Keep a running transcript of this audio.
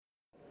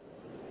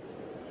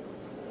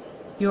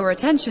Your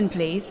attention,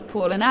 please.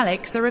 Paul and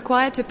Alex are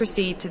required to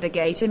proceed to the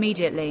gate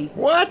immediately.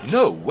 What?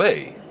 No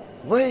way.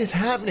 What is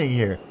happening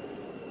here?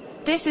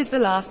 This is the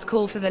last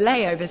call for the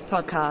Layovers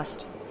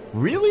podcast.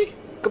 Really?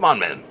 Come on,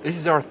 man. This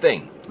is our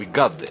thing. We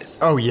got this.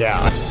 Oh,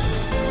 yeah.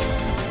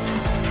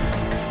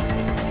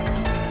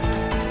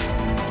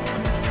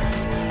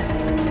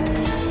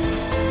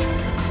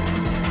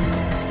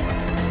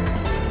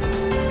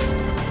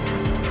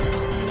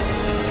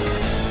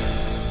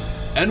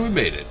 And we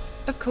made it.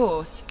 Of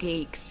course,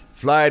 geeks.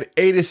 Flight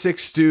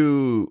 86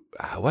 to...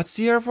 what's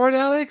the airport,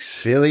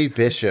 Alex? Billy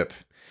Bishop.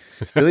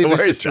 Billy Where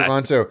Bishop, is that?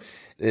 Toronto.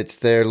 It's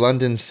their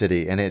London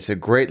city, and it's a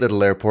great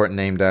little airport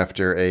named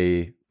after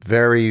a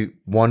very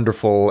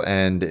wonderful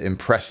and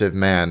impressive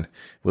man,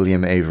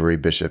 William Avery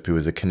Bishop, who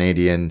was a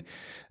Canadian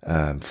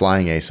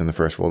flying ace in the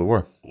First World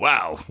War.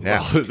 Wow.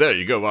 Yeah. Well, there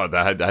you go. Wow,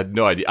 I had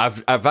no idea.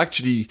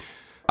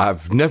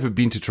 I've never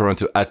been to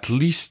Toronto, at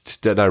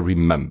least that I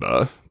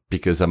remember,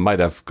 because I might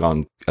have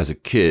gone as a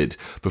kid,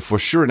 but for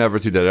sure never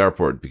to that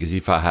airport, because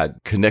if I had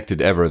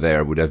connected ever there,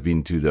 I would have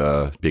been to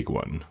the big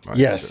one. Right?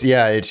 Yes,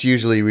 yeah, it's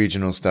usually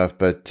regional stuff,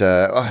 but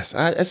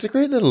it's a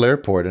great little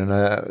airport and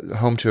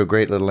home to a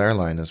great little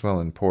airline as well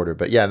in Porter.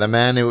 But yeah, the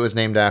man who it was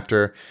named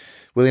after,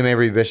 William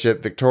Avery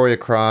Bishop, Victoria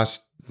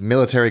Cross,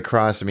 Military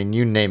Cross, I mean,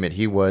 you name it,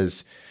 he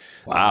was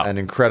an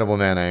incredible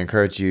man. I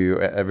encourage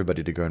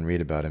everybody to go and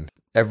read about him.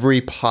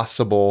 Every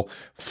possible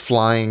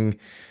flying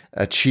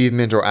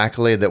achievement or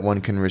accolade that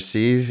one can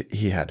receive,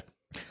 he had.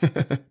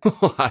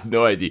 I had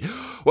no idea.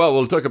 Well,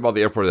 we'll talk about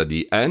the airport at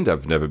the end.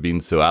 I've never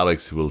been, so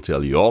Alex will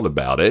tell you all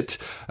about it.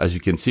 As you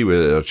can see,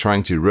 we're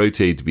trying to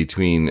rotate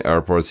between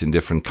airports in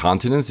different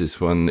continents. This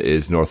one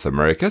is North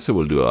America, so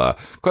we'll do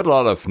quite a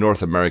lot of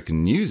North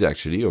American news,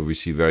 actually,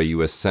 obviously very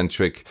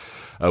US-centric.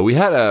 We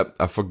had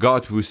I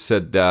forgot who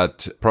said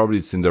that, probably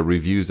it's in the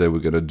reviews that we're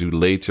going to do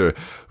later.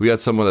 We had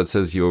someone that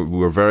says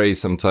we're very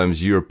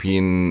sometimes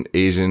European,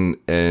 Asian,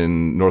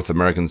 and North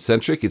American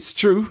centric. It's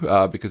true,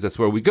 because that's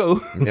where we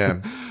go.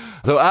 Yeah.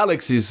 So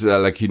Alex is,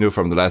 like you know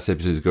from the last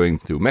episode, is going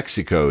to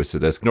Mexico. So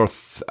that's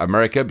North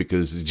America,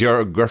 because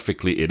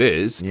geographically it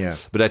is. Yeah.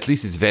 But at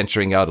least it's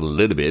venturing out a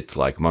little bit,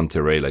 like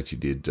Monterrey, like you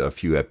did a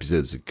few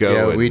episodes ago.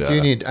 Yeah, we do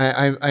need...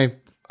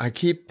 I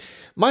keep...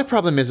 My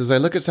problem is I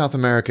look at South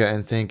America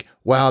and think,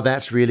 wow,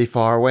 that's really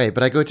far away.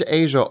 But I go to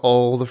Asia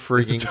all the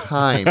freaking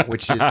time,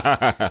 which is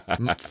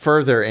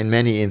further in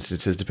many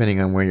instances, depending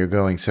on where you're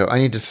going. So I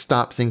need to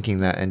stop thinking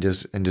that and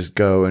just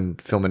go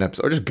and film an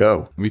episode, or just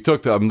go. We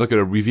talked, I'm not going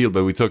to reveal,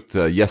 but we talked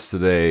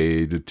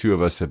yesterday, the two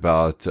of us,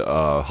 about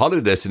a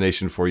holiday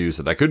destination for you.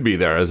 So that could be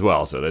there as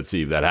well. So let's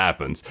see if that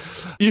happens.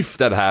 If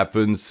that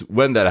happens,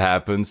 when that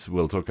happens,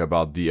 we'll talk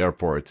about the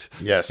airport.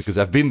 Yes. Because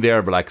I've been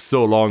there, but like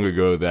so long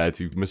ago that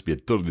it must be a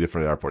totally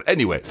different airport.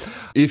 Anyway,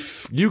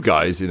 if you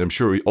guys, and I'm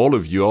sure all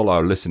of you, all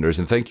our listeners,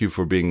 and thank you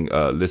for being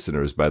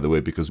listeners, by the way,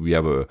 because we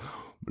have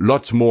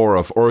lots more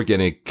of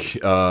organic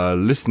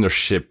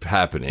listenership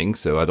happening.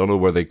 So I don't know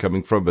where they're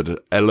coming from, but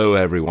hello,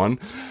 everyone.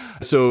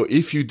 So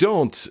if you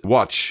don't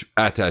watch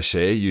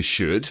Attaché, you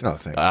should. Oh,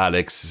 thank you.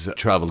 Alex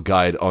Travel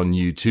Guide on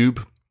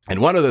YouTube. And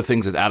one of the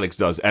things that Alex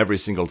does every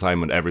single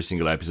time on every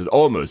single episode,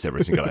 almost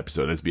every single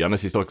episode, let's be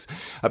honest, he talks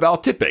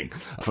about tipping.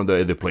 From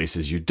the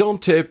places you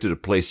don't tip, to the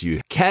place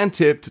you can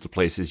tip, to the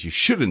places you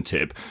shouldn't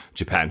tip.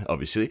 Japan,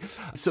 obviously.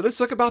 So let's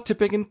talk about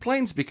tipping in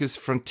planes, because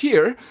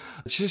Frontier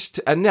just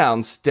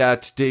announced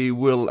that they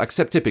will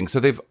accept tipping. So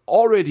they've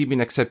already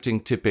been accepting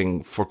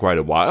tipping for quite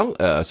a while.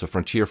 So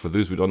Frontier, for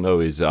those who don't know,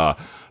 is a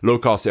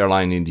low-cost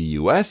airline in the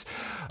US.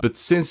 But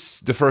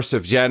since the 1st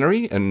of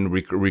January, and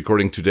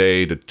recording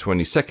today, the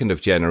 22nd of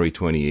January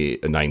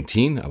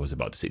 2019, I was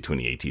about to say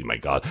 2018, my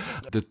God,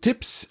 the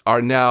tips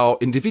are now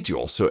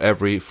individual. So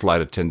every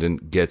flight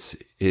attendant gets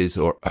his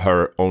or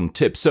her own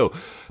tip. So,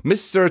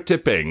 Mr.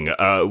 Tipping,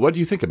 what do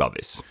you think about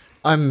this?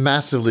 I'm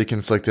massively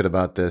conflicted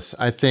about this.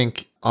 I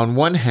think, on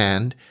one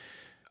hand,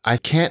 I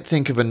can't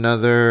think of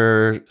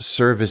another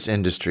service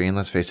industry, and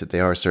let's face it,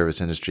 they are a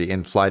service industry,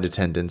 in flight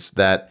attendants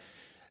that,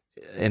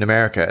 in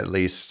America at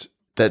least,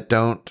 that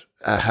don't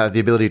have the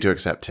ability to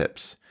accept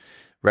tips.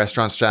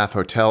 Restaurant staff,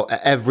 hotel,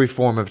 every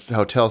form of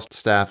hotel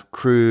staff,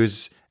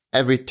 crews,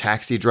 every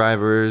taxi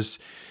drivers,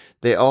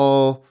 they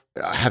all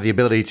have the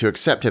ability to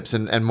accept tips,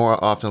 and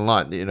more often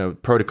than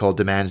not, protocol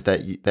demands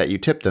that you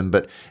tip them,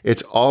 but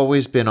it's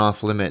always been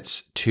off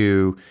limits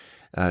to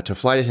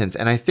flight attendants.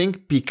 And I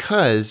think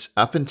because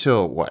up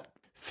until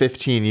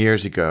 15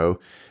 years ago,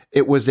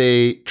 it was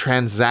a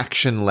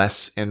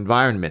transaction-less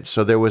environment,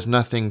 so there was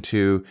nothing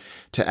to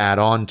add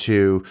on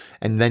to,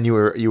 and then you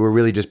were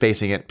really just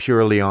basing it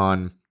purely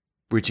on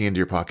reaching into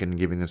your pocket and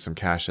giving them some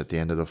cash at the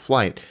end of the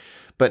flight.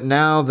 But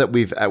now that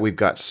we've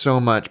got so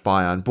much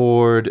buy on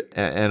board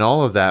and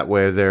all of that,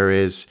 where there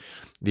is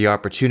the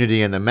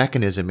opportunity and the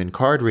mechanism in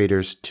card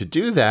readers to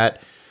do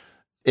that,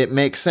 it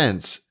makes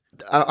sense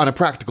on a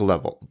practical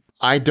level.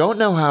 I don't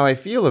know how I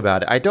feel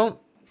about it.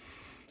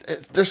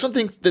 There's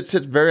something that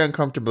sits very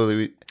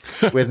uncomfortably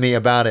with me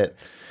about it.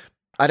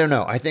 I don't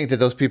know. I think that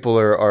those people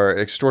are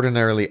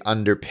extraordinarily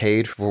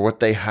underpaid for what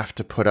they have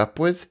to put up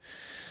with.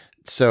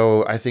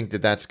 So I think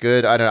that that's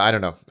good. I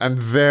don't know. I'm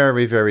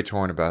very, very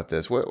torn about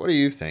this. What do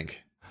you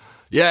think?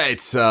 Yeah,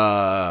 it's,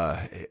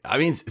 I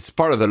mean, it's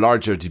part of the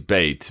larger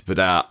debate, but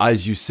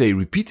as you say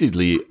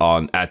repeatedly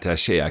on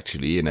Attaché,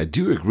 actually, and I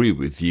do agree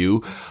with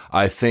you,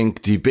 I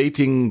think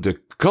debating the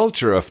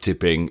culture of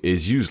tipping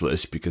is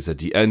useless because at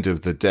the end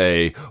of the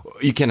day,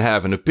 you can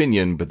have an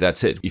opinion, but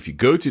that's it. If you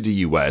go to the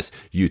US,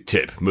 you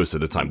tip most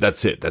of the time.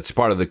 That's it. That's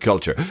part of the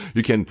culture.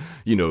 You can,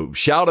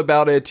 shout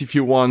about it if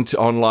you want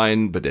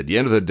online, but at the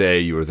end of the day,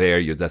 you're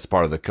there. That's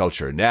part of the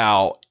culture.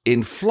 Now,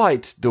 in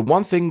flight, the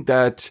one thing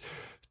that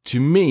to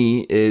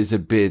me is a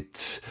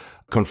bit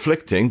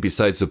conflicting,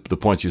 besides the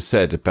point you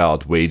said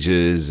about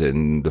wages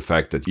and the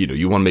fact that,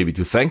 you want maybe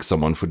to thank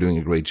someone for doing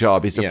a great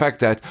job, is the fact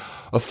that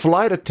a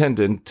flight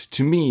attendant,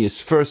 to me, is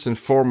first and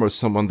foremost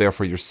someone there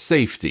for your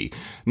safety,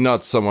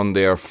 not someone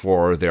there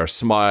for their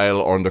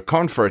smile or their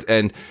comfort.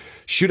 And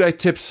should I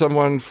tip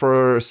someone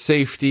for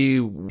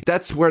safety?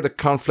 That's where the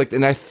conflict,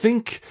 and I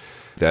think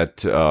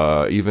that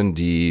even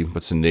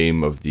what's the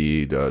name of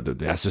the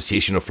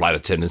Association of Flight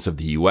Attendants of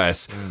the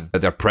U.S.,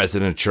 their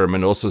president,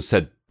 chairman, also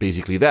said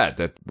basically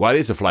that what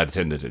is a flight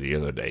attendant at the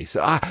end of the day?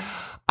 So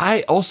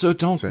I also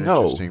don't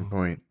know. Interesting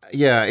point.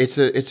 Yeah, it's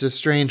a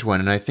strange one,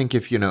 and I think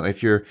if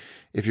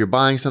you're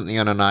buying something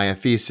on an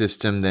IFE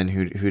system, then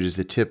who does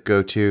the tip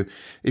go to?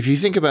 If you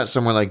think about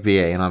somewhere like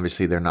BA, and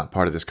obviously they're not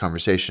part of this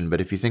conversation, but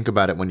if you think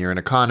about it, when you're in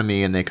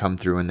economy and they come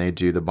through and they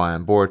do the buy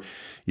on board,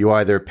 you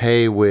either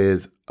pay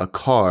with a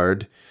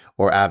card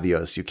or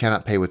Avios. You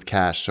cannot pay with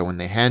cash. So when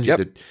they hand you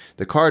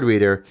the card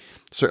reader,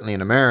 certainly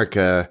in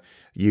America,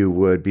 you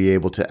would be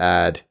able to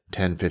add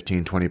 10,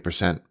 15,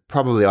 20%,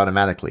 probably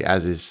automatically,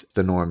 as is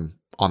the norm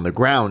on the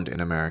ground in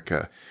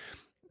America.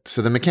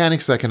 So the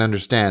mechanics I can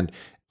understand.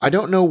 I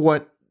don't know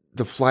what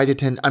the flight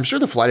attendant, I'm sure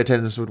the flight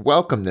attendants would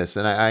welcome this,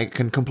 and I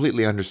can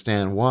completely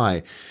understand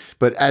why.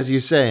 But as you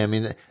say, I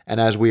mean, and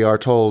as we are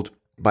told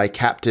by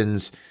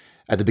captains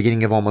at the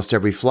beginning of almost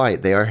every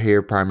flight, they are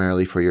here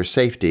primarily for your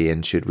safety.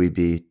 And should we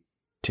be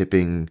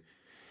tipping,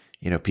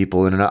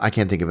 people in I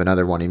can't think of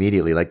another one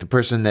immediately, like the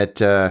person that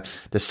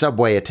the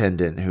subway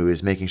attendant who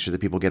is making sure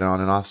that people get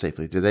on and off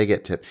safely. Do they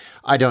get tipped?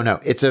 I don't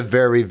know. It's a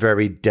very,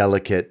 very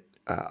delicate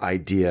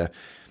idea.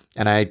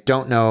 And I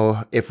don't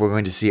know if we're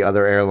going to see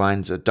other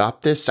airlines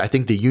adopt this. I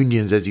think the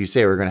unions, as you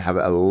say, are going to have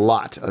a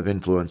lot of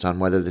influence on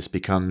whether this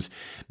becomes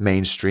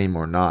mainstream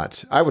or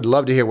not. I would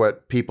love to hear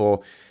what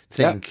people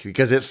think,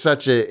 because it's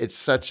such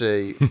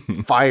a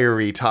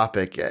fiery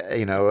topic,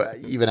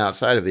 even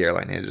outside of the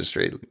airline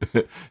industry.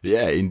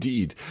 Yeah,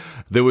 indeed.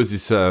 There was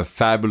this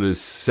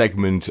fabulous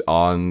segment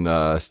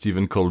on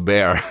Stephen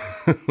Colbert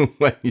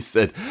when he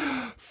said,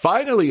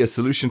 "Finally, a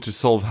solution to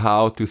solve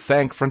how to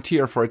thank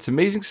Frontier for its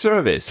amazing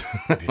service."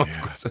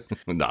 Of course.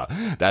 No,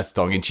 that's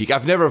tongue in cheek.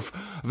 I've never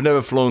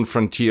flown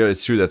Frontier.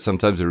 It's true that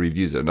sometimes the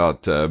reviews are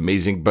not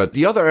amazing, but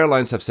the other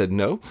airlines have said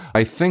no.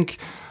 I think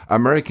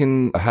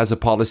American has a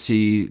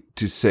policy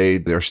to say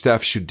their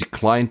staff should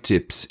decline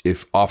tips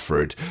if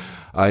offered.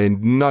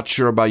 I'm not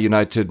sure about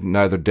United,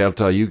 neither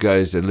Delta. You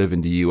guys that live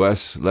in the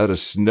US, let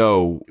us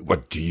know,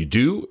 what do you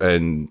do?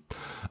 And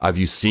have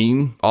you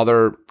seen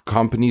other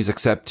companies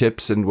accept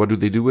tips, and what do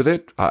they do with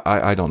it?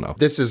 I don't know.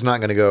 This is not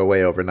going to go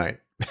away overnight.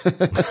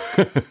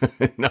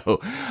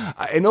 No.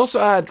 And also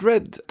I had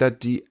read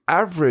that the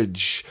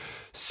average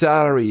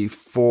salary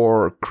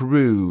for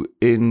crew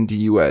in the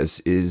US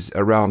is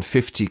around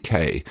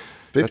 $50K.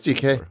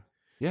 $50K?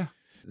 Yeah.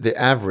 The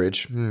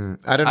average,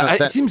 I don't know.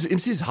 It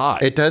seems high.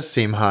 It does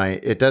seem high.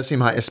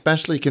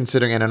 Especially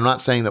considering, and I'm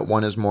not saying that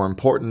one is more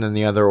important than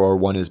the other or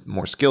one is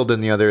more skilled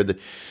than the other,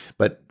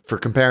 but for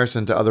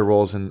comparison to other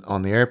roles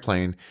on the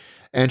airplane,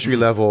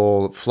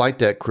 entry-level flight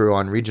deck crew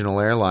on regional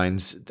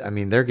airlines, I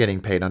mean, they're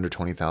getting paid under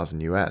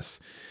 $20,000 US.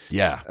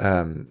 Yeah.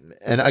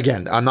 And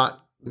again,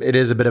 it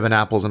is a bit of an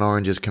apples and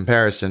oranges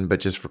comparison,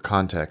 but just for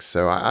context.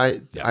 So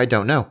I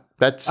don't know.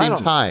 That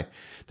seems high.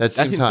 That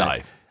seems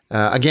high.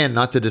 Again,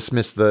 not to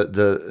dismiss they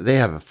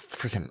have a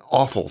freaking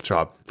awful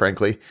job,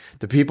 frankly.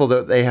 The people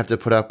that they have to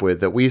put up with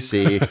that we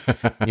see,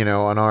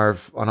 on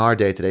our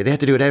day to day, they have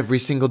to do it every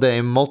single day,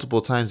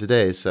 multiple times a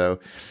day. So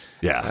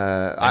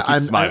yeah,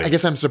 I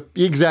guess I'm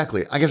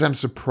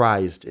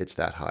surprised it's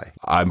that high.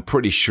 I'm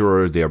pretty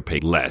sure they're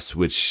paid less,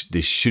 which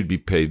they should be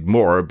paid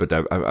more, but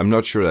I'm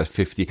not sure that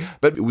 50.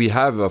 But we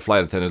have a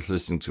flight attendant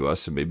listening to us,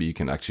 so maybe you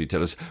can actually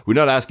tell us. We're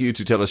not asking you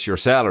to tell us your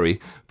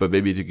salary, but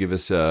maybe to give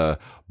us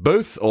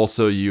both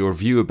also your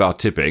view about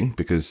tipping,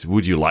 because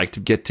would you like to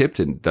get tipped?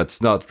 And that's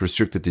not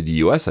restricted to the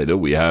US. I know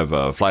we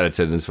have flight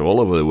attendants from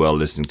all over the world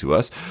listening to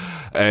us.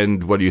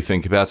 And what do you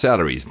think about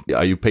salaries?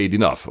 Are you paid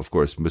enough? Of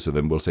course, most of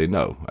them will say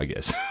no, I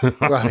guess.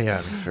 Well,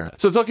 yeah, sure.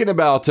 So talking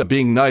about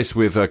being nice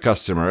with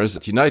customers,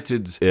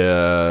 United's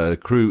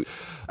crew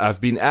have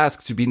been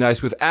asked to be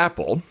nice with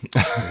Apple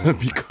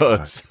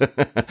because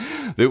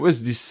there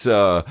was this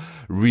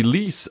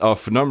release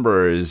of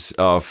numbers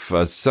of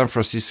San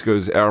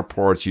Francisco's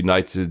airport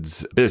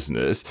United's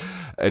business.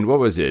 And what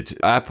was it?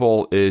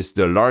 Apple is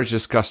the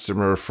largest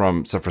customer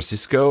from San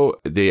Francisco.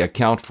 They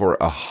account for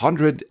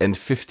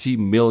 $150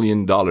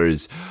 million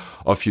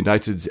of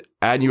United's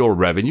annual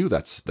revenue.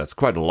 That's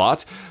quite a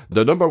lot.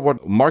 The number one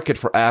market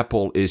for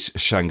Apple is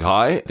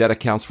Shanghai. That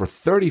accounts for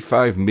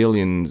 35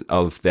 million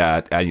of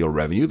that annual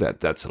revenue.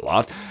 That's a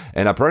lot.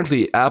 And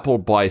apparently Apple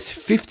buys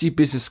 50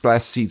 business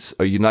class seats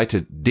of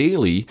United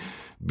daily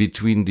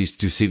between these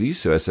two cities,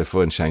 so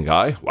SFO and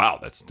Shanghai. Wow,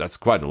 that's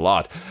quite a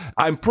lot.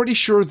 I'm pretty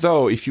sure,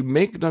 though, if you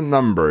make the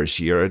numbers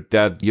here,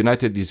 that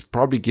United is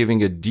probably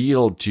giving a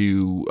deal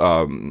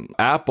to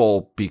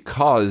Apple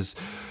because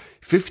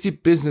 50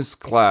 business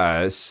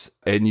class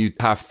and you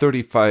have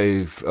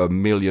 $35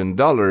 million,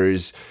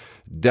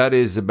 that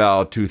is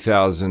about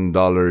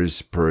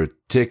 $2,000 per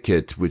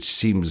ticket, which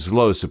seems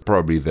low. So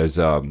probably there's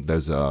a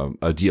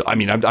deal. I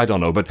mean, I don't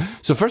know. But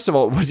so first of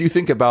all, what do you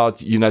think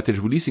about United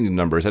releasing the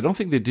numbers? I don't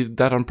think they did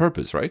that on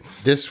purpose, right?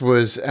 This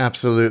was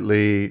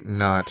absolutely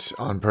not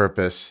on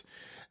purpose.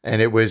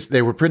 And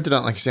they were printed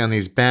on, like you say, on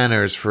these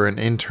banners for an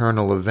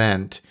internal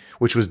event,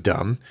 which was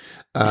dumb.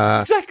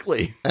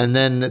 Exactly. And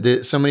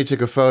then somebody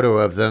took a photo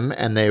of them,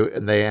 and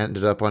they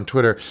ended up on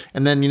Twitter.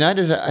 And then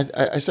United,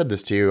 I said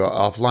this to you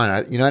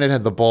offline. United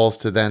had the balls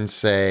to then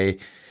say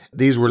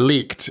these were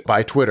leaked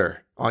by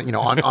Twitter.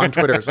 On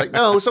Twitter, it's like,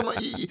 no, someone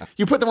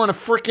you put them on a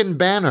frickin'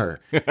 banner,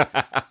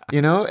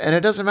 and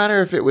it doesn't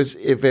matter if it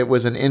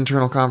was an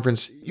internal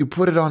conference, you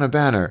put it on a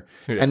banner,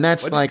 and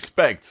that's like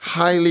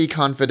highly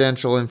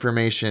confidential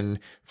information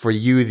for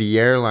you, the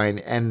airline,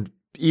 and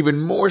even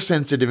more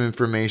sensitive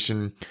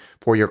information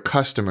for your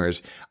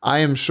customers. I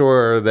am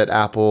sure that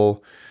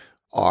Apple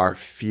were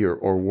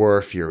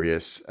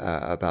furious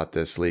about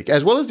this leak,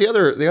 as well as the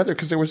other,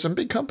 because there were some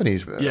big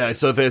companies. Yeah,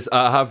 so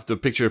I have the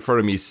picture in front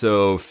of me.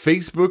 So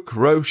Facebook,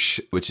 Roche,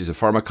 which is a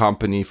pharma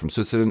company from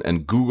Switzerland,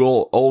 and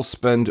Google all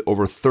spend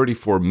over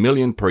 34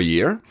 million per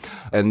year.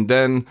 And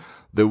then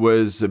there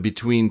was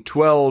between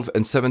 12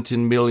 and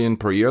 17 million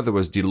per year. There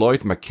was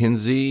Deloitte,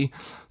 McKinsey,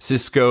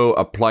 Cisco,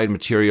 Applied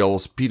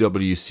Materials,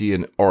 PwC,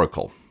 and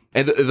Oracle.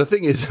 And the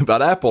thing is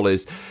about Apple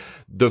is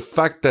the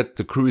fact that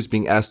the crew is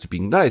being asked to be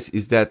nice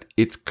is that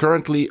it's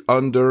currently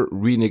under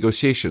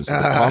renegotiation. So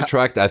the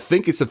contract, I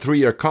think it's a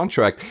 3-year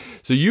contract.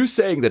 So you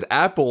saying that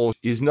Apple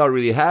is not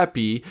really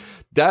happy,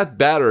 that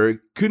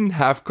batter couldn't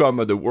have come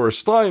at the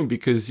worst time,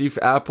 because if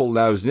Apple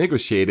now is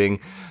negotiating,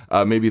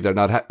 maybe they're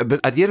not happy. But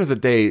at the end of the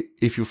day,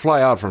 if you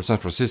fly out from San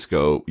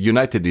Francisco,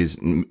 United is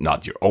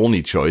not your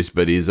only choice,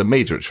 but is a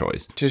major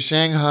choice. To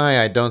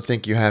Shanghai, I don't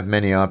think you have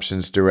many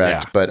options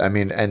direct. Yeah. But I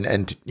mean,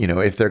 and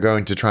if they're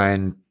going to try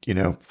and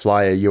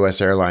fly a U.S.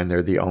 airline,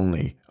 they're the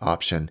only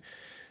option.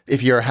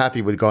 If you're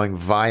happy with going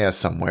via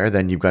somewhere,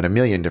 then you've got a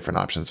million different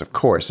options, of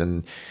course,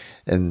 and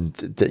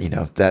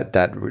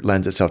that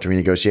lends itself to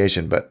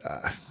renegotiation. But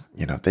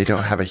they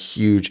don't have a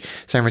huge.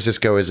 San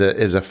Francisco is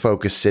a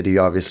focus city,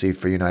 obviously,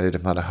 for United,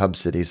 if not a hub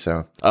city.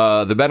 So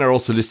the banner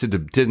also listed the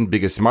 10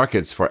 biggest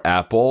markets for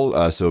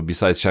Apple. So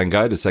besides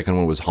Shanghai, the second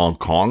one was Hong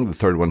Kong, the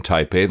third one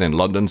Taipei, then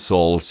London,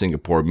 Seoul,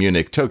 Singapore,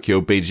 Munich,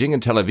 Tokyo, Beijing,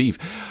 and Tel Aviv.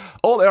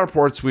 All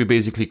airports we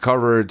basically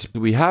covered.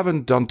 We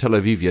haven't done Tel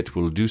Aviv yet.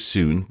 We'll do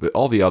soon. But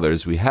all the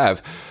others we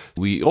have.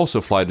 We also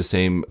fly the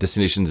same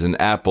destinations in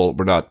Apple.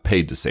 We're not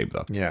paid the same,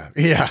 though.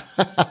 Yeah.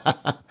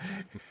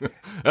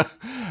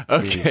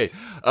 Okay.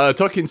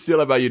 Talking still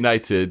about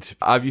United.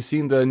 Have you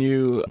seen the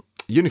new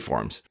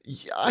uniforms?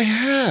 I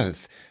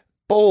have.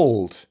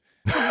 Bold.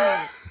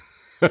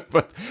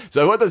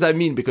 So what does that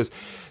mean? Because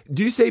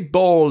do you say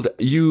bold,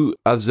 you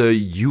as a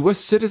US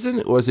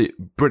citizen or as a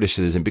British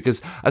citizen?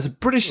 Because as a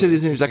British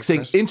citizen, it's like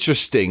saying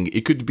interesting.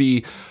 It could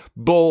be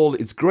bold,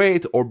 it's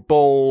great, or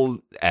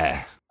bold,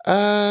 I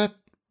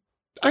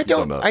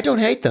don't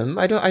hate them.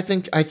 I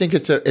think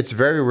it's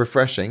very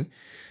refreshing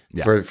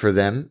for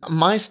them.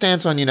 My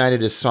stance on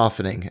United is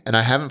softening, and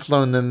I haven't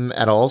flown them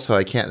at all, so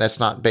I can't. That's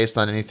not based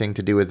on anything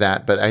to do with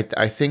that. But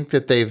I think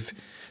that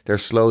they're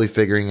slowly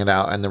figuring it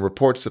out, and the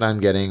reports that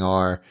I'm getting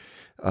are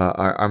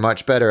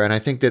much better. And I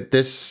think that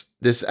this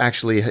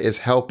actually is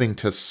helping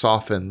to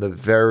soften the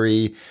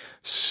very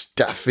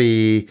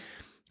stuffy,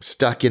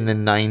 stuck in the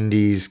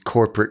 90s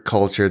corporate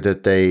culture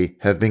that they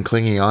have been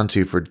clinging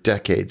onto for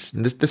decades.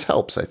 And this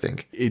helps, I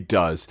think. It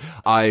does.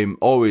 I'm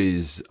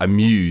always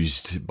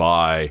amused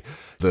by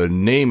the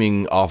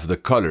naming of the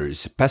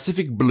colors: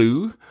 Pacific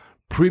Blue,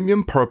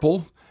 Premium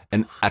Purple,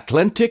 and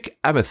Atlantic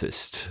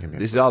Amethyst.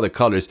 These are the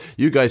colors.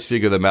 You guys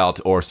figure them out,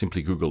 or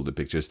simply Google the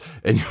pictures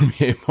and you'll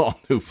be able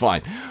to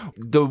find.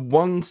 The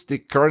ones they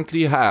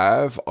currently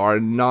have are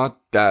not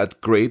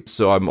that great,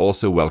 so I'm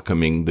also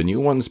welcoming the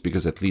new ones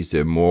because at least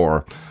they're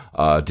more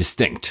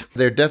distinct.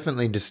 They're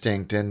definitely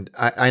distinct, and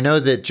I know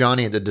that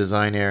Johnny at the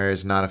design area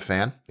is not a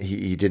fan.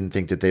 He didn't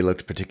think that they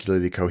looked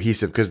particularly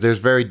cohesive because there's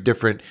very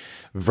different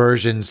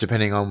versions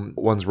depending on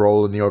one's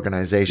role in the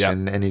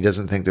organization, and he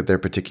doesn't think that they're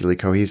particularly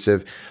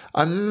cohesive.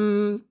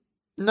 I'm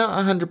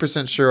not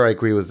 100% sure I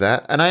agree with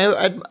that, and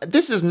I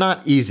this is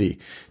not easy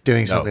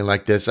doing something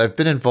like this. I've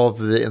been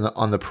involved with it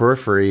on the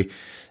periphery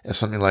of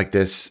something like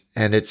this,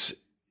 and it's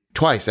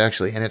twice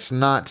actually, and it's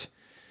not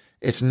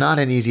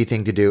an easy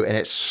thing to do, and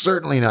it's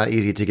certainly not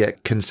easy to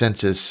get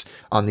consensus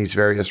on these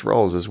various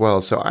roles as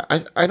well. So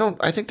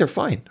I think they're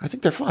fine.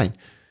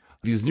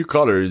 These new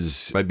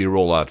colors might be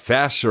rolled out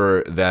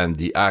faster than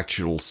the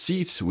actual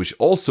seats, which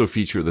also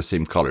feature the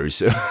same colors.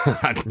 So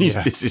at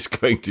least this is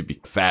going to be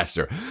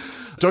faster.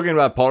 Talking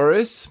about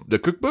Polaris, the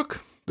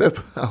cookbook.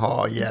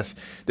 Oh, yes.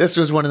 This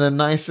was one of the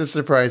nicest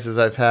surprises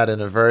I've had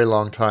in a very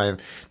long time.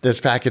 This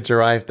package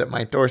arrived at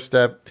my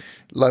doorstep.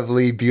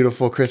 Lovely,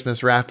 beautiful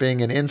Christmas wrapping.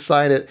 And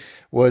inside it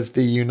was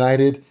the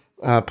United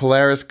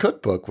Polaris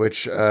cookbook,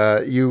 which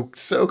you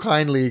so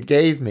kindly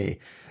gave me.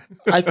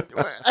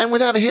 And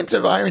without a hint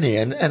of irony.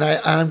 And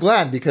I'm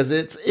glad because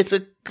it's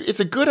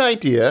a good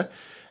idea.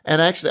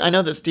 And actually, I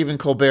know that Stephen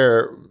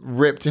Colbert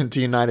ripped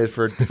into United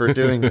for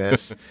doing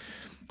this.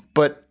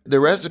 But the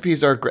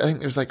recipes are great. I think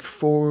there's like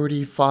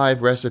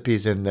 45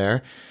 recipes in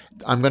there.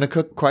 I'm going to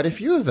cook quite a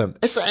few of them.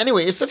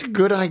 Anyway, it's such a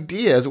good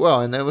idea as well.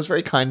 And it was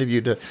very kind of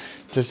you to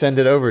send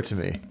it over to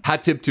me.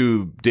 Hat tip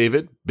to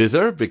David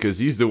Bizzer, because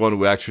he's the one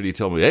who actually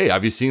told me, hey,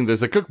 have you seen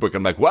there's a cookbook?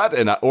 I'm like, what?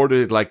 And I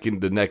ordered it like in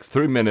the next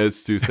 3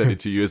 minutes to send it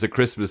to you as a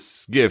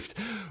Christmas gift,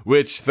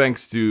 which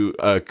thanks to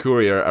a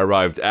courier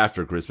arrived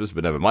after Christmas,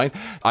 but never mind.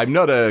 I'm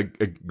not a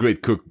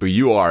great cook, but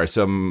you are.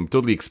 So I'm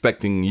totally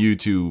expecting you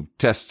to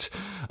test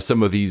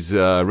some of these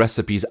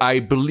recipes. I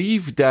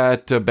believe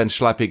that Ben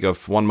Schlappig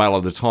of 1 Mile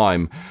at a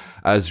Time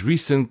has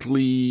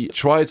recently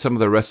tried some of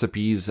the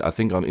recipes, I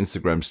think on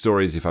Instagram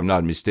stories, if I'm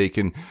not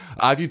mistaken.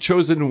 Have you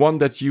chosen one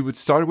that you would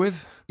start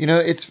with? You know,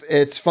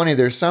 it's funny.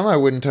 There's some I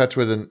wouldn't touch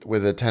with a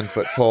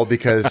 10-foot pole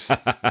because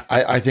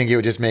I think it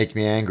would just make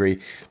me angry.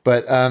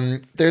 But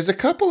there's a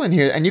couple in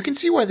here, and you can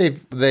see why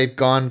they've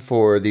gone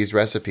for these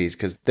recipes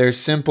because they're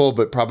simple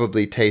but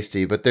probably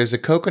tasty. But there's a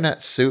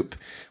coconut soup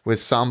with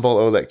sambal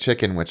oelek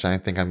chicken, which I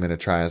think I'm going to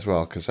try as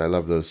well because I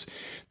love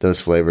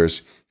those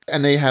flavors.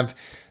 And they have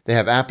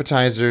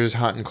appetizers,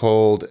 hot and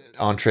cold,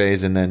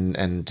 entrees,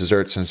 and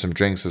desserts and some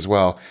drinks as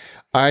well.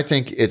 I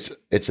think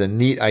it's a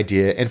neat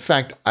idea. In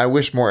fact, I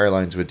wish more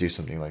airlines would do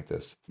something like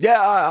this.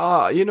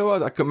 Yeah, you know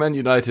what? I commend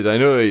United. I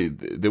know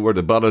they were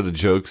the butt of the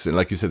jokes, and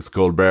like you said,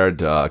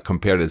 Skolbert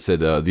compared and said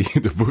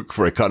the book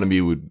for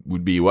economy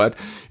would be what?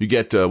 You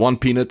get one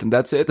peanut and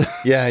that's it?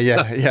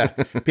 Yeah.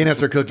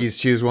 Peanuts or cookies,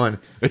 choose one.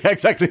 Yeah,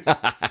 exactly.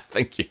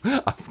 Thank you.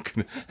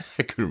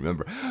 I could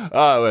remember.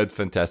 Oh, it's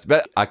fantastic.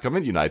 But I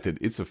commend United.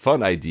 It's a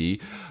fun idea.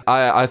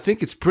 I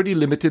think it's pretty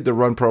limited. They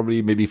run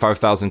probably maybe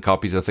 5,000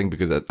 copies, I think,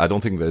 because I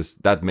don't think there's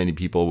that many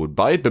people would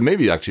buy it. But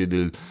maybe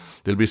actually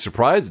they'll be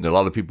surprised and a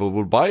lot of people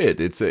will buy it.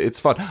 It's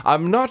fun.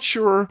 I'm not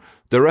sure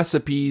the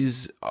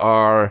recipes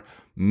are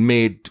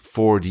made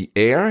for the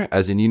air,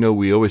 as in,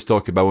 we always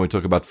talk about when we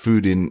talk about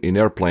food in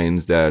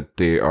airplanes that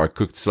they are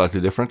cooked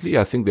slightly differently.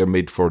 I think they're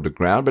made for the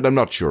ground, but I'm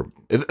not sure.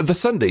 The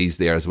sundae is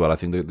there as well. I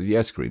think the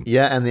ice cream.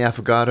 Yeah, and the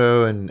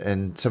affogato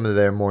and some of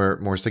their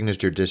more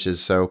signature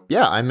dishes. So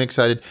yeah, I'm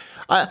excited.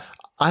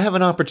 I have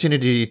an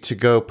opportunity to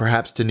go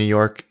perhaps to New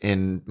York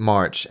in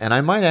March, and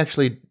I might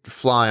actually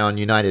fly on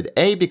United.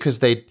 Because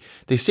they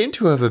seem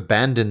to have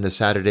abandoned the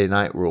Saturday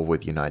night rule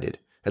with United,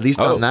 at least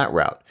on that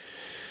route.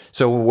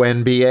 So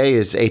when BA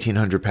is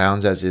 1,800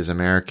 pounds, as is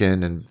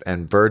American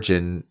and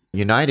Virgin,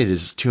 United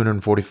is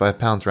 245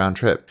 pounds round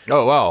trip.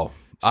 Oh, wow.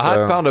 I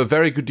had found a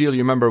very good deal.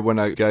 You remember when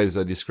I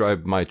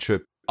described my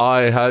trip?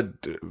 I had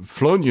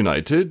flown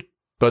United,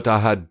 but I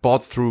had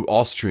bought through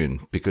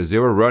Austrian because they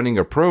were running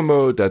a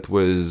promo that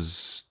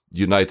was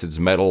United's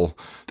metal.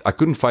 I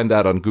couldn't find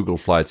that on Google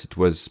Flights. It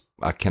was,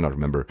 I cannot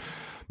remember,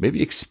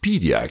 maybe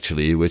Expedia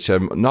actually, which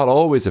I'm not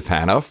always a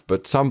fan of,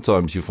 but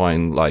sometimes you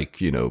find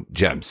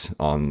gems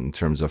in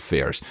terms of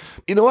fares.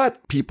 You know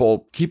what?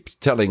 People keep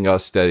telling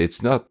us that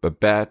it's not a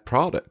bad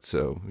product.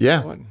 So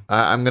yeah,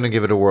 I'm going to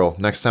give it a whirl.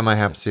 Next time I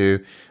have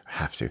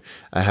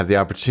the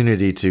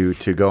opportunity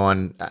to go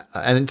on,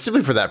 and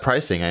simply for that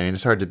pricing, I mean,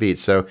 it's hard to beat.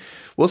 So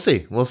we'll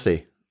see.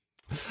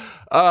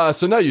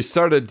 So now you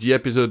started the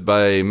episode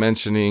by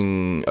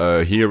mentioning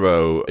a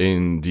hero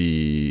in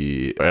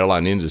the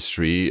airline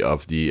industry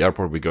of the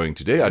airport we're going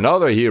today.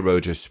 Another hero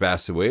just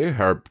passed away,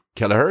 Herb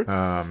Kelleher.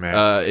 Oh,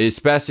 man. His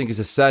passing is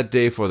a sad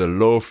day for the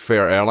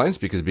low-fare airlines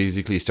because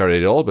basically he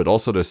started it all, but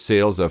also the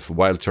sales of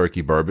Wild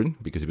Turkey bourbon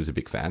because he was a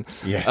big fan.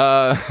 Yes.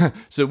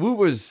 So who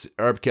was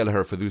Herb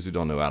Kelleher for those who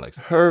don't know, Alex?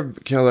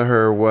 Herb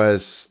Kelleher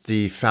was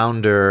the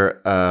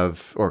founder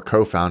or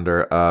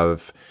co-founder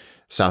of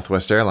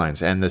Southwest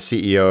Airlines and the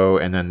CEO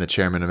and then the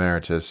chairman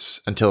emeritus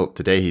until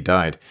the day he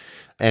died.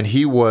 And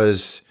he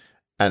was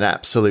an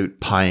absolute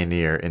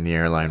pioneer in the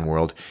airline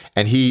world.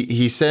 And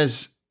he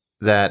says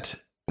that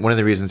one of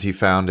the reasons he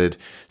founded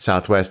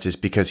Southwest is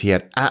because he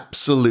had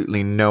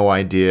absolutely no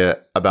idea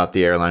about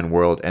the airline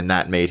world, and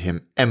that made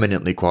him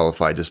eminently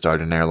qualified to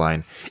start an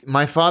airline.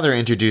 My father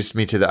introduced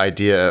me to the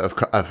idea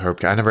of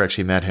Herb. I never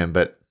actually met him,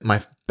 but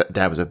my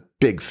dad was a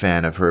big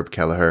fan of Herb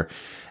Kelleher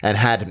and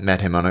had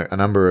met him on a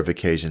number of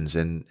occasions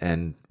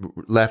and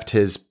left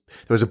there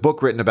was a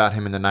book written about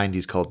him in the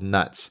 90s called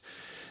Nuts,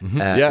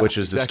 which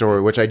is the story,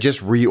 which I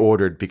just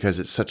reordered because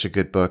it's such a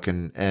good book.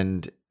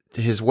 And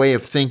his way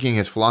of thinking,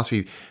 his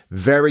philosophy,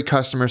 very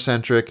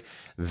customer-centric,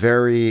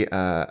 very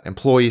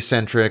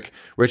employee-centric.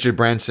 Richard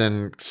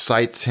Branson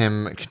cites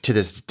him to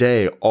this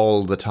day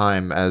all the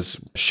time as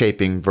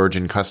shaping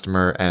Virgin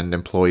customer and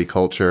employee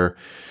culture.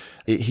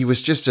 He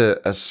was just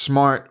a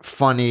smart,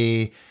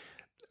 funny,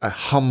 a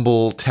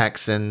humble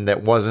Texan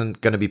that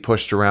wasn't going to be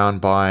pushed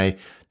around by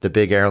the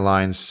big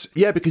airlines.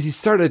 Yeah, because he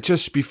started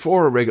just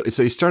before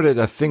so he started,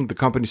 I think the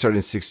company started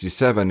in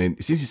 1967,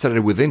 and since he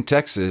started within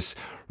Texas,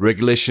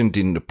 regulation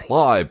didn't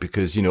apply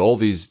because, all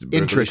these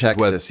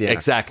intra-Texas, yeah.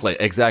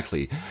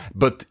 Exactly.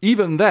 But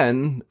even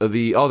then,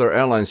 the other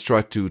airlines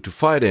tried to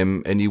fight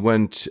him, and he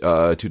went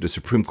to the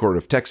Supreme Court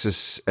of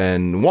Texas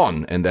and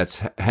won. And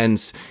that's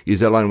hence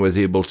his airline was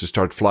able to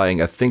start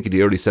flying, I think, in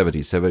the early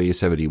 70s, 70,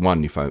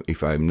 71,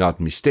 if I'm not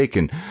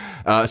mistaken.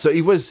 So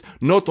he was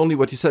not only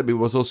what you said, but he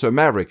was also a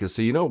maverick. He'll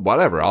say,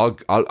 whatever,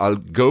 I'll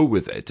go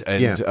with it.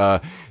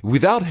 And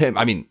without him,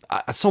 I mean,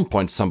 at some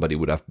point somebody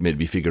would have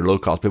maybe figured low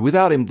cost, but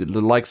without him, the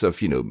likes of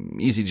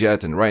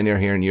EasyJet and Ryanair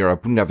here in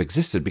Europe wouldn't have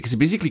existed, because he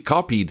basically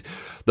copied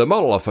the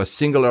model of a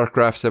single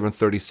aircraft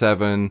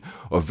 737,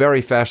 of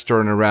very fast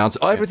turnarounds,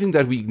 everything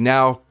that we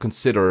now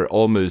consider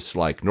almost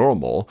like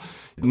normal.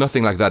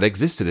 Nothing like that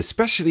existed,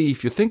 especially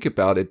if you think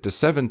about it, the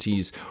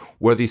 70s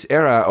were this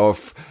era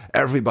of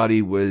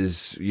everybody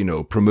was,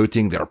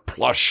 promoting their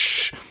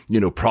plush,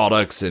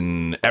 products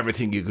and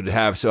everything you could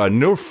have. So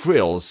no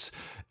frills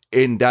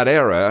in that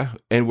era,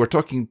 and we're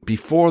talking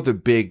before the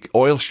big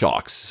oil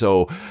shocks.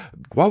 So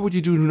why would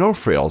you do no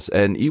frills?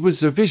 And he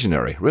was a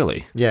visionary,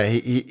 really. Yeah,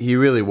 he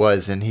really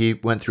was. And he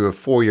went through a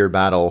 4-year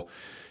battle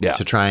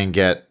to try and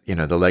get,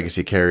 the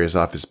legacy carriers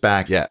off his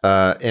back. Yeah.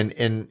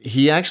 And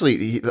he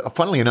actually,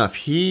 funnily enough,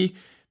 the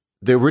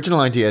original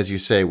idea, as you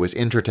say, was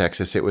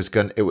intra-Texas. It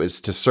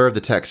was to serve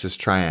the Texas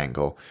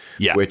Triangle,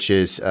 which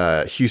is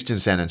Houston,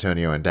 San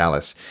Antonio, and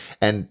Dallas.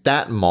 And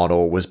that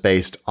model was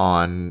based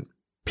on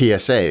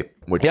PSA,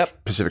 which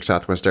Pacific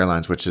Southwest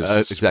Airlines, which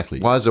is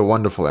was a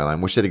wonderful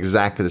airline, which did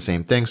exactly the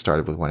same thing,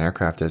 started with one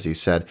aircraft, as you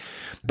said.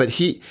 But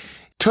he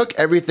took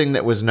everything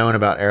that was known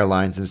about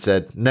airlines and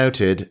said,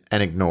 noted,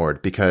 and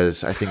ignored,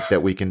 because I think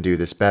that we can do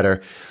this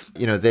better.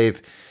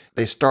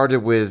 They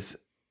started with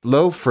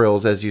low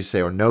frills, as you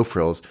say, or no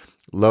frills,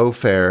 low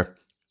fare.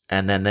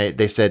 And then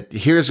they said,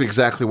 here's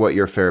exactly what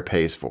your fare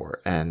pays for.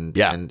 And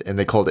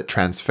they called it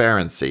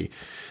transparency.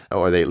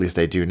 Or at least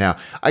they do now.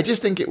 I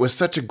just think it was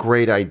such a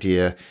great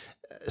idea,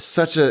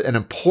 such an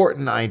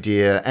important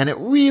idea, and it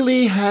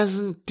really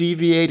hasn't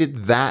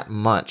deviated that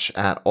much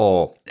at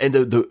all. And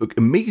the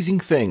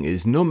amazing thing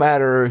is, no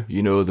matter,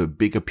 the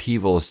big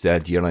upheavals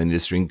that the airline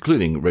industry,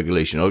 including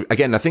regulation,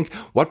 again, I think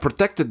what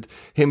protected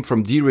him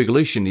from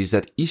deregulation is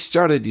that he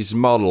started his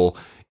model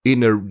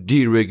in a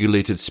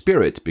deregulated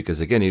spirit, because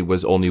again, it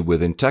was only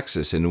within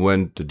Texas. And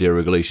when the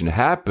deregulation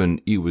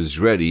happened, he was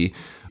ready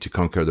to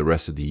conquer the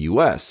rest of the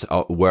US,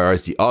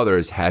 whereas the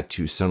others had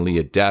to suddenly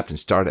adapt and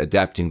start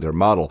adapting their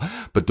model.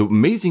 But the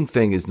amazing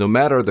thing is, no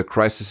matter the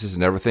crises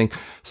and everything,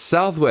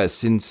 Southwest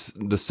since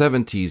the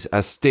 70s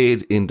has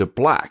stayed in the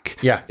black.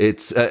 Yeah.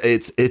 It's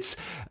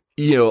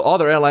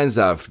other airlines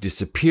have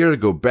disappeared,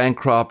 go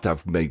bankrupt,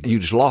 have made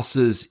huge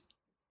losses.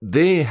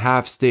 They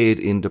have stayed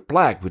in the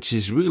black, which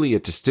is really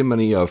a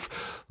testimony of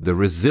the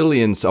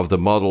resilience of the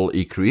model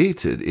he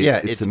created.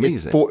 It's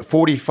amazing.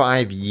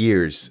 45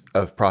 years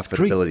of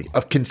profitability,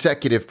 of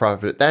consecutive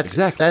profit.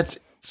 That's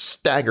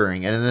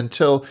staggering. And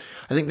until,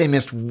 I think they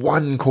missed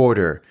one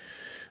quarter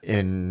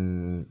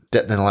in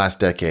the last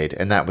decade,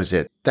 and that was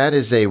it. That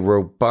is a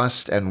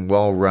robust and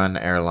well-run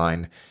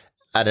airline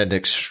at an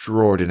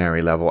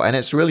extraordinary level. And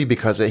it's really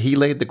because he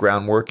laid the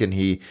groundwork, and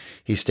he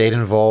stayed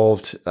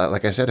involved,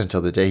 like I said,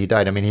 until the day he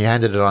died. I mean, he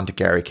handed it on to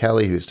Gary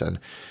Kelly, who's done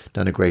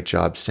a great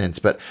job since.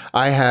 But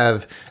I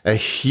have a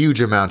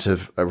huge amount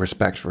of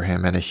respect for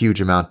him, and a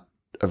huge amount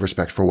of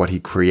respect for what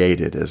he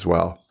created as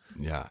well.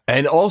 Yeah.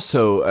 And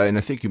also, and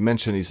I think you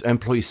mentioned, is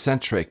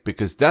employee-centric,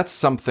 because that's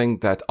something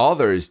that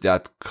others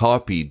that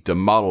copied the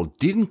model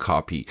didn't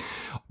copy,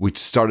 which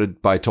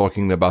started by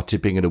talking about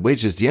tipping and the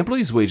wages. The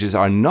employees' wages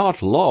are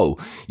not low.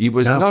 He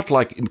was not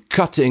like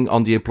cutting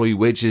on the employee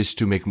wages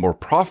to make more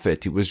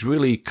profit. He was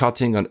really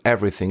cutting on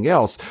everything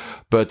else,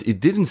 but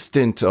it didn't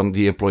stint on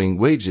the employee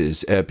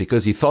wages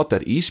because he thought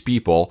that his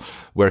people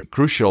were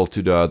crucial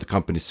to the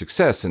company's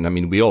success. And I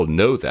mean, we all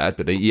know that,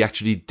 but he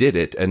actually did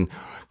it. And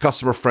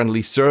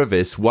customer-friendly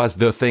service was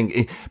the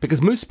thing,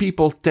 because most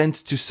people tend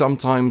to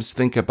sometimes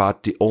think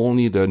about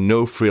only the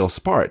no-frills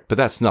part, but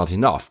that's not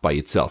enough by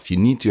itself. You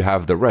need to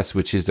have the rest,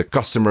 which is the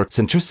customer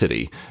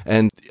centricity.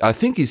 And I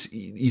think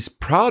his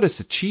proudest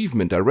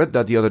achievement, I read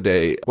that the other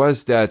day,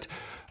 was that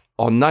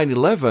on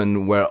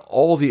 9/11, where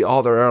all the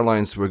other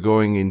airlines were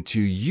going into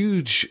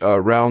huge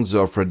rounds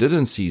of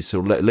redundancy,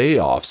 so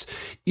layoffs,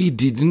 he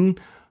didn't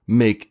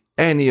make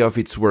any of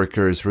its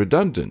workers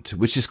redundant,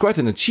 which is quite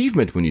an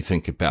achievement when you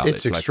think about it.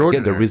 It's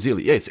extraordinary. Again, the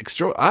resilience. Yeah,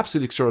 it's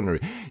absolutely extraordinary.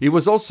 He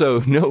was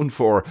also known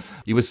for,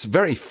 he was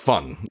very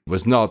fun. He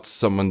was not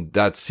someone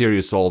that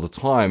serious all the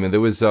time. And there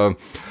was,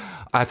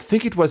 I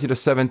think it was in the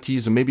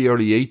 70s or maybe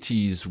early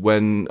 80s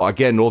when,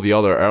 again, all the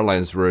other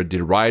airlines were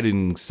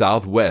deriding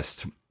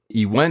Southwest.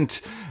 He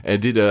went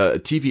and did a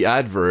TV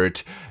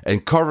advert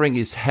and covering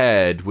his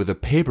head with a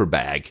paper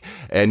bag.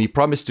 And he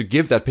promised to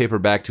give that paper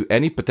bag to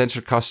any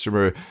potential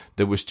customer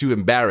that was too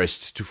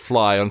embarrassed to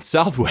fly on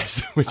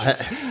Southwest, which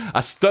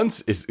a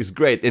stunt is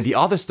great. And the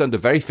other stunt, the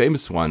very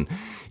famous one,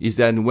 is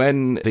that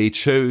when they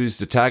chose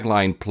the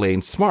tagline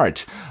 "Plain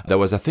Smart," that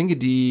was, I think, in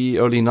the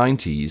early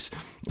 90s,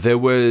 there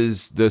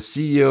was the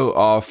CEO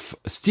of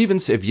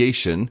Stevens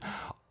Aviation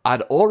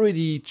had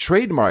already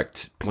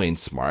trademarked Plain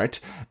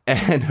Smart,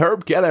 and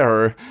Herb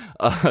Kelleher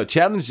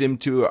challenged him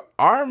to an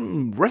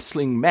arm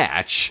wrestling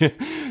match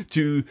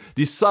to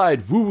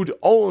decide who would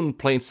own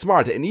Plain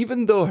Smart. And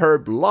even though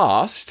Herb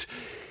lost,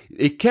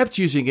 it kept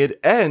using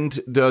it, and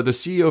the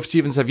CEO of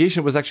Stevens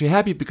Aviation was actually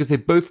happy because they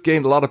both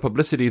gained a lot of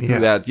publicity through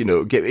that.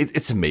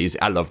 It's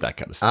amazing. I love that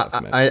kind of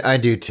stuff, man. I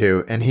do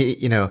too. And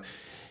he,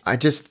 I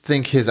just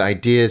think his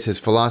ideas, his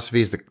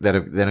philosophies that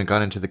have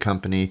gone into the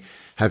company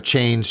have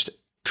changed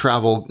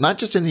travel, not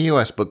just in the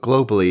US, but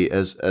globally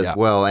as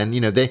well. And,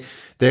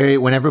 they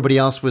when everybody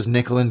else was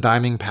nickel and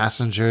diming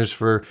passengers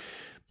for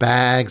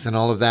bags and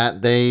all of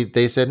that,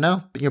 they said,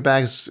 no, your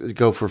bags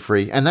go for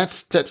free. And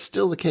that's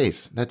still the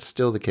case. That's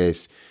still the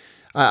case.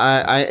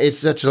 It's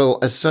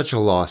such a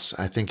loss.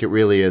 I think it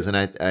really is. And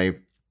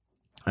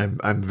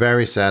I'm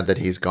very sad that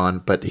he's gone,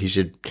 but he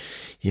should,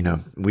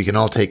 we can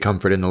all take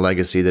comfort in the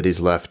legacy that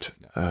he's left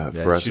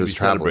for us as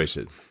travelers.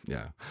 Celebrated.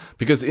 Yeah,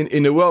 because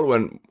in a world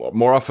when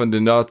more often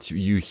than not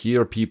you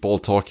hear people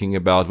talking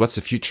about what's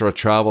the future of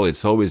travel,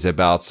 it's always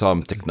about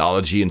some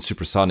technology and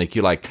supersonic.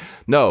 You're like,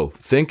 no,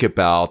 think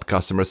about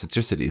customer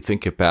centricity.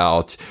 Think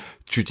about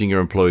treating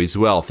your employees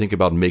well. Think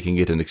about making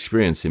it an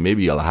experience, and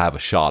maybe you'll have a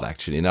shot,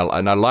 actually. And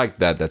I like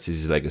that. That's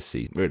his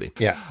legacy, really.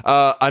 Yeah.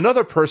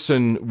 Another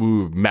person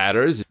who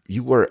matters,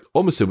 you were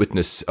almost a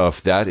witness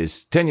of that,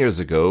 is 10 years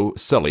ago,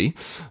 Sully,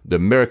 the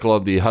miracle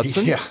of the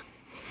Hudson. Yeah.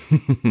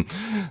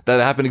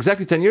 That happened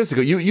exactly 10 years ago.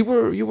 You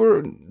were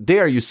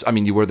there.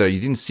 You were there. You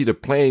didn't see the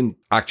plane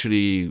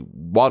actually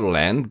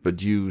waterland,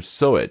 but you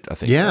saw it, I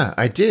think. Yeah,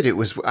 I did.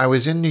 I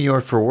was in New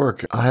York for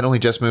work. I had only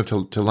just moved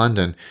to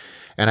London,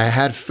 and I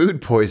had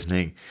food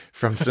poisoning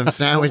from some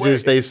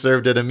sandwiches they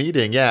served at a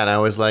meeting. Yeah, and I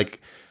was like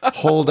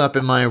holed up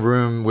in my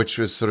room, which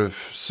was sort of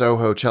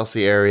Soho,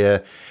 Chelsea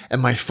area, and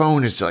my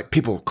phone is like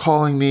people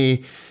calling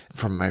me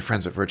from my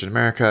friends at Virgin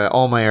America.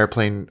 All my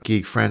airplane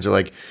geek friends are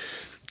like,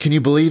 can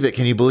you believe it?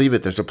 Can you believe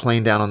it? There's a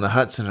plane down on the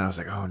Hudson. And I was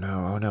like, oh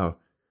no.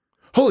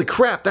 Holy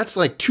crap, that's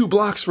like 2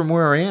 blocks from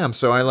where I am.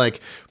 So I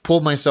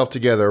pulled myself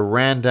together,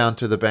 ran down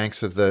to the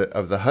banks of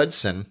the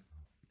Hudson,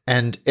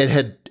 and it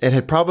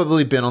had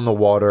probably been on the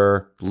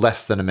water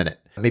less than a minute,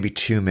 maybe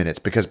 2 minutes,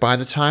 because by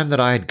the time that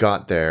I had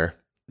got there,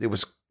 it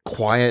was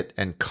quiet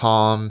and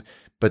calm,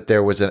 but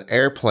there was an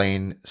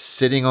airplane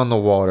sitting on the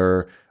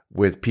water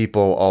with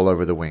people all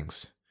over the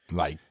wings.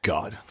 My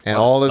God. And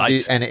all of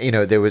these, and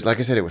there was, like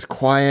I said, it was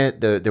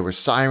quiet. There were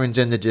sirens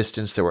in the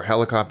distance. There were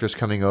helicopters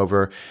coming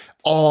over,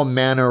 all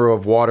manner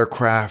of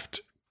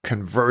watercraft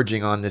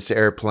converging on this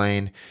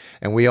airplane.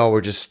 And we all were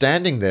just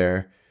standing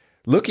there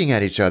looking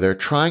at each other,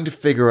 trying to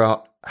figure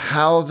out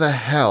how the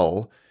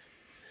hell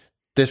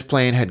this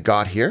plane had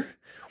got here,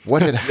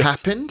 what had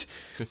happened.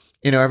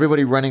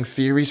 Everybody running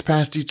theories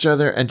past each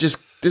other. And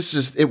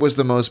it was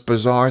the most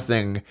bizarre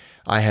thing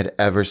I had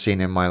ever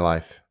seen in my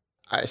life.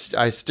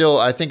 I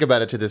think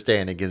about it to this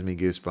day, and it gives me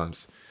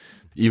goosebumps.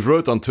 You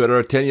wrote on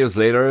Twitter, 10 years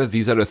later,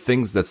 these are the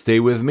things that stay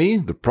with me: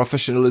 the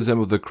professionalism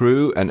of the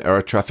crew and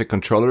air traffic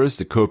controllers,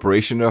 the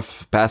cooperation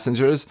of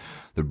passengers,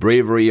 the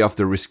bravery of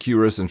the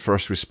rescuers and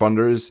first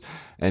responders,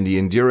 and the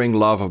enduring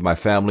love of my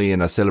family,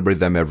 and I celebrate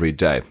them every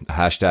day.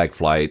 Hashtag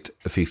Flight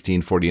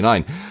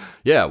 1549.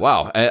 Yeah,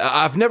 wow.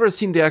 I've never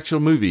seen the actual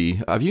movie.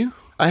 Have you?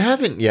 I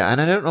haven't yet, and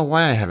I don't know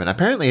why I haven't.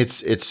 Apparently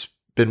it's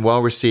been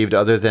well received,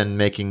 other than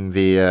making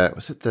the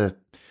was it the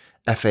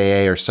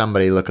FAA or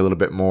somebody look a little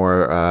bit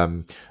more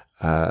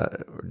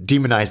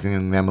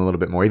demonizing them a little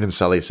bit more. Even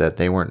Sully said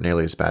they weren't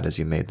nearly as bad as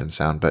you made them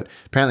sound, but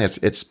apparently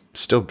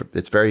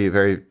it's very,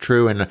 very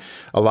true. And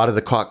a lot of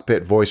the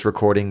cockpit voice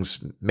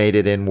recordings made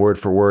it in word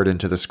for word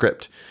into the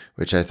script,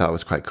 which I thought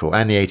was quite cool.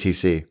 And the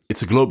ATC.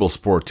 It's a global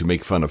sport to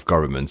make fun of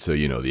government, so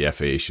the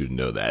FAA should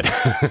know that.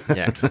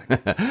 Yeah, exactly.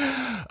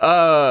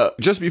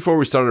 Just before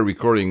we started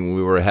recording,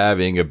 we were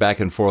having a back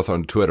and forth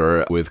on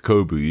Twitter with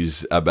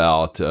Kobus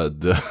about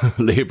the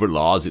labor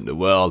laws in the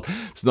world.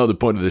 It's not the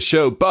point of the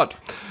show, but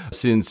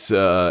since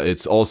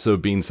it's also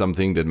been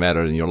something that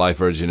mattered in your life,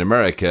 Virgin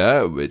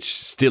America, which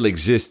still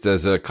exists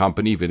as a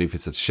company, even if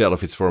it's a shell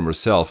of its former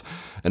self,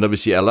 and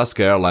obviously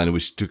Alaska Airlines,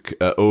 which took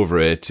over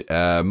it,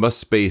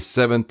 must pay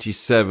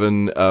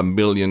 $77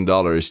 million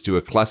to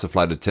a class of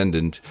flight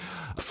attendant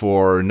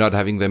for not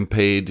having them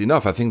paid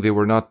enough. I think they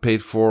were not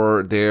paid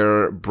for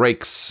their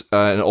breaks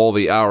and all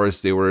the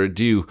hours they were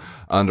due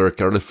under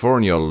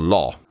California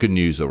law. Good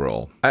news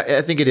overall.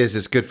 I think it is.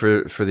 It's good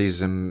for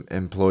these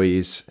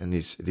employees and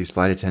these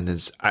flight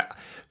attendants.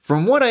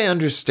 From what I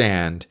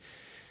understand,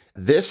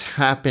 this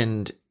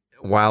happened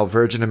while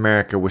Virgin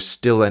America was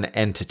still an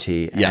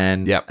entity,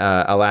 and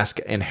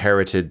Alaska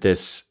inherited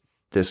this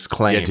this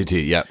claim.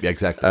 Entity, yeah,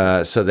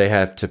 exactly. So they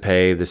have to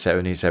pay the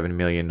 $77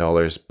 million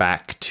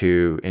back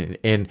to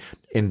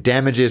in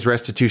damages,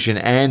 restitution,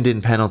 and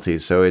in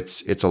penalties. So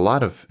it's a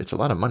lot of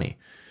money.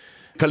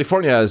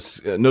 California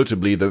has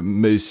notably the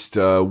most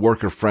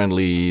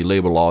worker-friendly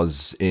labor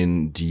laws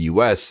in the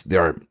U.S. They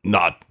are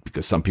not,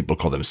 because some people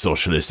call them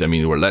socialist. I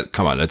mean,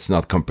 come on, let's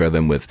not compare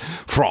them with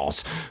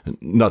France.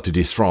 Not to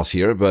diss France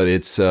here, but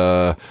it's,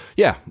 well,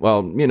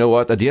 you know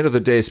what? At the end of the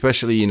day,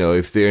 especially,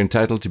 if they're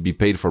entitled to be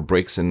paid for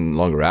breaks and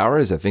longer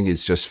hours, I think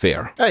it's just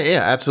fair.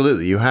 Yeah,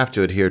 absolutely. You have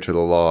to adhere to the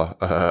law,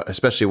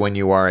 especially when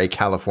you are a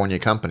California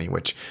company,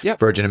 which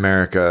Virgin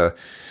America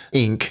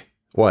Inc.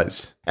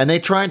 was. And they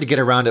tried to get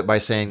around it by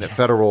saying that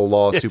federal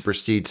law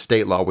supersedes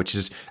state law, which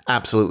is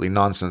absolutely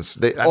nonsense.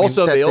 They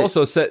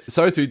also said,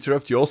 sorry to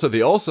interrupt you,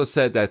 they also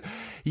said that,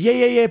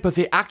 but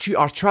they actually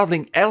are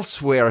traveling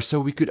elsewhere. So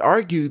we could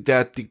argue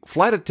that the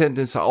flight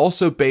attendants are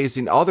also based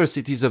in other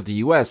cities of the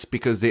U.S.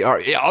 because they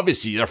are,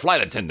 obviously they're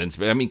flight attendants,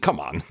 but I mean, come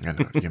on. I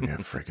know, give me a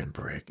freaking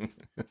break.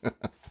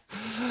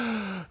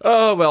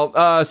 Oh,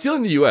 well, still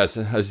in the U.S.,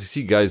 as you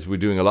see, guys, we're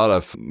doing a lot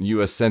of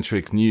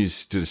U.S.-centric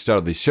news to the start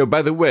of this show.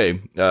 By the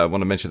way, I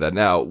want to mention that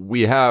now,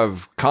 we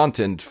have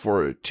content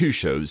for 2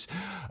 shows.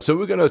 So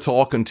we're going to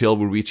talk until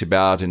we reach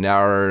about an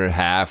hour and a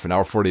half, an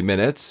hour 40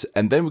 minutes.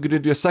 And then we're going to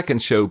do a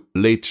second show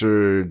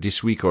later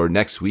this week or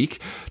next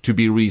week to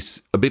be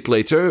released a bit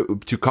later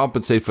to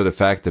compensate for the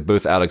fact that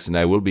both Alex and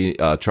I will be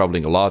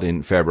traveling a lot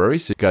in February.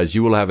 So guys,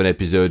 you will have an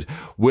episode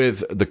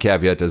with the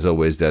caveat, as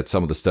always, that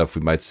some of the stuff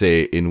we might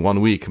say in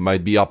 1 week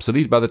might be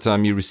obsolete by the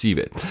time you receive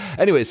it.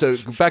 Anyway, so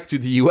back to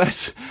the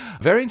US.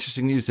 Very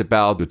interesting news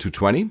about the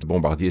 220, the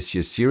Bombardier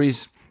CS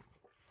series.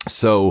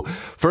 So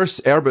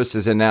first, Airbus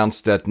has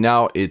announced that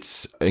now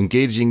it's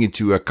engaging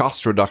into a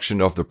cost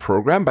reduction of the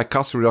program. By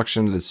cost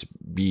reduction, let's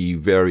be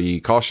very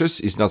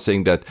cautious. It's not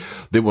saying that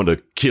they want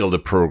to kill the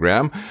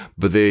program,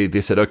 but they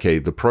said, okay,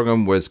 the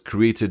program was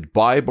created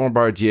by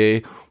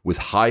Bombardier with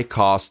high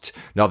cost.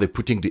 Now they're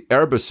putting the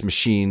Airbus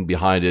machine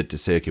behind it to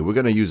say, okay, we're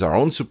going to use our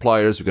own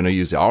suppliers. We're going to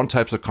use our own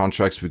types of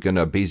contracts. We're going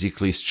to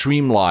basically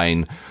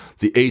streamline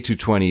the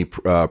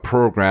A220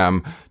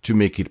 program to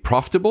make it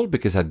profitable,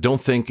 because I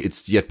don't think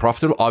it's yet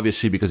profitable,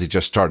 obviously, because it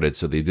just started.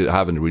 So they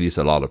haven't released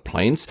a lot of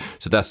planes.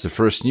 So that's the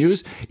first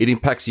news. It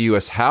impacts the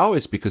US. How?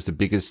 It's because the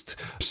biggest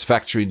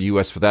factory in the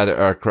US for that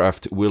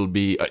aircraft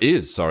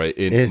is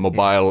in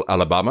Mobile,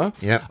 Alabama.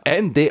 Yeah.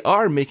 And they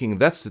are making,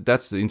 that's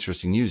the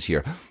interesting news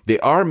here. They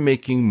are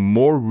making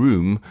more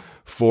room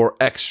for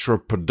extra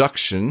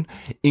production,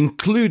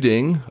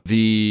 including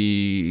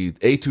the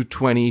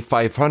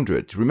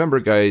A220-500. Remember,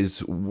 guys,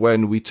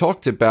 when we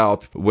talked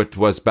about what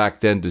was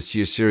back then the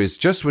CS series,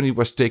 just when it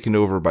was taken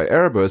over by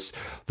Airbus,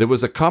 there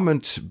was a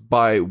comment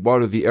by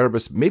one of the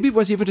Airbus, maybe it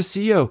was even the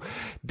CEO,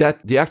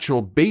 that the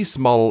actual base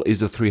model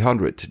is a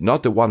 300,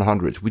 not the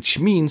 100, which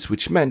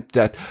meant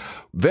that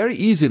very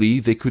easily,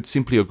 they could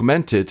simply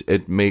augment it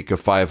and make a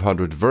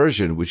 500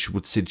 version, which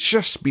would sit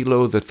just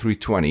below the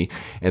 320.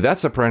 And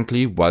that's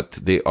apparently what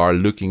they are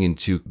looking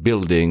into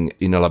building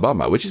in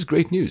Alabama, which is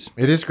great news.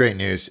 It is great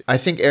news. I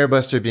think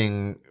Airbus are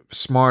being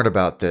smart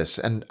about this.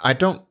 And I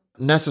don't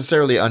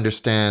necessarily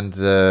understand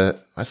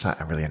that's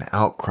not really an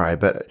outcry,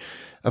 but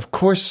of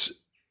course,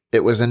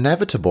 it was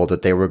inevitable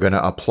that they were going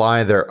to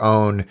apply their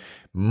own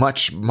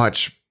much,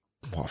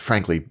 well,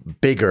 frankly,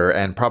 bigger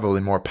and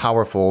probably more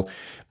powerful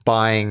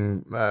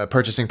buying,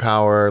 purchasing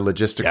power,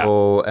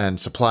 logistical and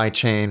supply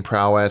chain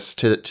prowess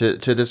to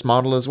this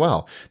model as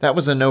well. That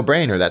was a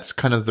no-brainer. That's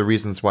kind of the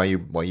reasons why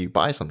you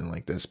buy something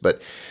like this.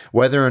 But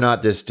whether or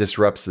not this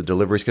disrupts the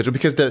delivery schedule,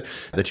 because the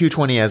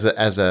 220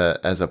 as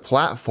a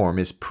platform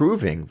is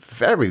proving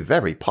very,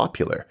 very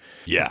popular.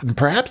 Yeah,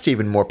 perhaps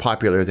even more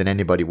popular than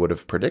anybody would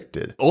have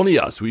predicted. Only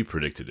us, we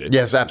predicted it.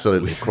 Yes,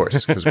 absolutely, of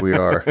course, because we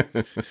are.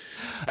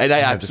 And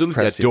I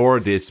absolutely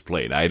adore this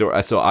plane.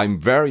 So I'm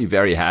very,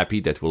 very happy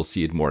that we'll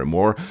see it more and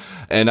more.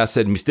 And I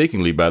said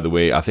mistakenly, by the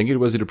way, I think it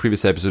was in a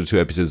previous episode, 2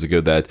 episodes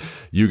ago, that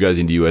you guys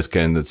in the US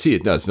cannot see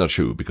it. No, it's not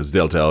true, because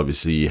Delta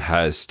obviously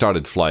has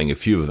started flying a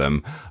few of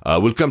them.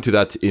 We'll come to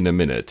that in a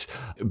minute.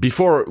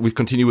 Before we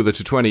continue with the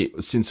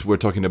 220, since we're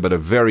talking about a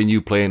very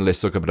new plane,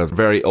 let's talk about a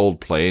very old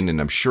plane. And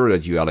I'm sure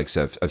that you, Alex,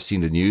 have seen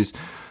the news.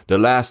 The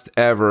last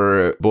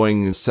ever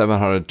Boeing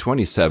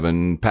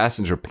 727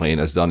 passenger plane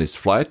has done its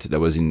flight. That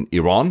was in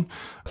Iran,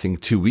 I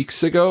think 2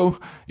 weeks ago.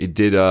 It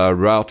did a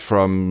route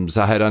from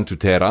Zahedan to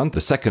Tehran,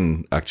 the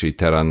second, actually,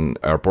 Tehran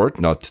airport,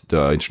 not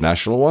the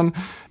international one.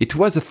 It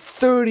was a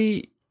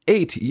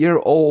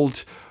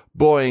 38-year-old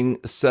Boeing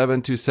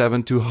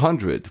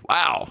 727-200.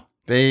 Wow.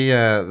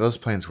 Those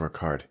planes work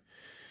hard.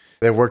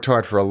 They worked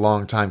hard for a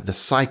long time. The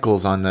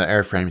cycles on the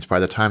airframes by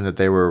the time that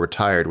they were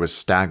retired was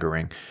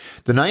staggering.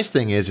 The nice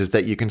thing is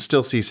that you can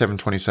still see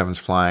 727s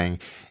flying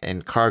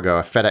in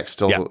cargo. FedEx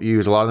still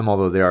use a lot of them,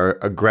 although they are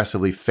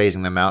aggressively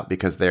phasing them out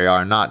because they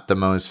are not the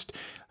most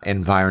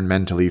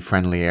environmentally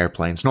friendly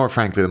airplanes, nor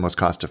frankly the most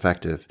cost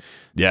effective.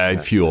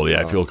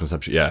 Fuel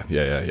consumption.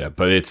 Yeah.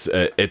 But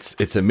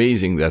it's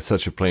amazing that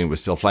such a plane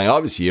was still flying.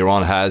 Obviously,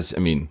 Iran has,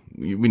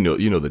 we know,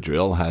 you know the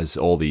drill, has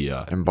all the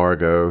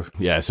Embargo.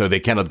 yeah, so they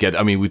cannot get,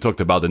 I mean, we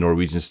talked about the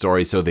Norwegian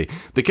story, so they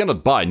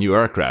cannot buy new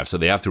aircraft, so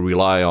they have to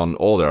rely on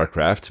old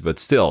aircraft, but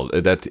still,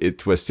 that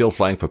it was still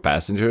flying for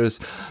passengers.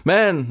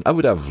 Man, I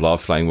would have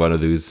loved flying one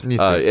of those. Me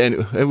too.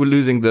 And we're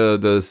losing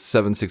the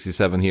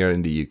 767 here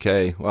in the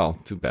UK. Well,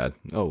 too bad.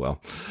 Oh,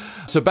 well.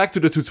 So back to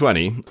the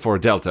 220 for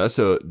Delta.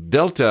 So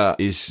Delta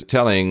is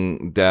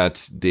telling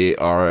that they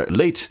are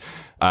late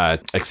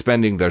at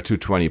expanding their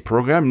 220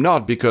 program,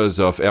 not because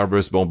of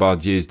Airbus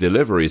Bombardier's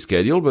delivery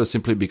schedule, but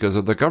simply because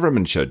of the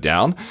government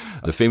shutdown,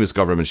 the famous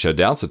government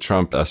shutdown. So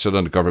Trump shut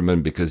down the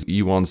government because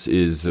he wants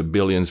his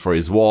billions for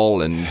his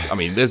wall. And I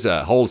mean, there's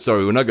a whole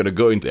story. We're not going to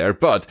go into there,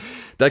 but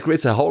that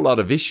creates a whole lot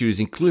of issues,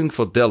 including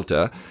for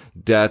Delta,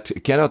 that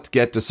cannot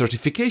get the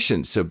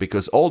certification. So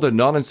because all the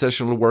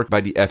non-essential work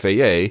by the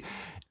FAA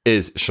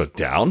is shut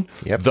down.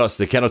 Yep. Thus,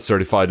 they cannot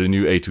certify the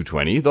new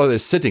A220, though they're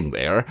sitting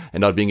there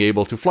and not being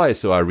able to fly.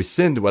 So I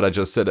rescind what I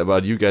just said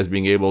about you guys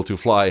being able to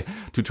fly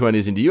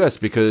 220s in the US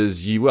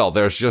because,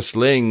 they're just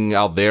laying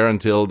out there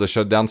until the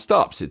shutdown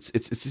stops.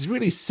 It's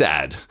really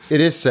sad.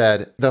 It is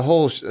sad. The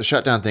whole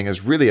shutdown thing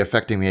is really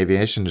affecting the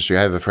aviation industry.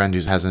 I have a friend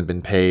who hasn't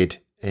been paid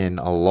in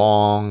a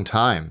long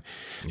time.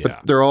 Yeah.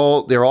 But they're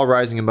all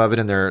rising above it,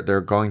 and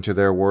they're going to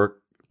their work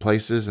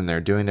places and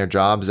they're doing their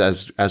jobs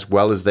as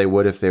well as they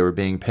would if they were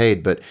being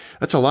paid. But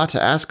that's a lot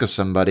to ask of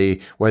somebody,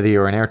 whether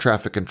you're an air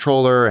traffic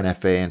controller, an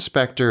FAA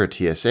inspector, a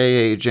TSA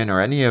agent, or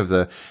any of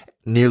the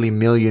nearly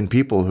million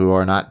people who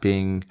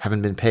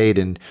haven't been paid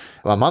in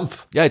a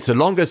month. Yeah, it's the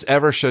longest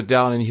ever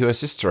shutdown in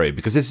US history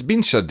because it's been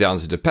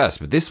shutdowns in the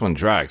past, but this one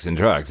drags and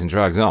drags and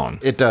drags on.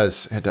 It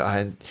does.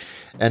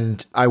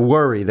 And I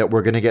worry that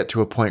we're going to get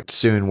to a point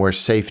soon where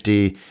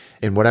safety,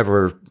 in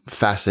whatever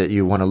facet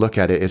you want to look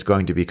at it, is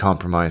going to be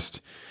compromised.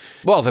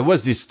 Well, there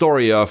was this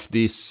story of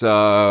this,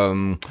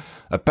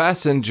 a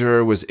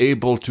passenger was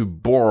able to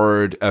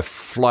board a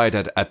flight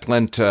at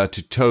Atlanta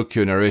to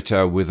Tokyo,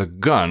 Narita with a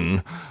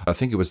gun. I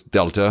think it was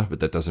Delta,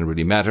 but that doesn't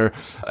really matter.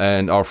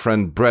 And our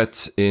friend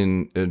Brett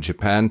in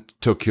Japan,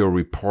 Tokyo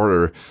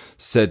reporter,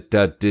 said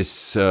that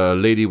this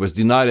lady was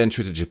denied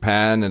entry to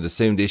Japan, and the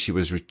same day she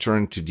was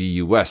returned to the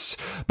US.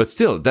 But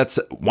still, that's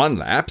one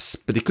lapse,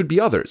 but it could be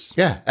others.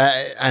 Yeah,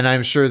 and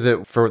I'm sure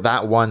that for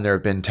that one, there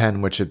have been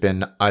 10 which have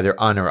been either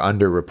un or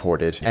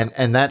underreported. Yeah.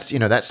 And that's,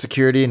 that's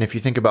security. And if you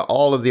think about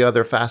all of the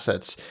other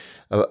facets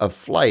of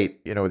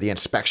flight, the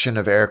inspection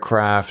of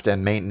aircraft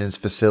and maintenance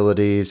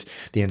facilities,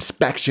 the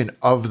inspection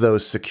of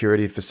those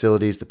security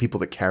facilities, the people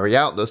that carry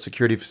out those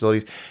security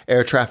facilities,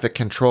 air traffic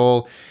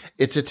control,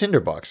 it's a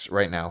tinderbox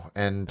right now.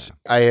 And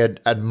I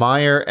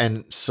admire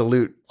and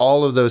salute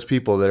all of those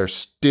people that are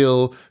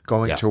still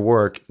going to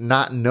work,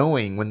 not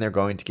knowing when they're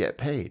going to get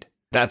paid.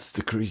 That's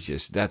the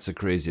craziest.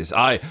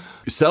 I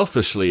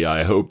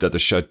hope that the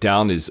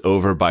shutdown is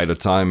over by the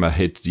time I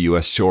hit the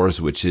US shores,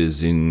 which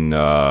is in,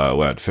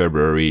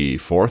 February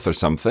 4th or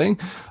something.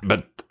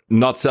 But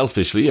not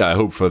selfishly, I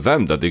hope for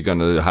them that they're going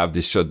to have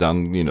this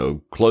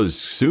shutdown, closed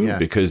soon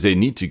because they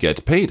need to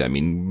get paid. I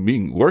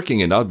mean,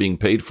 working and not being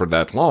paid for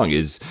that long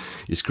is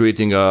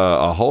creating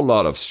a whole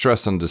lot of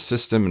stress on the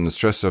system and the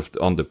stress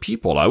on the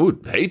people. I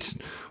would hate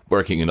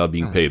working and not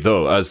being paid,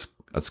 though, as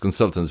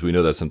consultants, we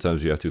know that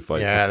sometimes you have to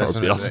fight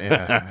for bills.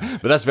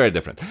 But that's very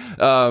different.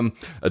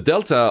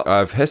 Delta,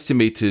 I've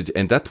estimated,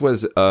 and that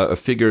was a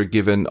figure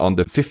given on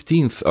the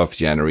 15th of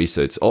January,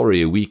 so it's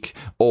already a week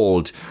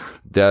old,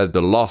 that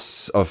the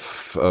loss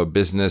of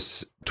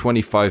business,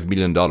 $25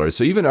 million.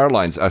 So even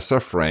airlines are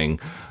suffering.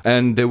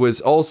 And there was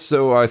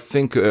also, I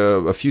think,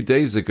 a few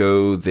days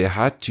ago, they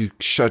had to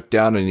shut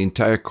down an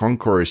entire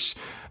concourse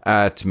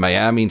at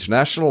Miami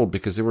International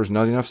because there was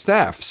not enough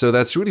staff. So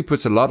that's really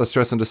puts a lot of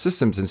stress on the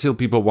systems, and still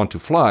people want to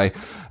fly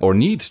or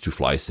need to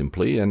fly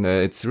simply. And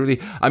it's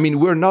really,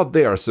 we're not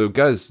there. So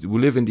guys who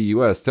live in the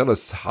US, tell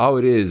us how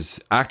it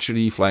is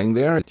actually flying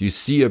there. Do you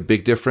see a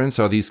big difference?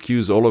 Are these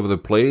queues all over the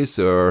place?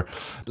 Or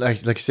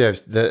like you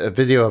said, the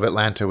video of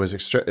Atlanta was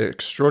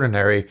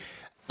extraordinary.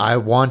 I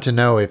want to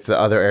know if the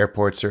other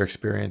airports are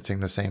experiencing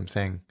the same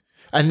thing.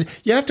 And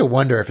you have to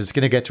wonder if it's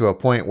going to get to a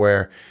point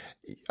where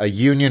a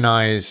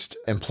unionized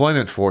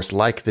employment force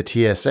like the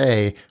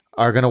TSA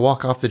are going to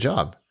walk off the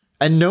job.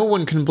 And no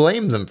one can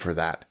blame them for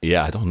that.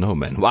 Yeah, I don't know,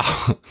 man.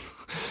 Wow.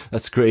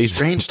 That's crazy.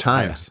 Strange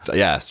times.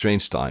 Yeah,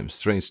 strange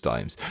times.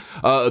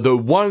 The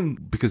one,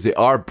 because there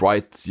are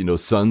bright,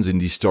 suns in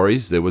these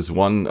stories, there was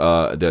one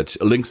that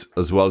links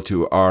as well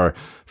to our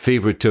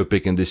favorite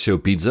topic in this show,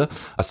 pizza.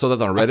 I saw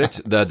that on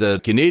Reddit, that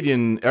the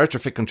Canadian Air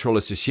Traffic Control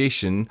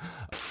Association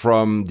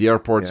from the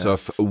airports of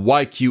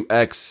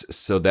YQX,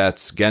 so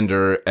that's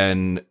Gander,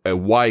 and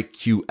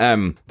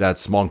YQM,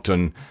 that's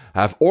Moncton,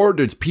 have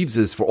ordered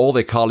pizzas for all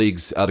their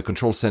colleagues at a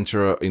control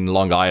center in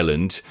Long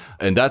Island.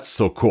 And that's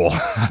so cool.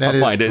 That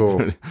is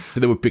cool.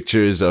 There were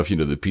pictures of, the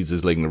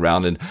pizzas laying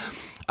around. And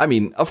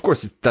of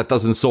course, that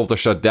doesn't solve the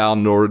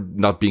shutdown nor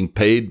not being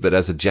paid, but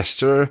as a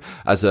gesture,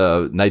 as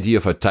an idea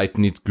of a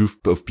tight-knit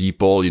group of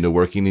people,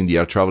 working in the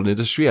air travel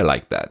industry, I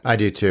like that. I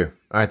do too.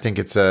 I think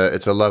it's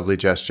a lovely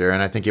gesture,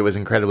 and I think it was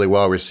incredibly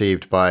well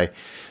received by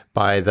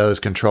by those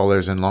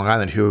controllers in Long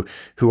Island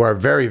who are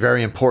very,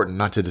 very important,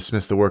 not to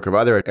dismiss the work of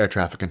other air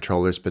traffic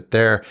controllers, but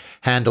they're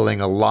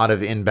handling a lot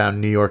of inbound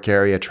New York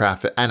area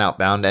traffic and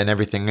outbound and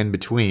everything in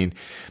between.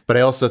 But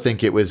I also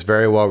think it was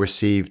very well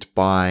received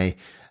by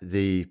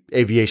the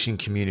aviation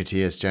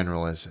community as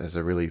general, as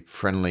a really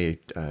friendly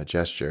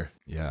gesture.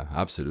 Yeah,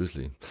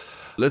 absolutely.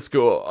 Let's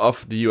go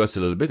off the US a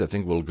little bit. I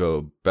think we'll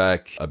go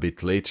back a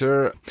bit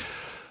later.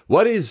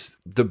 What is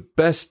the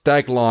best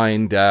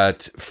tagline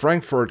that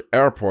Frankfurt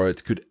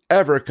Airport could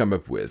ever come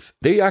up with?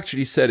 They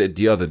actually said it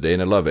the other day,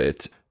 and I love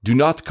it. Do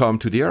not come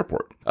to the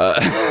airport.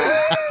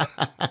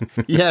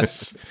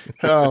 Yes.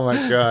 Oh, my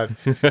God.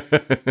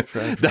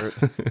 Frankfurt.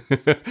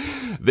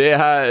 They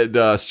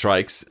had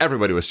strikes.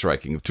 Everybody was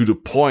striking to the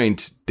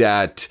point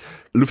that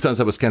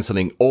Lufthansa was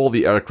canceling all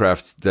the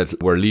aircraft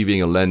that were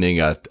leaving and landing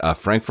at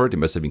Frankfurt. It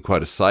must have been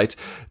quite a sight.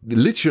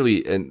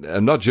 Literally, and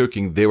I'm not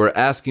joking, they were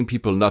asking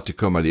people not to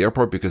come at the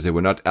airport because they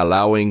were not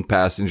allowing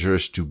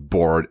passengers to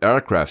board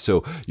aircraft.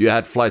 So you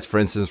had flights, for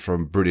instance,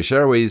 from British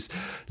Airways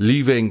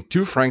leaving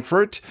to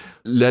Frankfurt,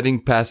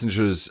 letting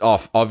passengers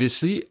off,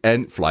 obviously,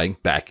 and flying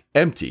back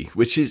empty,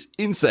 which is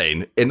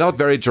insane and not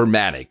very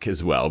Germanic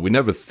as well. We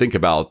never think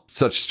about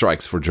such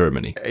strikes for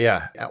Germany.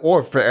 Yeah.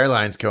 Or for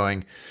airlines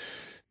going,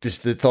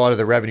 just the thought of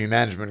the revenue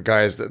management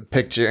guys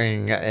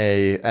picturing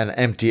an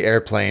empty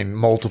airplane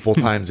multiple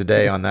times a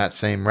day on that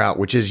same route,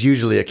 which is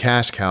usually a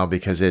cash cow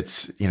because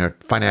it's,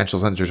 financial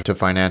center to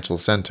financial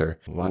center.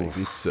 Wow.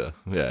 It's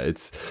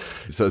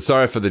so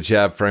sorry for the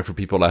jab, Frankfurt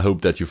people. I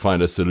hope that you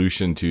find a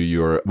solution to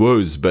your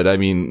woes, but I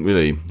mean,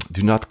 really,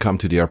 do not come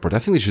to the airport. I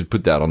think they should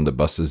put that on the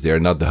buses. They're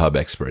not the hub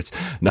experts.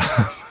 No.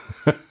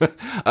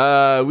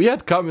 We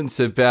had comments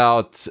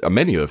about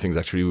many other things,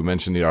 actually. We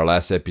mentioned in our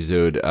last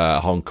episode,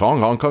 Hong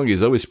Kong. Hong Kong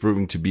is always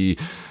proving to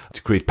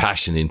create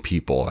passion in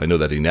people. I know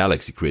that in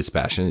Alex, it creates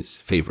passion. It's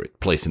his favorite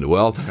place in the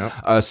world.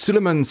 Yep.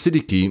 Suleiman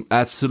Siddiqui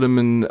at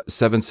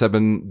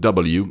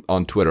Suleiman77W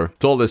on Twitter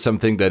told us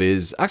something that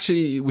is,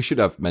 actually, we should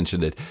have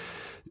mentioned it.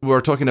 We're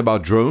talking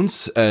about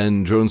drones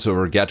and drones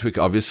over Gatwick,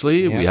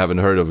 obviously. Yeah. We haven't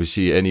heard,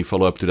 obviously, any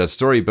follow-up to that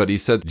story, but he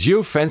said,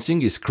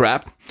 geofencing is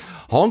crap.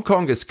 Hong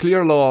Kong has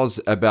clear laws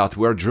about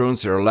where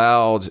drones are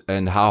allowed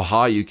and how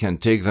high you can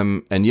take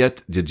them, and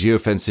yet the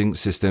geofencing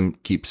system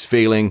keeps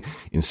failing.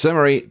 In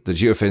summary, the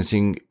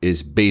geofencing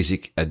is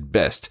basic at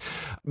best.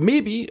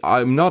 Maybe,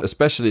 I'm not a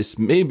specialist,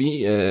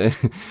 maybe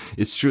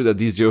it's true that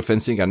these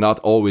geofencing are not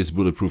always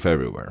bulletproof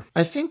everywhere.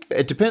 I think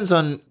it depends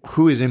on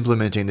who is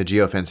implementing the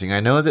geofencing. I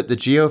know that the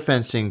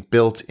geofencing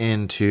built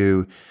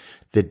into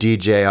the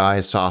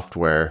DJI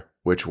software,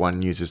 which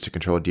one uses to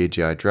control a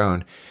DJI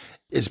drone,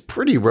 is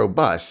pretty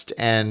robust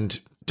and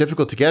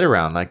difficult to get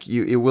around. Like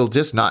it will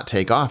just not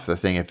take off the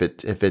thing if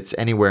it's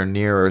anywhere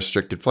near a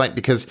restricted flight,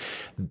 because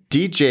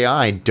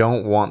DJI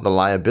don't want the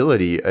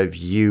liability of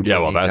you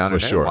bringing down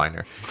an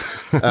airliner.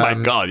 My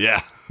God,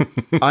 yeah.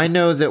 I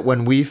know that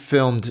when we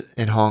filmed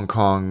in Hong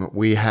Kong,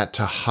 we had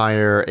to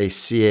hire a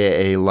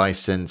CAA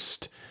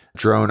licensed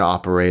drone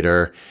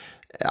operator.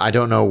 I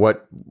don't know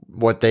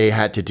what they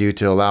had to do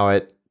to allow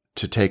it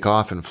to take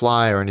off and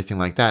fly or anything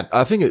like that.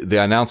 I think they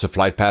announce a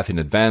flight path in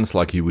advance,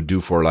 like you would do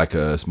for like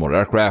a small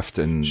aircraft.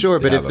 And sure,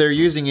 but if they're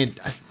using it,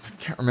 I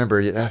can't remember.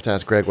 You have to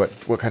ask Greg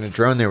what kind of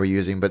drone they were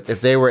using. But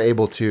if they were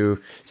able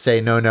to say,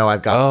 no,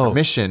 I've got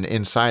permission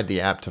inside the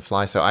app to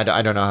fly. So I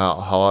don't know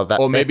how all that.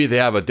 Or maybe they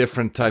have a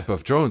different type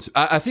of drones.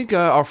 I think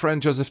our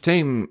friend Joseph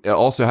Tame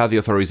also had the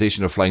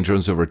authorization of flying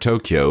drones over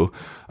Tokyo.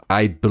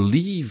 I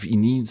believe he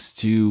needs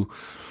to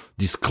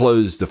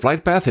disclose the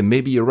flight path, and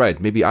maybe you're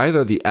right. Maybe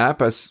either the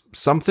app has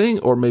something,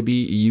 or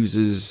maybe it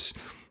uses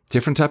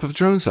different type of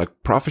drones, like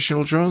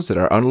professional drones that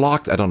are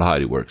unlocked. I don't know how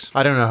it works.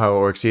 I don't know how it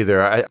works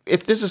either.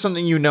 If this is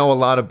something you know a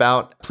lot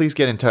about, please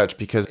get in touch,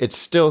 because it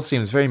still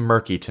seems very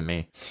murky to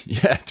me.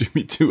 Yeah, to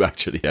me too,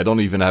 actually. I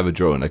don't even have a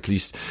drone. At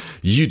least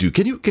you do.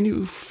 Can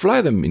you fly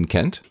them in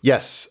Kent?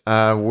 Yes.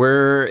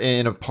 We're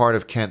in a part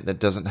of Kent that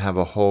doesn't have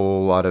a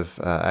whole lot of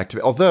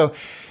activity. Although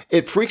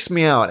it freaks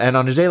me out. And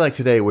on a day like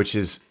today, which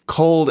is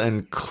cold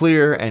and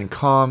clear and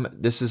calm,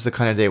 this is the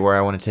kind of day where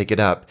I want to take it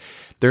up.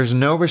 There's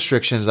no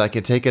restrictions. I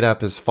can take it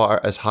up as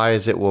high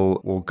as it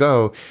will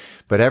go.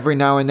 But every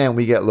now and then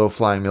we get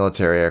low-flying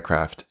military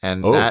aircraft.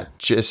 And that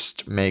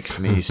just makes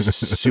me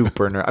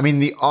super nervous. I mean,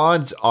 the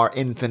odds are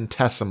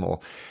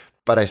infinitesimal,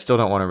 but I still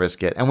don't want to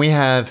risk it. And we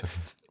have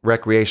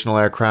recreational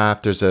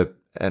aircraft. There's an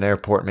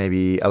airport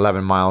maybe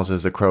 11 miles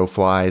as the crow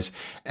flies,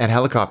 and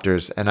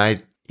helicopters.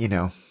 And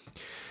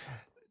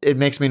it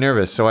makes me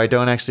nervous, so I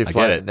don't actually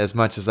fly it as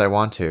much as I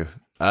want to.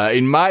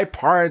 In my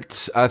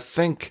part, I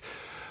think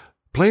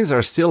planes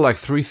are still like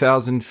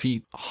 3,000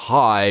 feet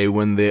high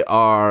when they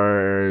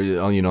are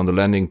on the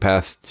landing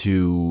path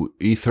to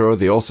Heathrow.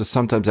 They also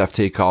sometimes have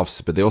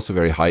takeoffs, but they're also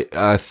very high.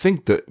 I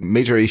think the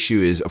major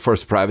issue is,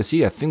 first,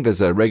 privacy. I think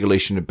there's a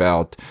regulation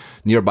about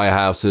nearby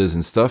houses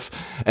and stuff.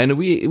 And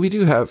we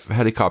do have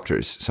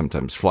helicopters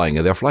sometimes flying,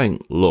 and they're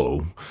flying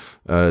low.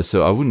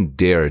 So I wouldn't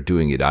dare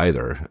doing it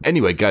either.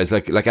 Anyway, guys,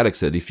 like Alex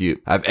said, if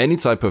you have any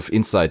type of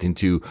insight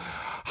into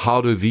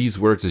how do these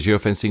work, the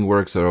geofencing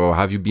works, or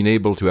have you been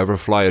able to ever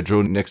fly a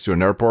drone next to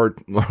an airport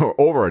or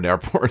over an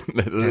airport?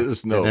 Let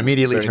us know. And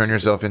immediately turn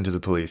yourself into the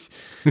police.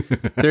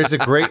 There's a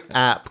great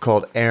app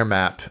called Air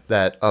Map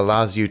that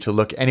allows you to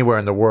look anywhere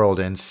in the world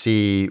and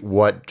see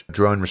what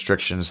drone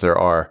restrictions there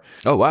are.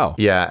 Oh, wow.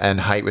 Yeah,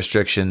 and height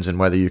restrictions and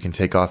whether you can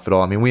take off at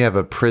all. I mean, we have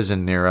a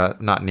prison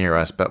not near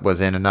us, but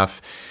within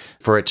enough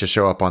for it to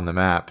show up on the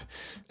map.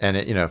 And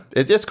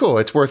it's cool.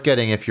 It's worth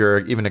getting if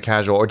you're even a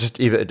casual, or just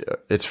even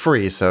it's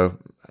free. So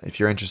if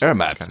you're interested in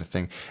this kind of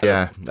thing,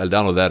 yeah, I'll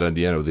download that at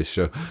the end of this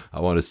show.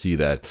 I want to see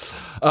that.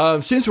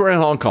 Since we're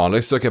in Hong Kong,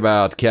 let's talk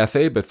about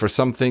Cathay. But for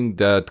something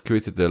that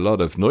created a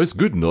lot of noise,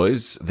 good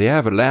noise, they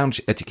have a lounge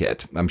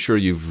etiquette. I'm sure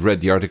you've read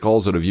the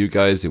articles, all of you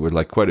guys. There were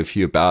like quite a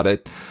few about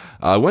it.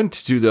 I went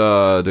to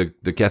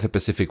the Cathay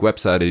Pacific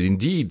website, and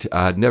indeed,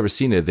 I had never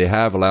seen it. They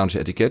have a lounge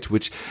etiquette,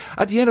 which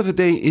at the end of the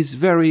day is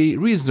very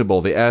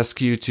reasonable. They ask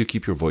you to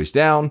keep your voice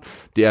down.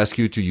 They ask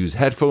you to use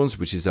headphones,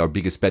 which is our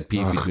biggest pet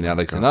peeve between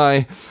Alex and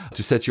I,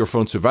 to set your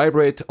phone to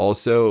vibrate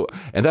also.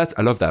 And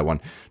I love that one.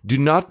 Do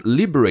not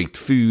liberate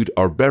food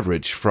or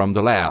beverage from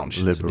the lounge.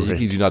 So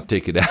basically, do not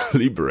take it out.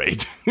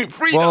 Liberate.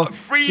 Freedom.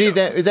 See,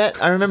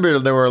 that I remember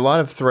there were a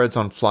lot of threads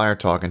on Flyer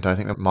Talk, and I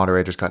think the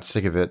moderators got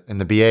sick of it in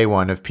the BA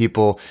one of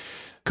people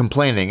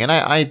complaining, and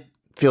I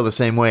feel the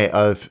same way,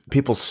 of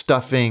people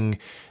stuffing,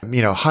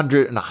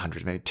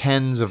 maybe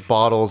tens of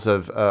bottles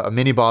of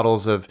mini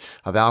bottles of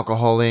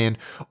alcohol in,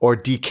 or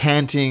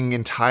decanting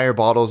entire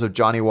bottles of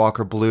Johnny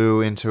Walker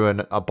Blue into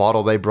a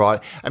bottle they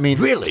brought. I mean,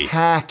 really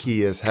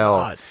tacky as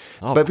hell.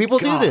 But people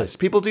do this.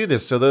 People do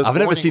this. So those I've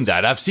never seen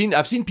that. I've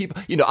seen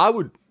people. I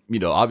would.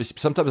 Obviously,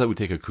 sometimes I would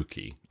take a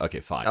cookie. Okay,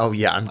 fine. Oh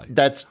yeah,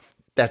 that's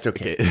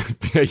okay.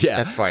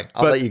 Yeah, that's fine.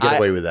 I'll let you get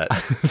away with that.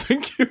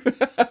 Thank you.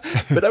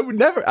 But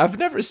I've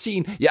never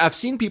seen. Yeah, I've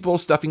seen people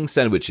stuffing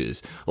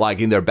sandwiches like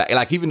in their bag.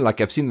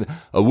 I've seen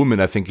a woman.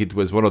 I think it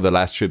was one of the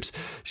last trips.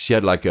 She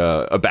had like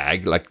a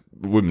bag, like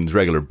women's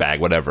regular bag,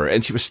 whatever,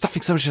 and she was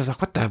stuffing sandwiches. Like,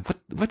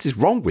 what is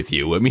wrong with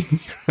you? I mean,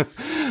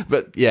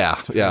 but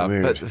yeah.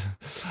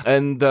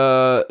 And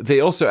they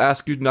also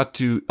ask you not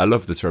to. I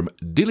love the term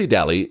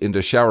dilly-dally in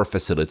the shower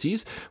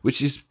facilities,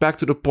 which is back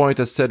to the point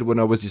I said when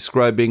I was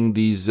describing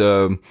these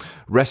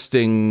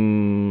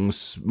resting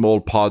small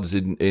pods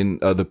in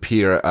the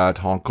pier at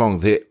Hong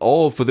Kong.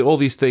 All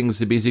these things,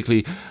 they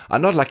basically are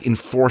not like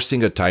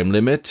enforcing a time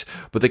limit,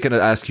 but they kind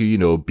of ask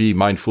you, be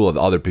mindful of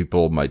other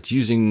people might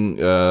using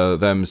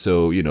them.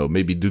 So,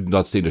 maybe do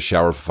not stay in the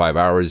shower for 5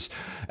 hours,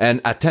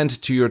 and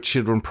attend to your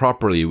children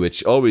properly,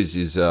 which always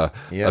is a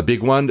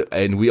big one.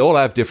 And we all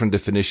have different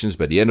definitions,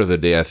 but at the end of the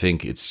day, I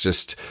think it's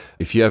just,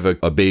 if you have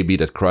a baby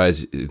that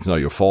cries, it's not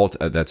your fault.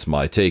 That's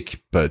my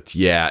take. But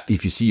yeah,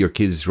 if you see your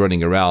kids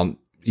running around,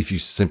 if you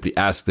simply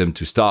ask them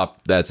to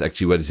stop, that's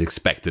actually what is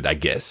expected, I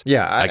guess.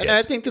 Yeah,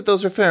 I think that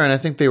those are fair, and I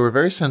think they were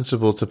very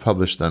sensible to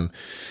publish them.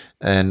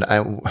 And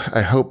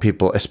I hope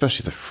people,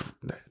 especially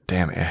the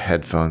damn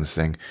headphones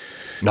thing.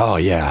 Oh,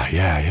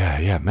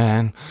 yeah,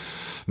 man.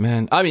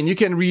 I mean, you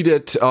can read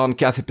it on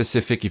Cathay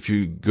Pacific if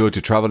you go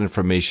to travel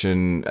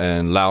information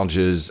and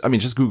lounges. I mean,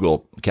 just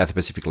Google Cathay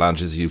Pacific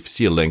lounges. You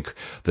see a link.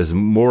 There's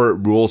more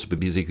rules, but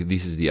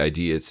this is the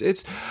idea.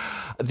 It's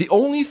the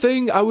only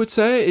thing I would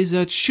say is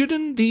that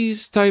shouldn't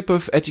these type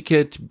of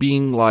etiquette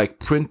being like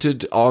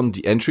printed on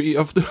the entry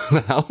of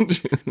the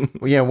lounge?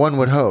 Well, yeah, one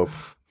would hope.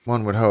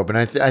 And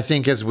I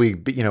think as we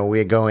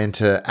go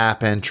into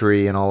app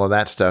entry and all of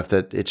that stuff,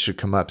 that it should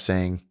come up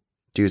saying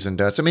do's and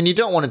don'ts. I mean, you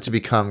don't want it to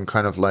become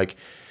kind of like,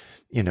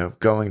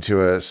 going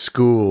to a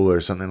school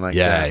or something like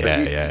that.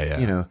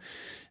 Yeah.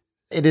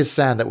 It is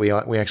sad that we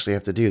actually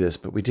have to do this,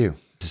 but we do.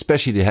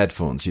 Especially the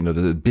headphones, the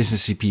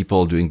businessy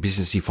people doing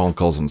businessy phone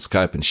calls on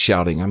Skype and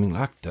shouting. I mean,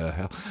 like the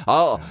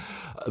hell.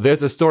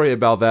 There's a story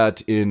about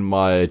that in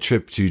my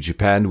trip to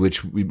Japan,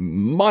 which we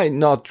might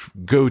not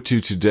go to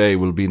today.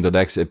 Will be in the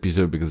next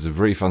episode because it's a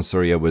very fun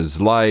story. I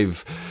was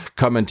live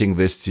commenting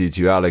this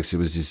to Alex. It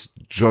was this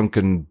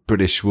drunken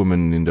British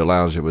woman in the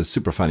lounge. It was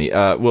super funny.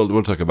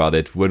 We'll talk about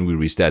it when we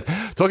reach that.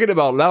 Talking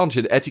about lounge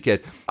and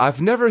etiquette,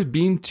 I've never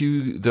been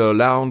to the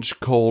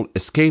lounge called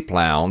Escape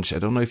Lounge. I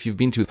don't know if you've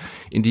been to.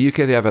 In the UK,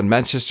 they have at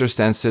Manchester,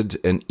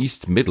 Stansted, and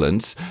East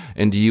Midlands.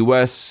 In the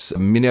US,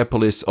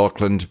 Minneapolis,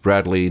 Auckland,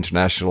 Bradley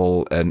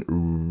International, and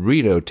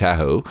Reno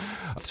Tahoe.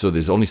 So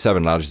there's only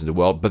 7 lounges in the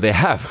world, but they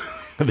have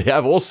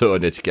also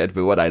an etiquette.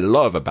 But what I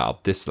love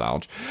about this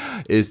lounge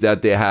is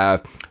that they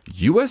have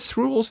US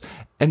rules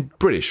and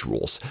British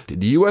rules.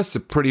 The US are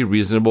pretty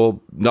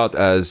reasonable, not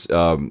as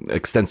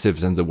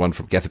extensive as the one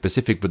from Cathay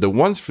Pacific, but the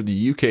ones for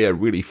the UK are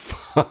really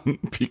fun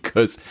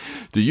because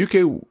the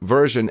UK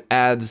version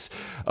adds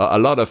a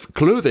lot of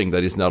clothing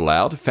that is not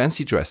allowed.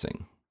 Fancy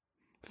dressing.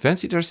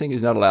 Fancy dressing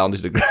is not allowed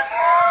into the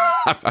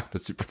I found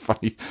it super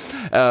funny.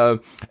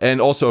 And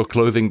also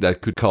clothing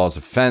that could cause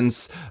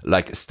offense,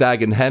 like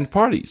stag and hen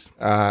parties.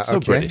 So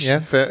okay. British.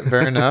 Yeah,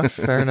 fair enough.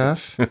 Fair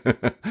enough.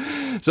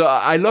 So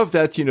I love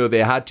that, they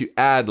had to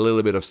add a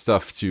little bit of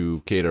stuff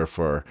to cater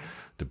for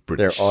The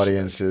British. Their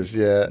audiences,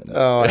 yeah.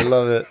 Oh, I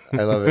love it.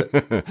 I love it.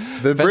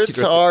 The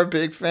Brits are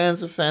big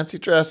fans of fancy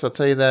dress. I'll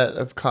tell you that,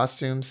 of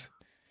costumes.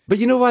 But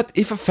you know what?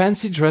 If a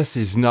fancy dress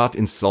is not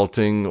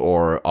insulting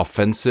or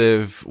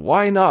offensive,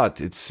 why not?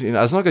 It's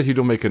as long as you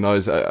don't make a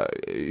noise.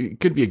 It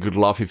could be a good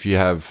laugh if you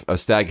have a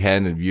stag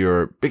hen and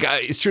you're.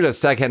 It's true that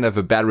stag hen have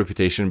a bad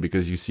reputation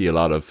because you see a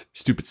lot of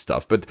stupid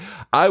stuff. But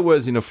I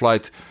was in a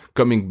flight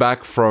coming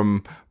back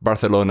from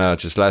Barcelona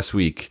just last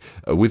week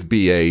with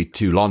BA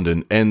to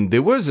London, and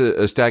there was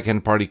a stag hen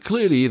party.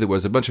 Clearly, there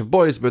was a bunch of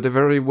boys, but they're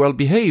very well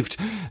behaved.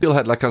 Still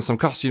had some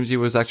costumes. It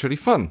was actually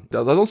fun.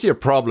 I don't see a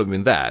problem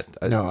in that.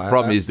 No, the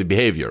problem is the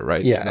behavior,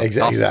 right? Yeah,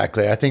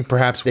 exactly. I think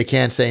perhaps they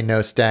can't say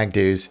no stag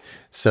do's,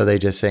 so they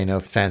just say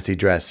no fancy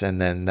dress, and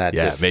then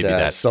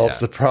that solves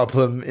the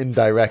problem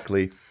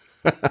indirectly.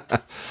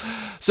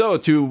 So,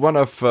 to one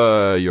of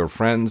your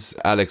friends,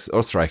 Alex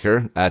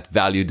Ostreicher at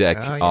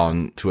ValueDeck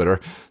on Twitter,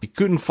 he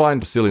couldn't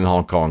find, still in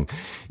Hong Kong,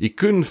 he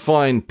couldn't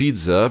find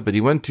pizza, but he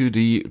went to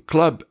the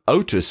Club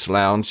Otis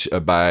Lounge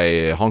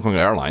by Hong Kong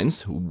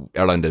Airlines,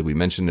 airline that we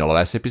mentioned in our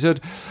last episode,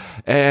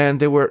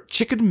 and there were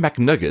chicken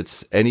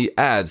McNuggets, and he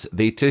adds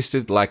they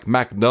tasted like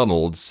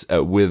McDonald's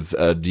with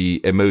the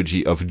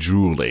emoji of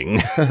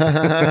drooling.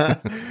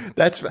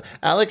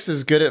 Alex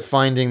is good at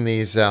finding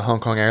these Hong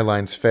Kong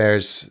Airlines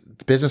fares,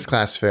 business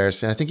class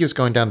fares, and I think he was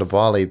going down to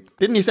Bali.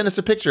 Didn't he send us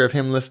a picture of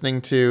him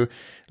listening to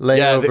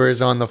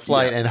layovers on the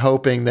flight and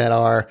hoping that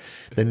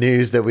the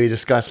news that we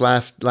discussed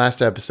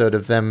last episode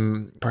of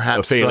them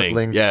perhaps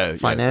struggling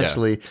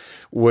financially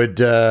would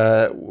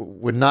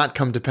not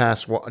come to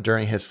pass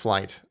during his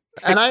flight?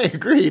 And I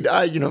agreed.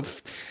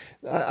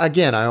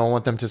 Again, I don't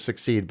want them to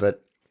succeed,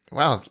 but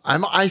wow,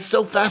 I'm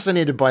so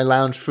fascinated by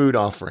lounge food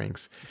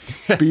offerings,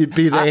 be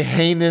they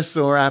heinous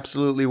or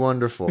absolutely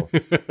wonderful.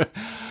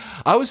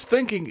 I was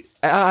thinking,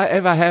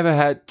 have I ever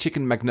had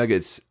chicken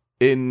McNuggets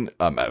in,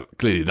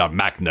 clearly not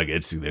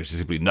McNuggets, they're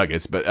simply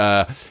nuggets, but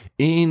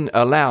in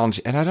a lounge,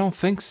 and I don't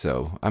think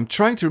so. I'm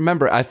trying to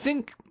remember. I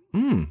think,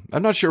 I'm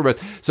not sure,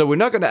 but so we're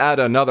not going to add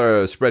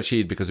another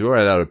spreadsheet because we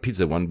already had a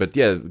pizza one, but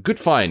yeah, good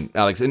find,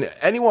 Alex. And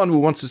anyone who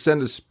wants to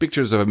send us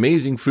pictures of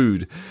amazing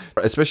food,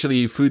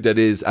 especially food that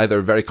is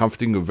either very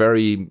comforting or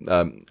very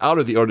out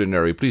of the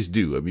ordinary, please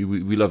do. I mean,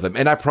 we love them.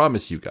 And I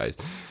promise you guys,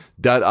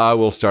 that I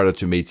will start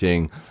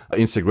automating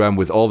Instagram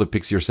with all the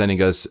pics you're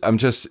sending us. I'm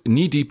just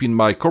knee-deep in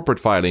my corporate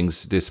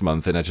filings this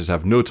month, and I just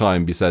have no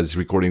time besides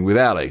recording with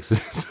Alex.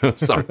 So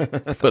sorry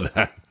for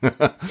that.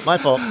 My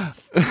fault.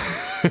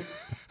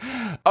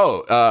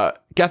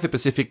 Cathay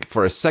Pacific,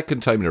 for a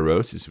second time in a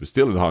row, since we're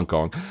still in Hong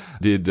Kong,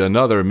 did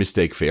another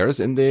mistake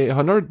fares, and they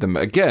honored them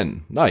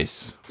again.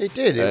 Nice. They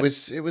did. It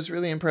was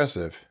really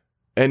impressive.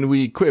 And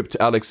we quipped,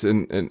 Alex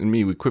and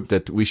me, we quipped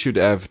that we should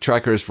have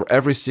trackers for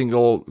every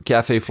single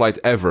Cathay flight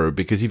ever,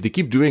 because if they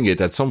keep doing it,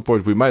 at some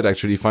point we might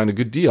actually find a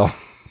good deal.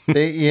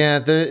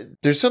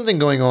 There's something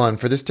going on.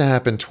 For this to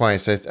happen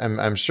twice,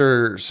 I'm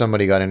sure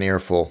somebody got an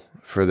earful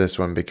for this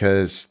one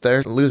because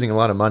they're losing a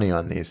lot of money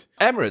on these.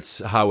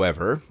 Emirates,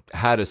 however,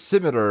 had a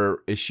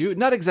similar issue.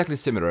 Not exactly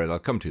similar, and I'll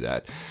come to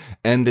that.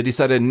 And they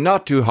decided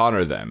not to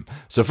honor them.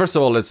 So first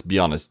of all, let's be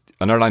honest.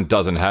 An airline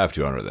doesn't have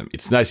to honor them.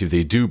 It's nice if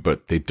they do,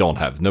 but they don't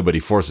have. Nobody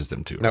forces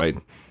them to, right?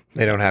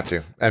 They don't have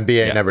to. And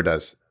BA never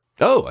does.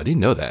 Oh, I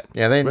didn't know that.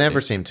 Yeah, they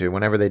never seem to.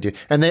 Whenever they do.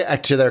 And they,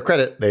 to their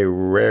credit, they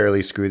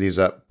rarely screw these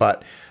up.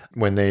 But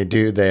when they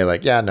do, they're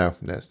like, yeah, no,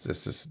 this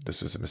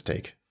was a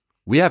mistake.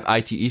 We have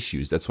IT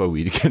issues. That's why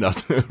we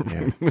cannot.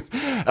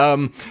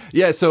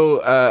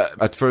 So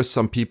at first,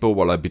 some people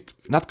were a bit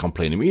not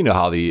complaining. You know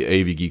how the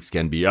AV geeks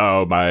can be.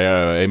 Oh, my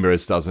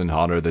Emirates doesn't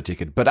honor the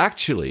ticket. But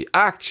actually,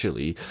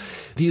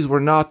 these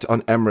were not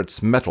on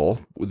Emirates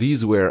metal.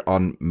 These were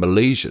on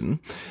Malaysian.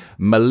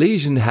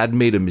 Malaysian had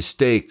made a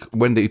mistake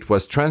when it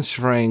was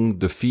transferring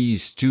the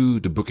fees to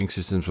the booking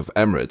systems of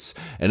Emirates.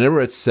 And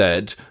Emirates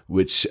said,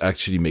 which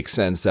actually makes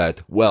sense,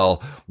 that,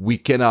 well, we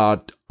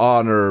cannot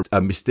honor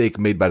a mistake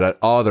made by that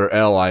other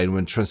airline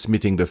when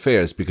transmitting the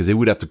fares because they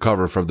would have to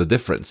cover from the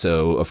difference.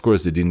 So, of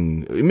course, it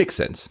makes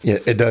sense. Yeah,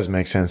 it does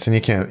make sense. And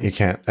you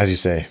can't, as you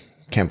say,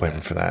 can't blame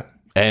them for that.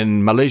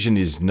 And Malaysian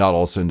is not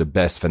also in the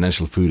best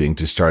financial footing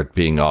to start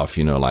paying off,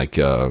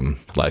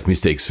 like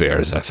mistakes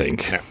fares, I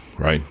think. Yeah.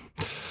 Right?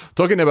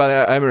 Talking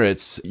about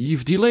Emirates,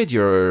 you've delayed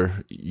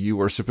you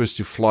were supposed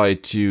to fly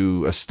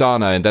to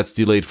Astana, and that's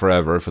delayed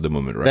forever for the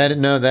moment, right?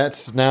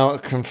 That's now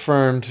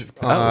confirmed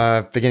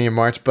beginning of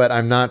March, but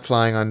I'm not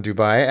flying on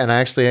Dubai. And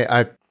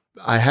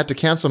I had to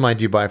cancel my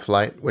Dubai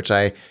flight, which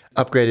I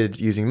upgraded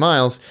using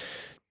miles.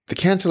 The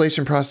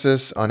cancellation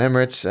process on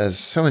Emirates, as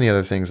so many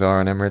other things are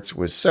on Emirates,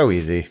 was so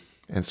easy.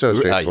 And so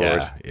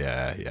straightforward.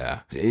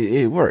 Yeah.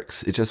 It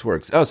works. It just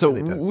works. Oh, so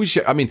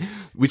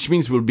which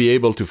means we'll be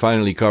able to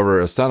finally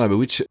cover Astana. But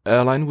which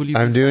airline will you?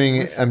 I'm doing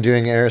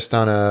Air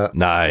Astana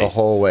the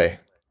whole way.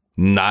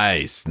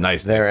 Nice.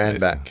 There and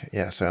back.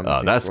 Yeah. So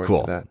that's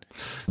cool.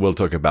 We'll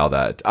talk about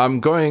that. I'm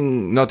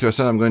going not to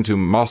Astana. I'm going to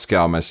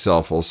Moscow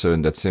myself. Also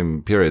in that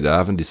same period. I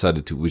haven't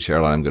decided to which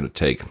airline I'm going to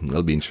take.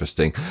 It'll be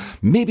interesting.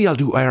 Maybe I'll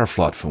do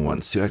Aeroflot for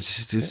once to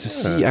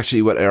see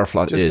actually what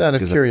Aeroflot is. Just out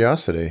of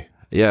curiosity.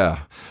 Yeah.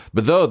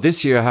 But though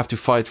this year I have to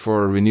start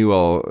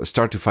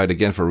to fight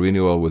again for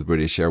renewal with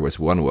British Airways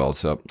Oneworld.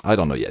 So I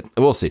don't know yet.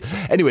 We'll see.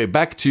 Anyway,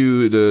 back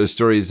to the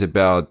stories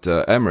about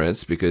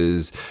Emirates,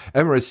 because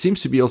Emirates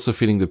seems to be also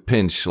feeling the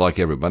pinch like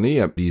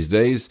everybody these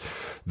days.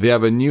 They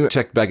have a new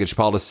checked baggage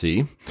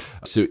policy.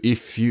 So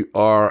if you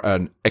are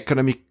an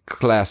economy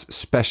class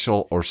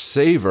special or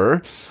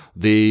saver,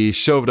 they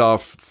shoved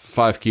off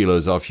 5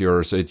 kilos off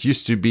yours. So it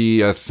used to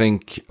be, I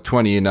think,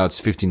 20, and now it's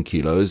 15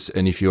 kilos.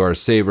 And if you are a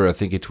saver, I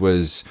think it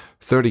was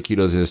 30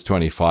 kilos and it's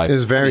 25.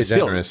 It's very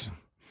generous.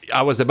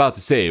 I was about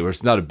to say,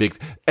 it's not a big...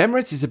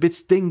 Emirates is a bit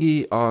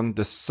stingy on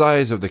the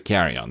size of the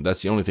carry-on.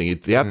 That's the only thing.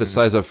 They have the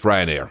size of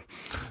Ryanair,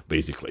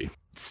 basically.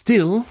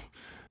 Still,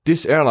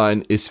 this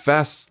airline is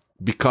fast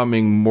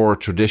becoming more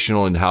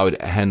traditional in how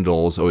it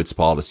handles its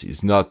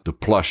policies, not the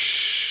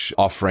plush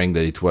offering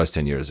that it was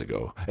 10 years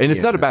ago. And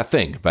it's not a bad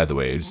thing, by the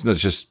way. It's not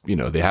just,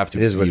 they have to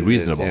be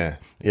reasonable.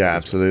 Yeah,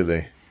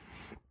 absolutely.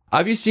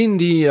 Have you seen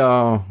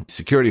the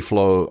security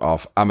flow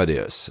of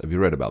Amadeus? Have you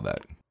read about that?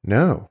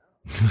 No.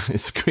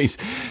 It's crazy.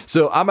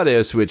 So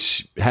Amadeus,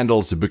 which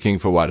handles the booking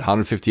for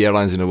 150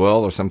 airlines in the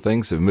world or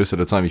something. So most of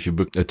the time, if you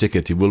book a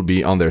ticket, it will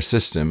be on their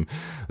system.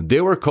 They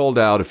were called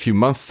out a few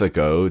months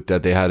ago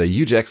that they had a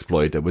huge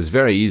exploit that was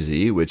very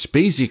easy, which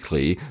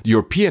basically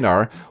your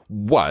PNR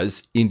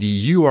was in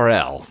the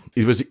URL.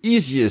 It was the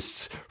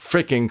easiest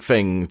freaking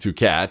thing to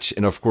catch.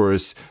 And of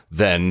course,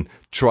 then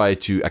try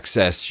to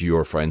access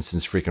your, for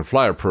instance, freaking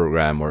flyer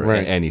program or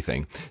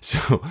anything.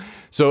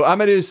 So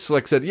Amadeus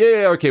said,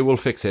 yeah, okay, we'll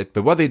fix it.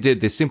 But what they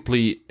did, they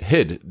simply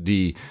hid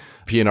the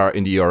PNR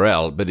in the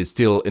URL, but it's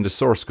still in the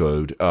source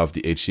code of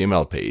the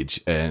HTML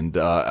page. And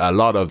a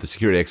lot of the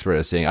security experts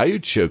are saying, are you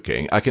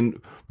joking? I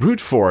can brute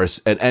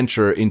force and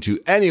enter into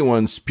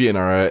anyone's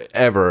PNR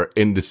ever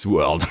in this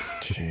world.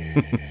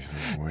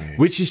 Jeez,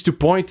 which is to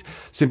point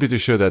simply to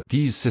show that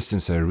these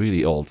systems are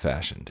really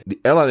old-fashioned. The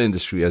airline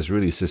industry has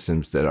really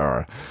systems that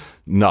are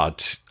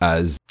not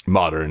as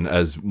modern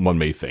as one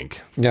may think.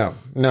 No,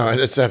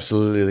 it's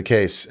absolutely the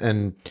case.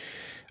 And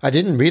I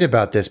didn't read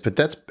about this, but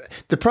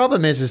the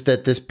problem is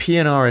that this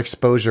PNR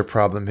exposure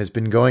problem has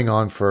been going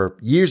on for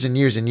years and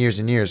years and years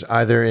and years,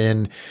 either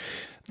in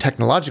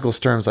technological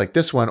terms like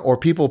this one, or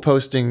people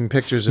posting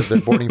pictures of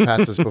their boarding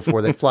passes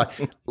before they fly.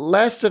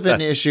 Less of an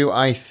issue,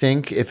 I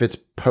think, if it's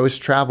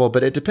post-travel,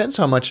 but it depends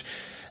how much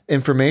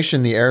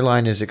information the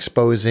airline is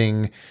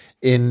exposing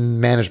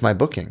in Manage My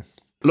Booking.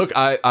 Look,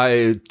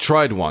 I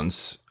tried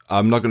once.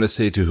 I'm not going to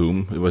say to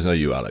whom. It was not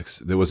you, Alex.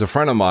 There was a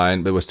friend of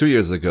mine, but it was 2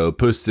 years ago,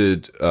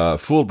 posted a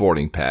full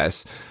boarding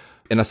pass.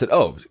 And I said,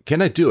 oh,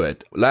 can I do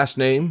it? Last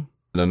name,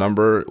 the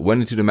number, went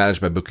into the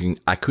Manage My Booking.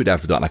 I could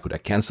have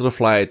canceled a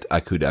flight.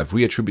 I could have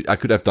I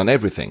could have done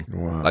everything.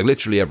 Wow. Like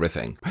literally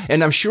everything.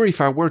 And I'm sure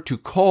if I were to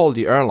call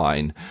the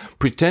airline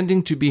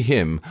pretending to be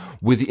him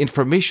with the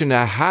information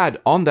I had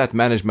on that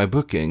Manage My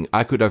Booking,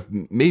 I could have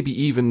maybe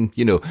even,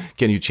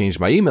 can you change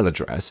my email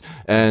address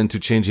and to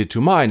change it to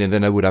mine? And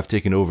then I would have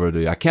taken over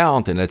the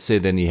account. And let's say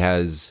then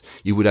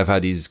he would have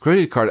had his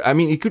credit card. I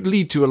mean, it could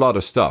lead to a lot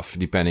of stuff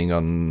depending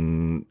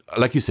on,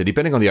 like you said,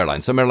 depending on the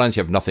airline. Some airlines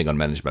you have nothing on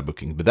Manage My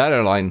Booking, but that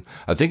airline,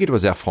 I think it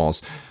was Air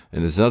France,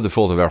 and it's not the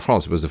fault of Air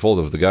France, it was the fault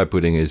of the guy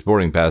putting his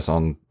boarding pass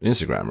on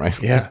Instagram,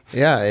 right? Yeah.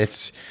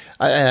 It's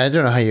I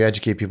don't know how you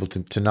educate people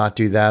to not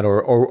do that,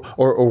 or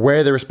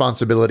where the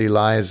responsibility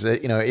lies.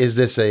 Is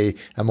this a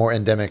more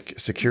endemic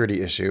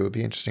security issue? It would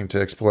be interesting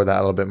to explore that a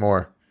little bit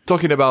more.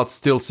 Talking about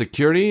still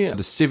security,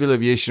 the Civil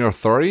Aviation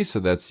Authority, so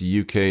that's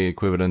the UK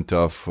equivalent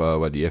of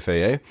the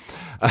FAA,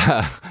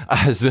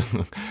 as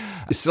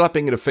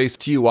slapping in the face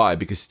TUI,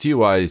 because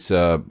TUI is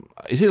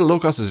it a low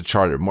cost or is it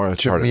charter? More a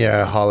charter.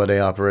 Yeah, holiday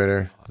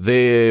operator.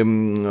 They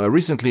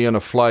recently on a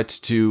flight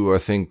to, I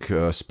think,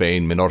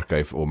 Spain,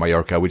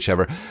 Mallorca,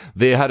 whichever,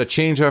 they had a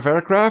change of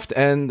aircraft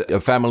and a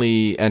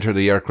family entered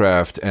the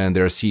aircraft and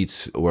their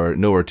seats were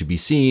nowhere to be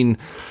seen.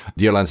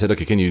 The airline said,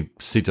 okay, can you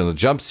sit on the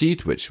jump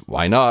seat? Which,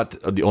 why not?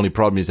 The only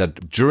problem is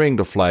that during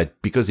the flight,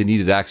 because they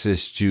needed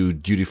access to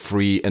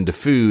duty-free and the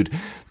food,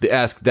 they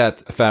asked that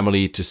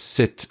family to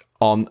sit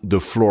on the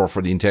floor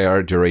for the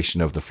entire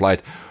duration of the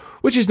flight,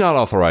 which is not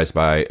authorized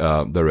by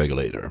the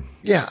regulator.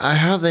 Yeah,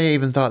 how they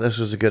even thought this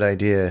was a good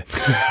idea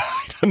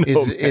I don't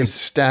know, is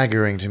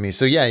staggering to me.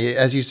 So yeah,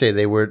 as you say,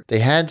 they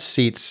had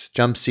seats,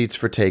 jump seats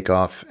for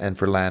takeoff and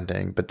for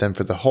landing, but then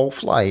for the whole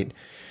flight,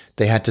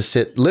 they had to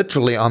sit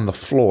literally on the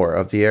floor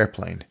of the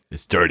airplane.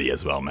 It's dirty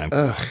as well, man.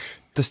 Ugh.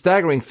 The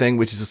staggering thing,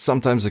 which is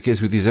sometimes the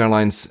case with these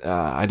airlines,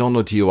 I don't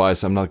know TUI,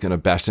 so I'm not going to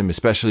bash them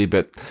especially,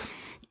 but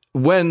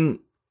when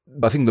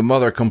I think the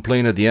mother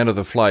complained at the end of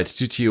the flight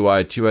to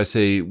TUI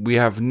say, we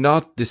have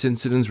not this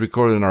incident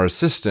recorded in our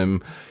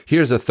system.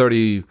 Here's a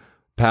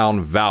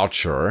 30-pound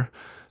voucher.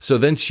 So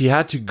then she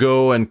had to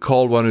go and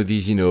call one of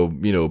these,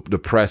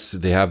 the press.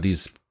 They have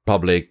these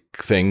public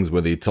things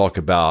where they talk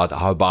about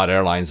how bad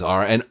airlines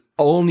are. And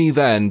only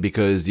then,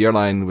 because the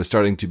airline was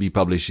starting to be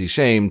publicly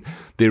shamed,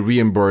 they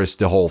reimbursed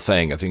the whole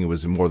thing. I think it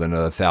was more than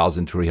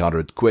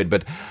 1,300 quid.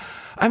 But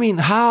I mean,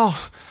 how...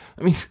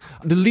 I mean,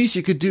 the least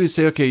you could do is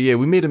say, okay, yeah,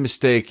 we made a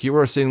mistake. You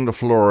were sitting on the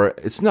floor.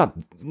 It's not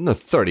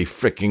 30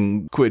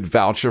 freaking quid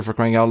voucher for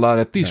crying out loud.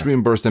 At least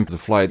reimburse them for the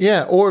flight.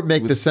 Yeah, or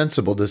make the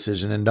sensible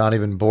decision and not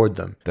even board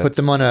them. Put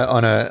them on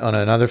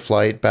another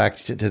flight back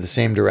to the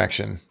same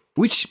direction.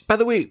 Which, by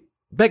the way,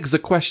 begs the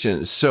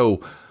question.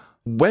 So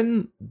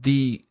when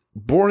the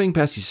boarding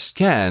pass is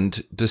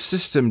scanned, the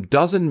system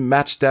doesn't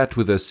match that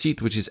with a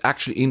seat which is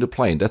actually in the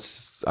plane.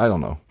 That's, I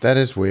don't know. That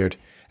is weird.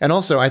 And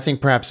also, I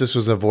think perhaps this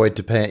was a void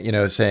to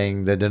pay,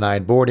 saying the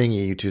denied boarding,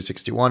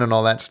 EU261 and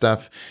all that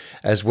stuff,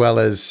 as well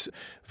as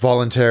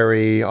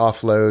voluntary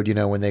offload,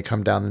 when they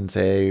come down and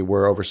say,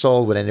 we're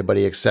oversold, would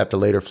anybody accept a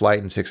later flight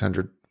and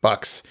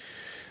 $600,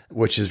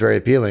 which is very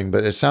appealing.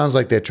 But it sounds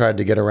like they tried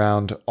to get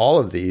around all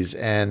of these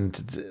and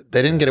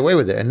they didn't get away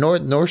with it, and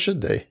nor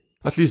should they.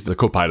 At least the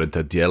co-pilot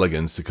had the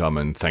elegance to come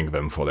and thank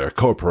them for their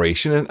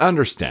cooperation and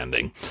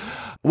understanding.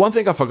 One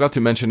thing I forgot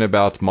to mention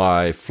about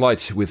my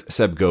flight with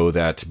Sebgo,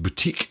 that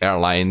boutique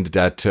airline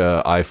that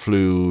I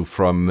flew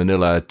from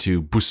Manila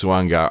to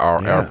Busuanga,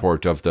 our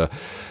airport of the...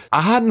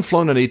 I hadn't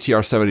flown an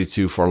ATR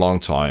 72 for a long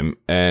time,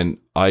 and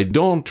I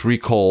don't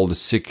recall the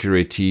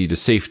safety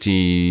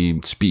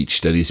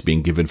speech that is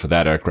being given for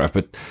that aircraft,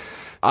 but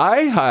I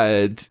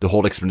had the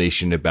whole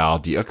explanation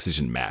about the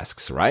oxygen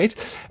masks, right?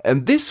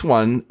 And this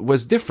one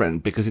was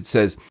different because it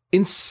says,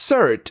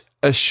 insert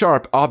a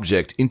sharp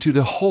object into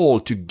the hole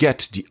to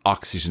get the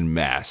oxygen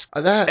mask.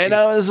 And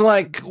I was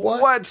like,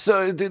 what?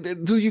 So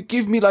do you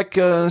give me like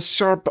a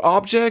sharp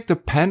object, a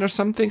pen or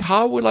something?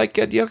 How will I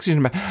get the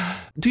oxygen mask?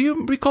 Do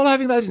you recall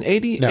having that in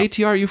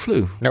ATR you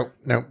flew? No,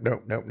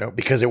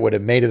 because it would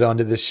have made it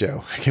onto this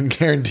show. I can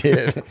guarantee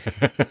it.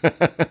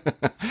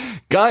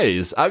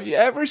 Guys, have you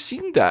ever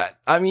seen that?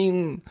 I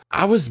mean,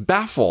 I was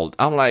baffled.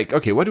 I'm like,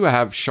 okay, what do I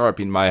have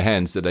sharp in my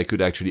hands that I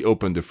could actually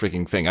open the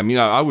freaking thing? I mean,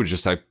 I would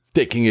just like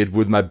taking it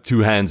with my two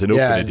hands and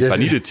open it if I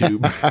needed to.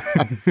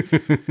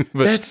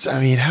 But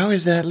how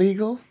is that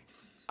legal?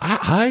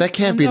 That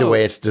can't be the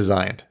way it's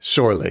designed,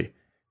 surely.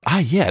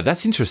 Yeah,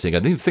 that's interesting. I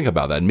didn't think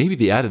about that. Maybe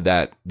they added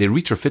that. They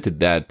retrofitted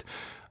that.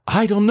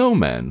 I don't know,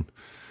 man.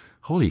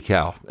 Holy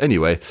cow.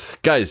 Anyway,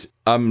 guys,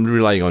 I'm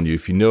relying on you.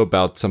 If you know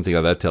about something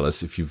like that, tell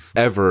us. If you've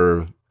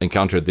ever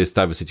encountered this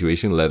type of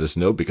situation, let us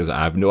know, because I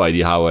have no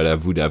idea how I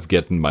would have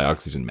gotten my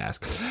oxygen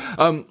mask.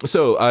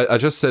 So I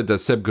just said that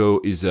Sebgo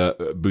is a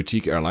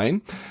boutique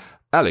airline.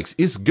 Alex,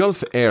 is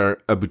Gulf Air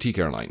a boutique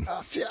airline?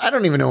 See, I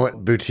don't even know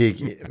what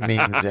boutique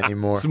means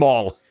anymore.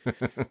 Small.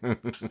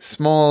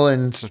 Small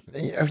and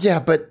yeah,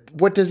 but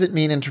what does it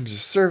mean in terms of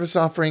service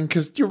offering?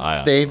 Because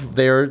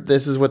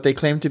this is what they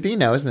claim to be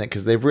now, isn't it?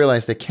 Because they've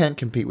realized they can't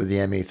compete with the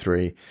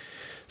ME3,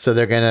 so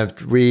they're going to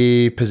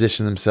reposition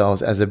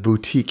themselves as a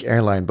boutique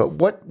airline. But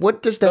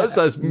what does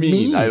that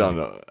mean?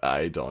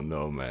 I don't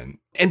know, man.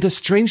 And the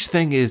strange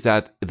thing is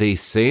that they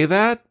say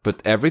that,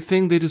 but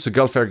everything they do, so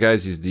Gulf Air,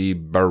 guys, is the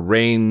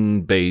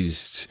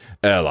Bahrain-based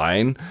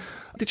airline.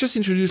 They just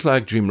introduced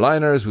like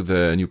Dreamliners with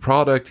a new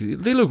product.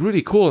 They look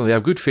really cool, and they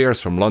have good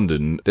fares from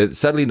London. They're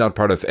sadly not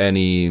part of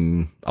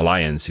any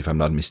alliance, if I'm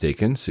not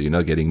mistaken, so you're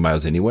not getting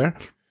miles anywhere.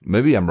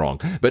 Maybe I'm wrong.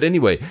 But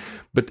anyway,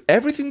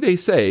 everything they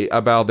say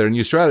about their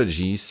new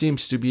strategy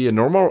seems to be a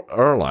normal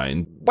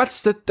airline.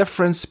 What's the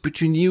difference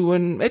between you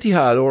and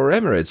Etihad or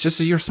Emirates? Just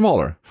so you're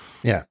smaller.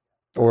 Yeah.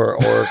 Or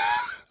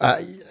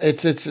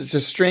it's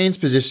a strange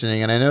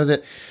positioning, and I know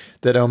that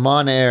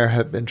Oman Air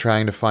have been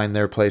trying to find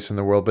their place in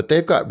the world, but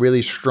they've got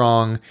really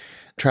strong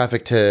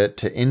traffic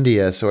to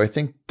India, so I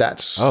think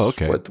that's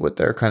what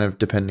they're kind of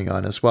depending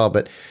on as well.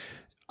 But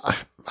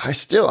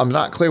I'm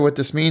not clear what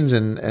this means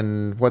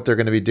and what they're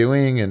going to be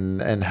doing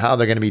and how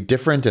they're going to be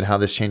different and how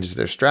this changes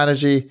their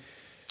strategy.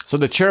 So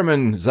the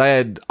chairman,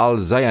 Zayed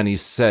Al-Zayani,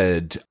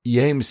 said he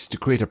aims to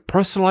create a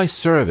personalized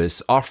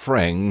service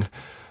offering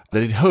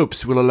that it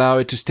hopes will allow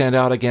it to stand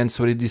out against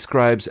what it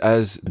describes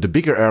as the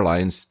bigger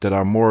airlines that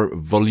are more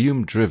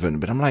volume-driven.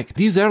 But I'm like,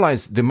 these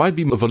airlines, they might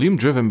be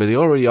volume-driven, but they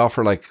already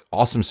offer like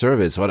awesome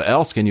service. What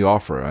else can you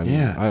offer? I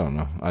don't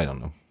know.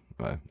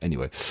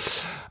 Anyway.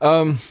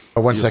 1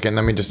 second,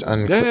 let me just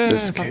unclip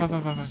this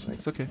cable.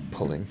 It's okay.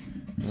 Pulling.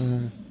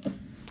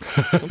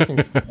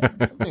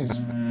 Something's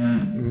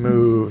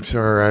moved,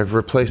 or I've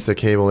replaced the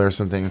cable or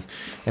something.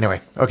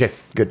 Anyway, okay,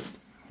 good.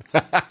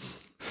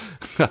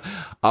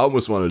 I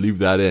almost want to leave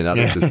that in. I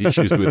don't know, there's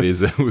issues with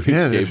his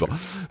cable.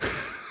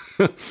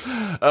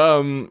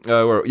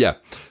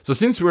 So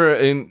since we're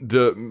in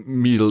the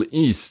Middle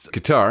East,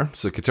 Qatar,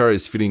 so Qatar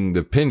is feeling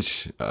the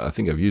pinch. I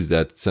think I've used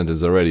that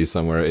sentence already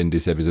somewhere in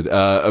this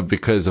episode,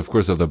 because of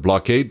course of the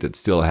blockade that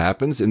still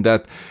happens, and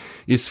that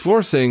is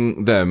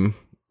forcing them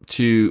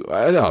to,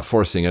 I don't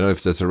know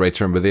if that's the right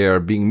term, but they are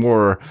being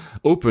more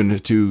open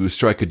to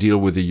strike a deal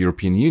with the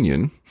European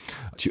Union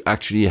to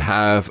actually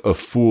have a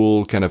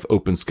full kind of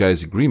open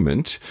skies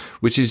agreement,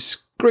 which is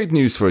great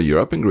news for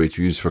Europe and great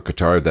news for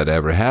Qatar if that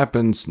ever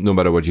happens, no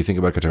matter what you think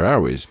about Qatar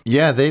Airways.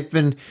 Yeah, they've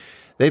been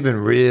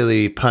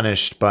really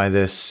punished by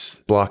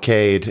this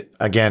blockade.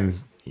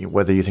 Again,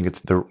 whether you think it's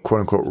the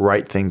quote unquote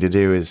right thing to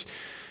do is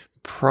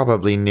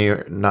probably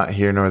not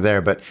here nor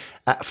there, but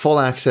full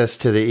access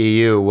to the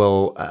EU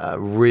will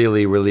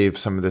really relieve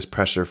some of this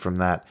pressure from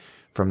that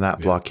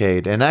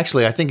blockade. And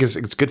actually, I think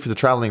it's good for the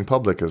traveling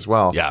public as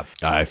well. Yeah,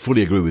 I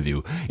fully agree with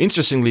you.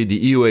 Interestingly,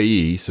 the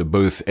UAE, so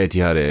both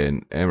Etihad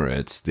and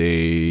Emirates,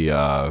 they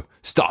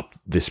stopped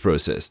this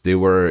process. They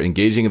were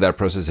engaging in that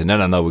process, and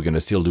no, we're going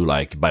to still do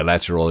like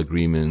bilateral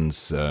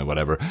agreements,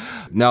 whatever.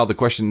 Now, the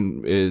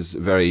question is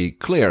very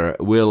clear.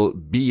 Will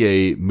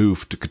BA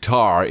move to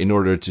Qatar in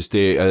order to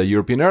stay a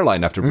European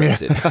airline after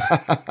Brexit?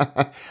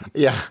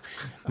 Yeah.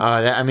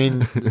 I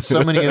mean,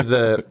 so many of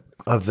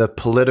the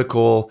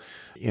political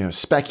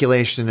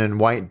speculation and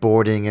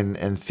whiteboarding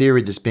and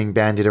theory that's being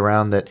bandied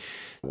around that,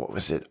 what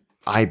was it?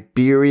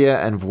 Iberia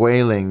and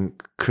Vueling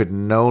could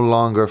no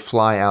longer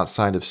fly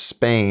outside of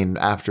Spain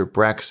after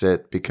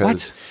Brexit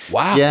because...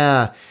 What? Wow.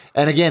 Yeah.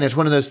 And again, it's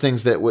one of those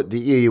things that the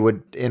EU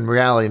would in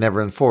reality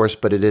never enforce,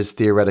 but it is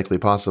theoretically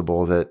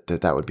possible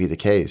that would be the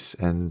case.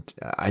 And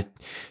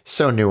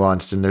so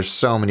nuanced, and there's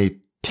so many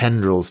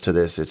tendrils to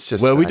this. It's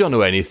just... Well, we don't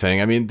know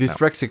anything. I mean, this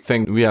Brexit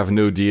thing, we have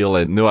no deal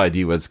and no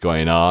idea what's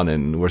going on,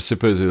 and we're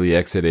supposedly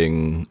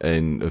exiting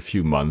in a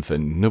few months,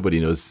 and nobody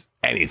knows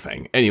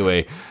anything.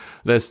 Anyway,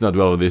 let's not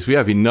dwell on this. We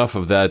have enough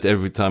of that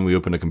every time we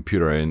open a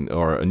computer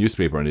or a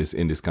newspaper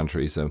in this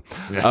country. So,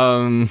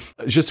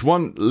 just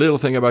one little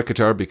thing about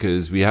Qatar,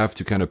 because we have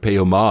to kind of pay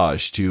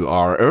homage to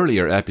our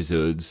earlier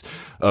episodes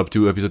up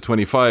to episode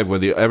 25,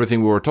 where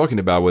everything we were talking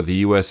about with the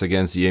US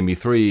against the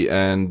ME3,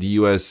 and the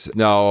US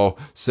now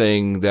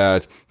saying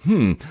that,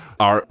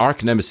 our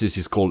arch nemesis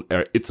is called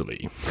Air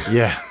Italy.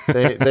 Yeah,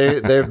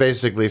 they're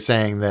basically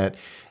saying that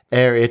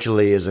Air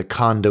Italy is a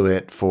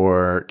conduit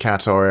for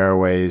Qatar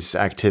Airways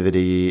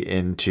activity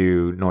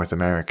into North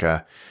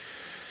America.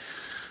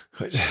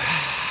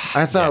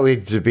 I thought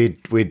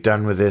we'd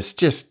done with this.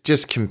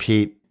 Just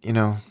compete,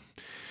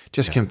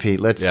 Just compete.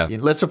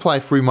 Let's apply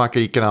free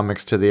market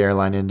economics to the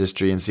airline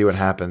industry and see what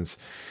happens.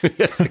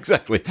 Yes,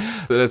 exactly.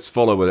 Let's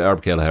follow what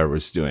Herb Kelleher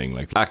was doing,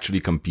 like actually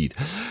compete.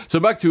 So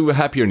back to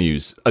happier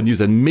news. A news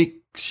that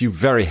makes you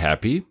very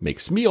happy,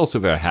 makes me also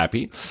very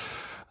happy.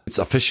 It's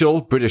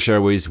official. British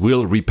Airways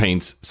will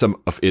repaint some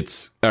of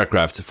its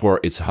aircraft for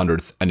its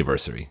 100th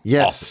anniversary.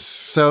 Yes, awesome.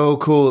 So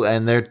cool.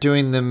 And they're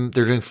doing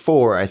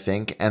 4, I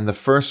think. And the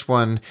first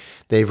one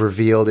they've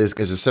revealed is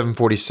a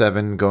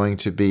 747 going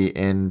to be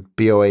in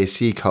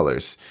BOAC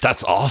colors.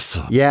 That's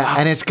awesome. Yeah, wow.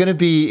 And it's gonna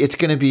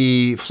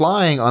be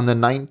flying on the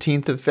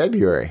 19th of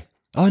February.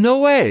 Oh, no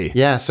way.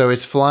 Yeah, so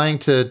it's flying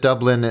to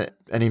Dublin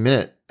any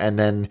minute. And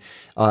then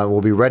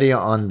we'll be ready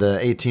on the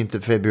 18th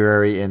of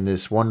February in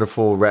this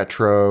wonderful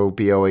retro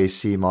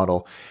BOAC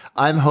model.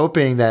 I'm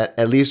hoping that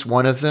at least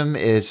one of them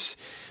is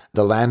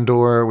the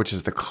Landor, which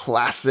is the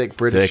classic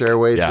British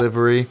Airways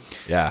livery.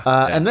 Yeah.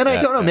 And then I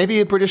don't know,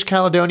 maybe a British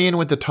Caledonian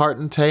with the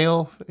tartan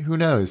tail. Who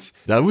knows?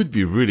 That would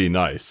be really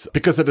nice.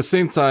 Because at the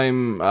same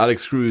time,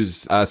 Alex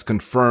Cruz has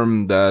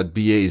confirmed that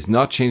BA is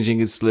not changing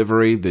its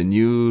livery. The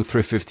new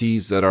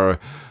 350s that are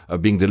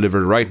being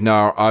delivered right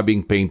now are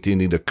being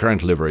painted in the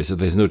current livery, so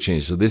there's no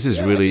change. So this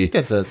is really... I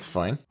think that's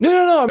fine. No.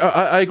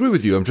 I agree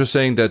with you. I'm just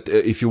saying that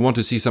if you want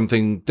to see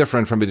something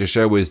different from British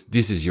Airways,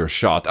 this is your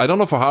shot. I don't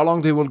know for how long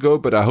they will go,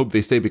 but I hope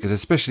they stay, because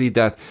especially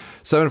that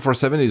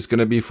 747 is going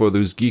to be for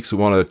those geeks who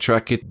want to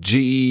track it.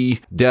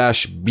 G-BYGC.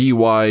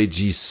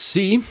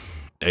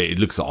 It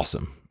looks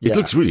awesome. It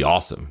looks really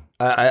awesome.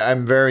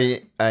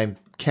 I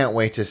can't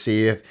wait to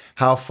see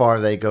how far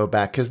they go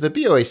back, because the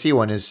BOAC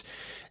one is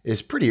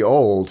pretty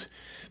old.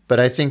 But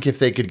I think if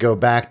they could go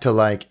back to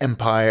like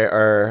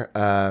Imperial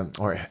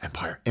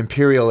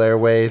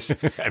Airways,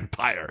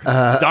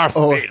 Darth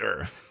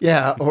Vader,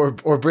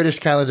 or British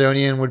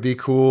Caledonian would be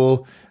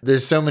cool.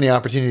 There's so many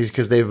opportunities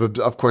because they've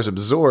of course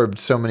absorbed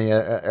so many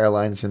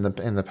airlines in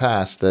the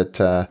past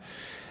that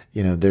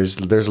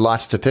there's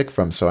lots to pick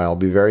from. So I'll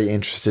be very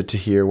interested to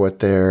hear what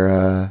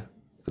their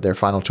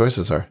final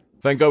choices are.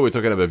 Thank God we're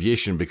talking about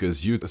aviation,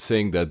 because you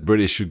saying that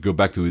British should go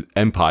back to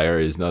Empire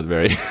is not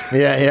very...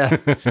 Yeah.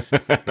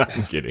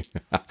 I'm kidding.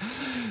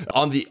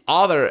 On the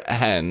other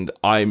hand,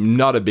 I'm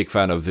not a big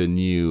fan of the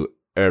new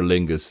Aer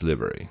Lingus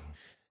livery.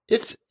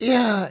 It's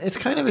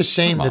kind of a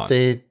shame that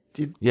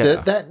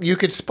that you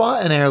could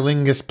spot an Aer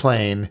Lingus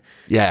plane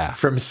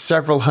from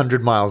several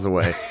hundred miles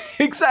away.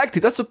 Exactly,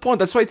 that's the point.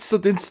 That's why it's so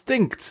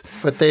distinct.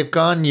 But they've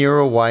gone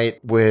Euro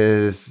white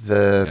with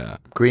the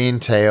green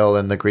tail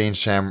and the green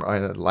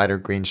lighter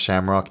green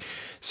shamrock.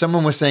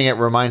 Someone was saying it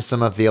reminds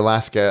them of the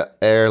Alaska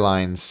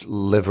Airlines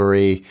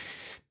livery.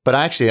 But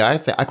actually, I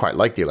quite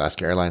like the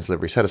Alaska Airlines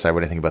livery. Set aside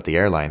what I think about the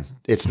airline.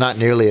 It's not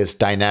nearly as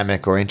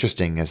dynamic or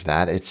interesting as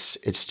that. It's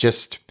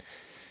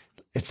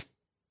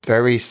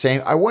very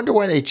same. I wonder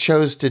why they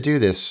chose to do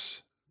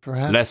this.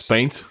 Perhaps less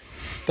paint.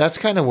 That's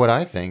kind of what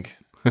I think.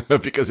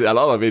 Because a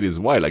lot of it is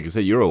white, like you say,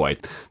 Euro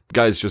white.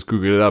 Guys just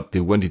Googled it up. They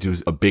went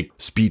into a big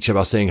speech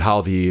about saying how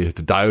the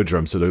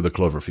diagram, so the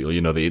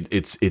Cloverfield,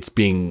 it's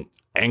being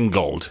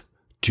angled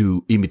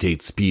to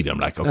imitate speed. I'm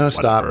like, okay, no,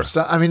 stop.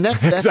 I mean,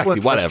 that's exactly,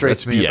 what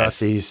frustrates me about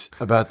these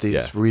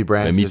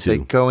rebrands. Me is too. they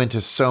go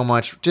into so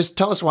much. Just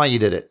tell us why you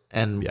did it,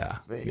 and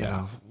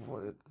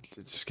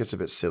it just gets a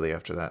bit silly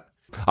after that.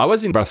 I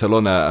was in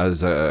Barcelona,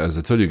 as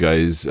I told you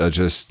guys,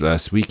 just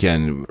last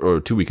weekend or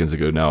 2 weekends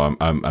ago. Now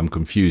I'm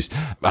confused.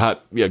 I had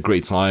a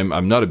great time.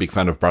 I'm not a big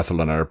fan of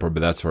Barcelona Airport,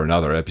 but that's for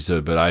another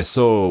episode. But I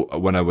saw,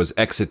 when I was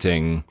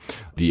exiting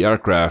the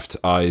aircraft,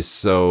 I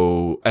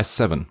saw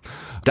S7.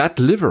 That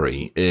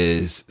livery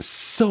is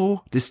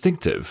so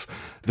distinctive.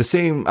 The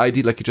same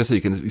idea, like you just said,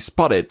 you can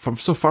spot it from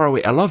so far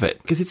away. I love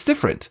it because it's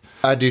different.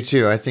 I do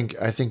too. I think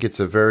it's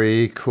a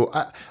very cool.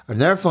 I've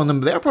never flown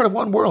them. They're part of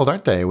One World,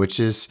 aren't they? Which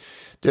is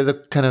they're the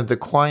kind of the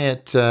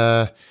quiet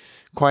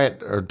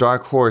or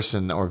dark horse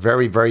or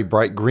very, very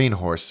bright green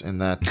horse in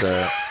that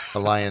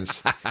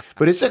alliance.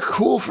 But it's a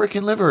cool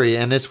freaking livery,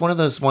 and it's one of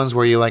those ones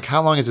where you're like,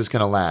 how long is this going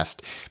to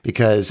last?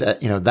 Because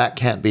that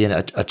can't be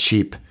a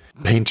cheap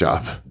paint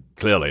job.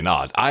 Clearly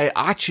not. I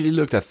actually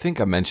looked. I think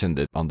I mentioned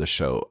it on the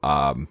show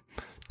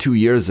 2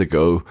 years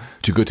ago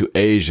to go to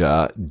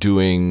Asia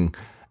doing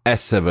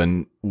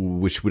S7,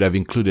 which would have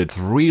included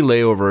 3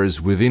 layovers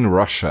within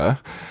Russia.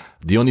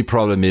 The only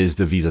problem is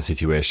the visa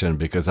situation,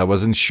 because I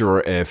wasn't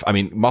sure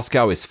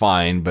Moscow is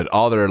fine, but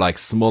other like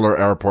smaller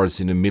airports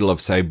in the middle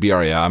of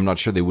Siberia, I'm not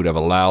sure they would have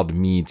allowed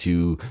me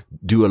to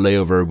do a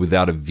layover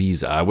without a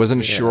visa. I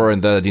wasn't sure,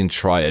 and then I didn't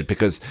try it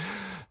because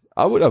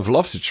I would have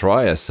loved to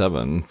try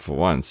S7 for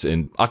once,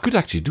 and I could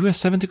actually do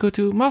S7 to go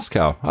to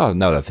Moscow. Oh,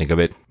 now that I think of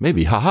it,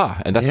 maybe, haha.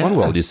 And that's One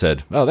World, you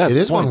said. Oh, that's it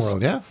is points.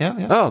 One World,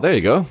 yeah. Oh, there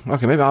you go.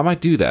 Okay, maybe I might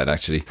do that,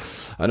 actually.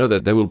 I know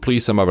that will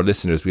please some of our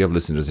listeners. We have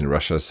listeners in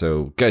Russia,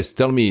 so guys,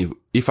 tell me,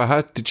 if I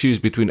had to choose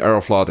between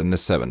Aeroflot and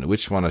S7,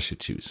 which one I should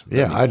choose?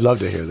 Yeah, I'd love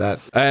to hear that.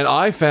 And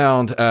I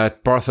found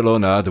at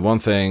Barcelona, the one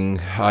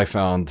thing I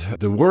found,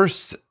 the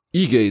worst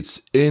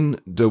e-gates in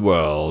the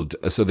world.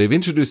 So they've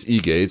introduced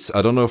e-gates.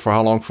 I don't know for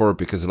how long for,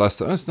 because the last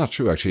time, it's not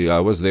true actually. I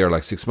was there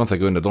like 6 months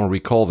ago and I don't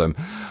recall them.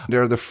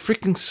 They're the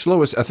freaking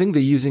slowest. I think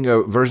they're using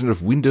a version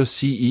of Windows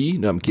CE.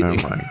 No, I'm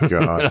kidding. Oh my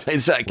God.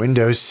 It's like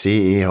Windows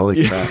CE,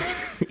 holy crap.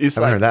 It's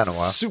I haven't heard that in a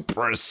while.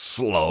 Super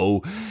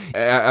slow.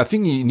 I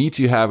think you need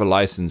to have a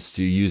license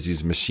to use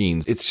these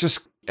machines. It's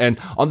just, and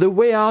on the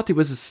way out, it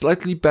was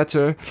slightly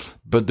better,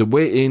 but the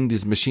way in,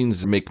 these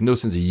machines make no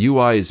sense. The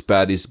UI is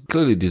bad. It's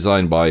clearly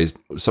designed by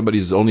somebody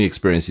whose only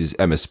experience is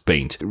MS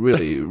Paint.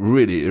 Really,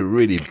 really,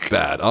 really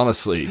bad.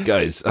 Honestly,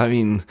 guys, I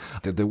mean,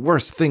 they're the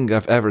worst thing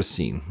I've ever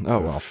seen. Oh,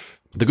 well.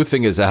 The good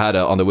thing is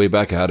on the way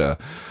back, I had a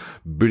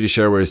British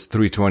Airways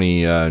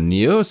 320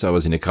 Neo, so I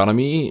was in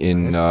economy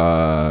in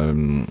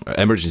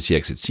emergency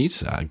exit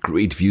seats.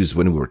 Great views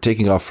when we were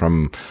taking off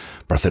from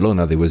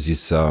Barcelona. There was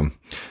this,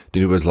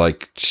 it was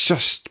like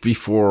just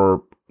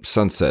before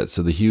sunset,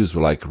 so the hues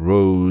were like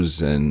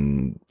rose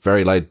and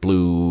very light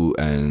blue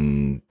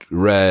and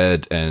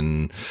red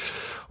and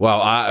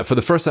wow. For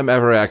the first time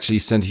ever,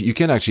 you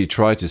can actually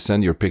try to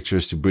send your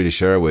pictures to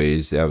British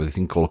Airways. They have a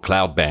thing called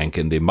Cloud Bank,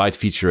 and they might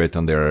feature it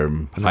on their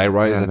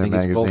high-rise, I think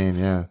it's called.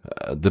 Yeah.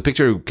 The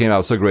picture came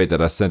out so great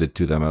that I sent it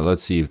to them.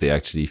 Let's see if they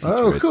actually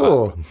feature it.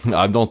 Oh, cool.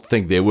 I don't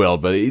think they will,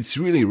 but it's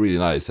really, really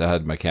nice. I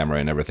had my camera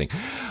and everything.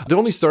 The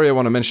only story I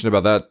want to mention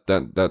about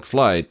that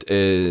flight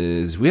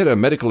is we had a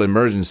medical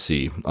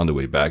emergency on the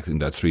way back in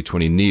that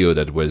 320 Neo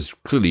that was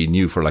clearly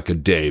new for like a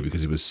day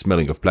because it was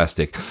smelling of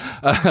plastic.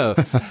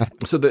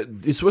 So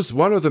this was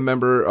one of the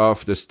member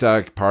of the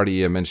stag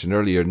party I mentioned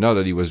earlier, not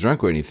that he was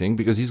drunk or anything,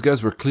 because these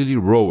guys were clearly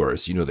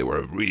rowers. They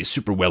were really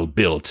super well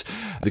built.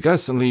 The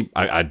guys suddenly,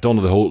 I don't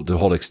know the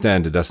whole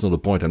extent. That's not the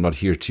point. I'm not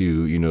here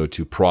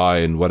to pry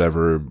in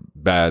whatever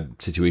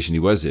bad situation he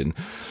was in.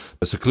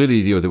 So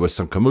clearly, there was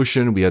some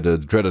commotion. We had a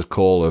dreaded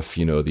call of,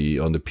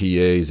 on the PA,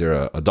 is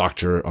there a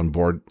doctor on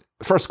board?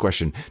 First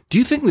question, do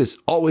you think there's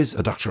always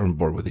a doctor on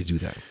board when they do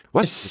that?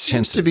 What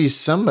seems to be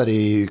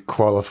somebody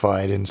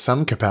qualified in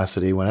some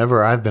capacity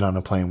whenever I've been on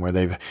a plane where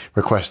they've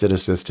requested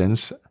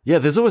assistance. Yeah,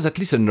 there's always at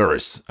least a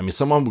nurse. I mean,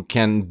 someone who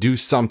can do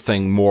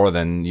something more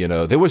than,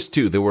 there was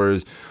two. There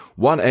was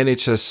one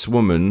NHS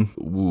woman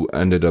who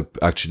ended up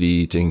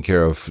actually taking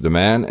care of the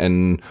man,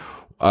 and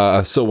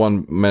I saw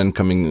one man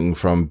coming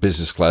from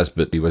business class,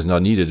 but he was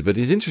not needed. But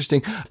it's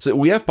interesting. So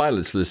we have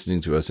pilots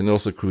listening to us and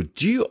also crew.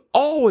 Do you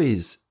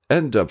always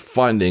end up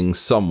finding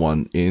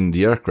someone in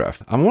the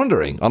aircraft? I'm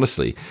wondering,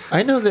 honestly.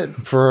 I know that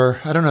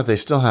I don't know if they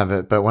still have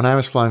it, but when I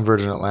was flying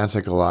Virgin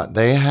Atlantic a lot,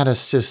 they had a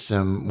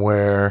system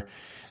where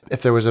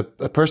if there was a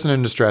person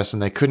in distress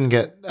and they couldn't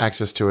get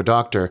access to a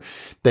doctor,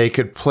 they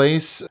could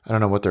place, I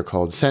don't know what they're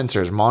called,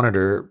 sensors,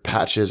 monitor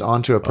patches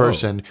onto a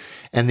person,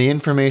 and the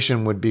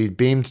information would be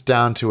beamed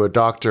down to a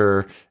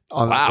doctor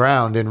on the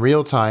ground in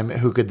real time,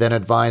 who could then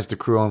advise the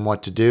crew on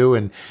what to do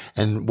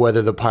and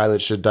whether the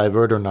pilot should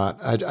divert or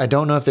not. I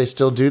don't know if they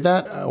still do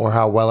that or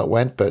how well it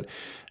went, but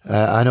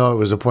I know it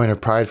was a point of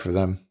pride for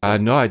them. I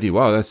had no idea.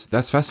 Wow,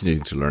 that's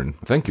fascinating to learn.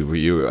 Thank you for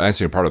you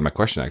answering part of my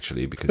question,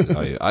 actually, because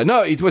I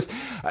know it was,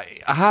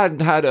 I hadn't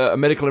had a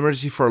medical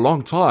emergency for a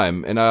long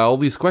time, and all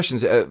these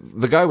questions,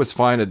 the guy was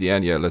fine at the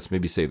end. Yeah, let's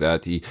maybe say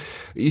that.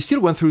 He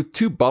still went through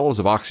 2 bottles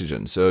of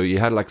oxygen, so he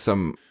had like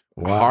some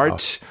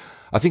heart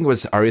I think it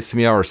was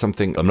arrhythmia or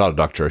something. I'm not a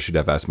doctor. I should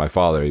have asked my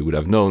father. He would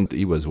have known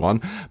he was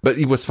one. But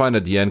he was fine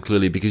at the end,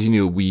 clearly, because,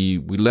 we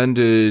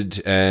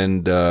landed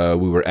and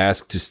we were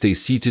asked to stay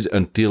seated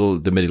until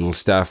the medical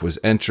staff was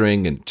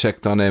entering and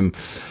checked on him.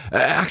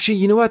 Actually,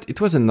 you know what?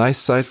 It was a nice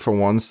sight for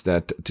once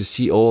that to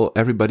see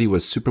everybody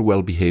was super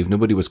well behaved.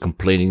 Nobody was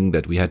complaining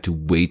that we had to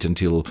wait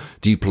until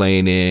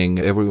deplaning.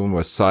 Everyone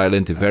was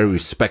silent and very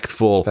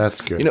respectful.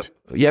 That's good.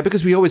 Yeah,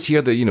 because we always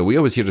hear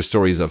the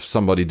stories of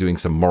somebody doing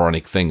some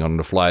moronic thing on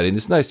the flight, and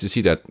it's nice to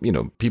see that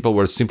people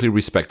were simply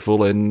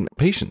respectful and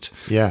patient.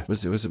 Yeah, it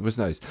was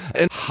nice.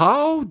 And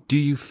how do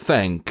you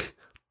thank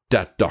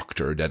that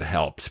doctor that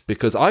helped?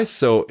 Because I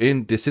saw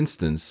in this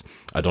instance,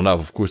 I don't have,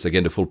 of course,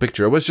 again the full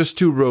picture. I was just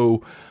 2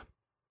 rows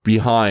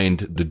behind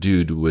the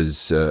dude who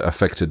was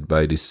affected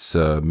by this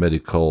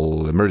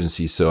medical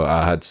emergency, so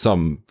I had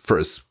some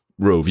first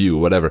row view,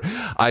 whatever.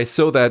 I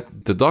saw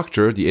that the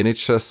doctor, the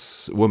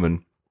NHS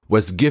woman,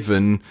 was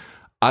given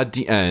at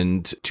the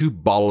end 2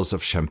 bottles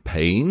of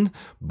champagne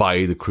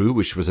by the crew,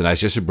 which was a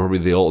nice gesture, probably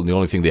the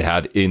only thing they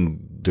had in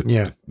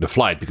the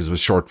flight, because it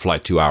was a short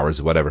flight, 2 hours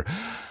or whatever.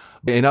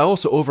 And I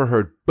also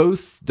overheard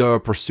both the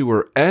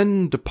pursuer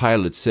and the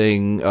pilot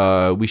saying,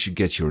 we should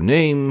get your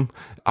name.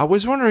 I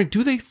was wondering,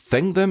 do they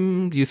thank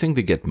them? Do you think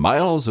they get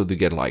miles, or they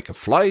get like a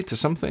flight or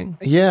something?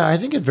 Yeah, I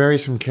think it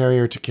varies from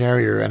carrier to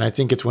carrier. And I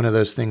think it's one of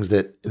those things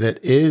that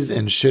is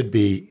and should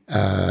be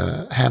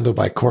handled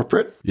by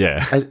corporate.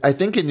 Yeah. I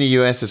think in the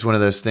US, it's one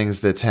of those things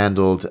that's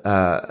handled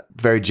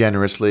very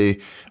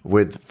generously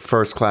with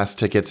first class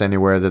tickets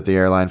anywhere that the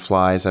airline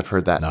flies. I've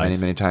heard that many,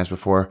 many times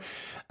before.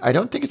 I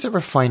don't think it's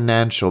ever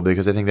financial,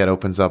 because I think that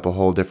opens up a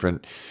whole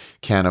different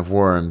can of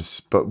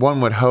worms. But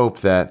one would hope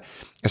that,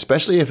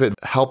 especially if it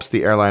helps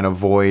the airline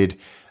avoid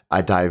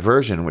a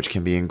diversion, which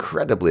can be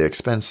incredibly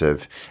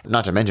expensive,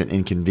 not to mention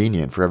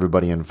inconvenient for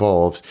everybody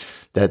involved,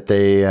 that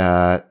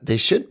they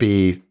should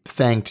be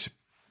thanked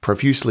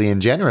profusely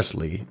and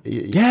generously.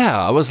 Yeah,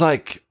 I was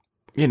like,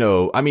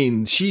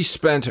 she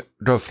spent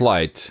the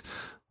flight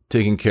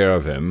taking care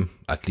of him,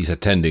 at least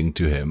attending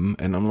to him.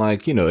 And I'm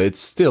like, it's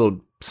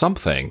still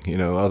something,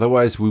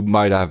 otherwise we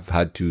might have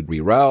had to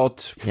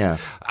reroute. Yeah.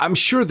 I'm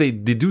sure they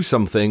do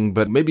something,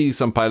 but maybe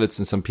some pilots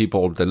and some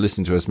people that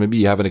listen to us, maybe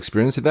you have an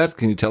experience of that.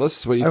 Can you tell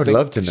us what you think? I would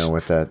love to know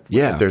what that,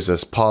 if there's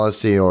this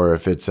policy, or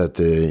if it's at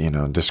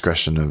the,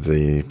 discretion of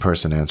the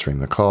person answering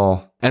the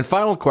call. And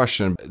final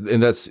question,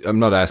 and I'm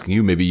not asking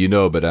you, maybe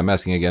but I'm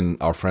asking again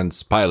our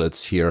friends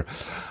pilots here.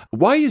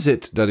 Why is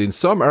it that in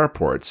some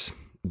airports,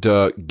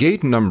 the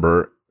gate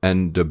number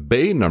and the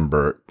bay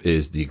number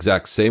is the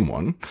exact same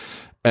one,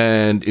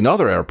 and in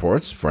other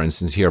airports, for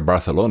instance, here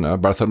Barcelona,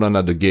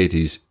 the gate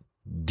is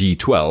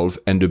D12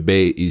 and the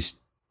bay is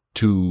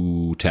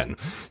 210.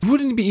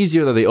 Wouldn't it be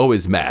easier that they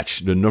always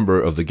match the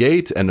number of the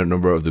gate and the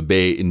number of the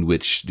bay in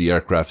which the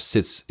aircraft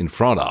sits in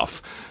front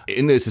of?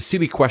 And it's a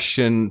silly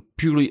question,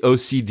 purely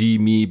OCD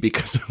me,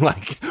 because I'm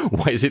like,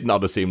 why is it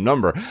not the same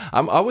number?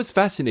 I was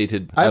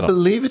fascinated. I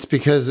believe it's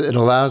because it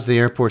allows the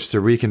airports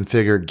to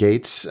reconfigure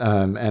gates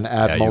and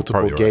add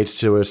multiple gates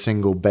to a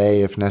single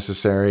bay if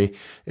necessary,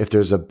 if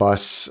there's a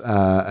bus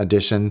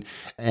addition.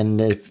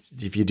 And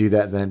if you do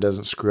that, then it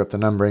doesn't screw up the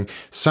numbering.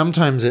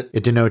 Sometimes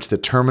it denotes the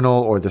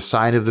terminal or the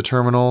side of the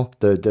terminal,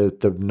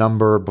 the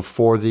number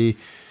before the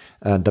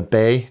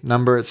bay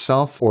number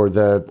itself, or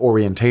the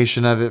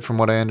orientation of it, from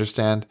what I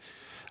understand.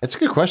 It's a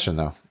good question,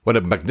 though. What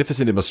a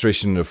magnificent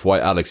demonstration of why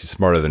Alex is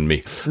smarter than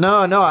me.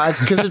 No,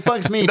 because it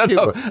bugs me too.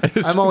 No.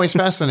 I'm always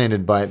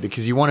fascinated by it,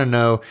 because you want to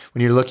know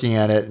when you're looking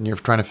at it and you're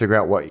trying to figure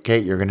out what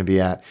gate you're going to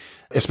be at,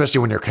 especially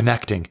when you're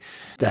connecting.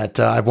 That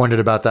I've wondered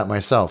about that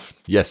myself.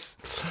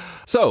 Yes.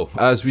 So,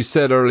 as we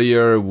said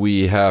earlier,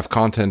 we have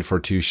content for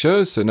 2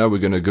 shows. So now we're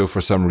going to go for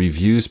some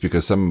reviews,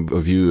 because some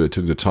of you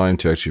took the time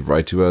to actually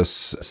write to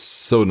us.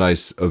 So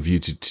nice of you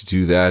to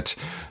do that.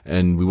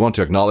 And we want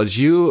to acknowledge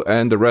you.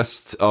 And the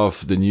rest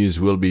of the news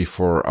will be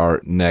for our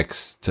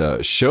next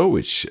show,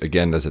 which,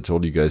 again, as I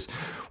told you guys,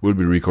 will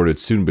be recorded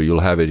soon, but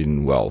you'll have it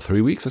in,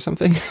 3 weeks or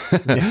something.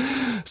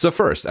 Yeah. So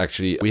first,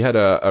 actually, we had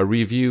a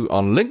review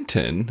on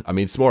LinkedIn. I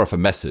mean, it's more of a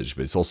message,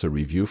 but it's also a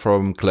review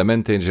from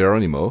Clemente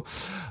Geronimo.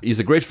 He's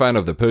a great fan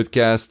of the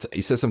podcast.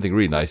 He says something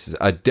really nice.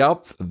 I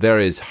doubt there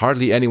is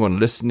hardly anyone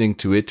listening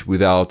to it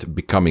without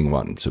becoming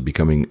one. So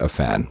becoming a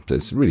fan.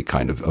 That's really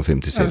kind of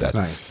him to say that. That's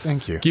nice.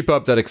 Thank you. Keep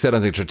up that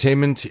excellent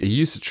entertainment. He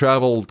used to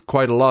travel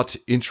quite a lot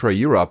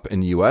intra-Europe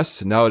in the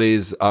US.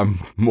 Nowadays, I'm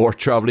more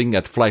traveling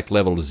at flight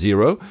level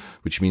 0,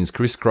 which means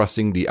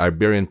crisscrossing the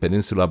Iberian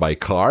Peninsula by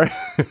car.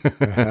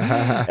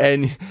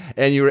 and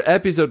your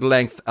episode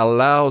length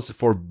allows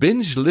for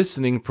binge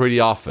listening pretty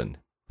often.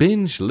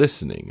 Binge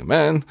listening,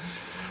 man.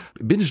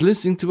 Binge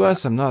listening to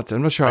us, I'm not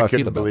sure how I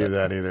feel about that. I couldn't believe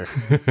that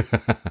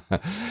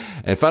either.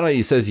 And finally,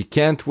 he says he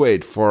can't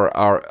wait for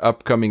our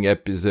upcoming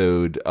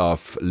episode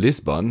of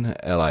Lisbon,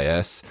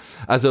 LIS.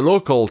 As a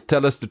local,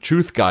 tell us the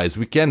truth, guys.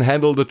 We can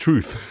handle the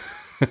truth.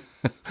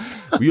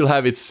 We'll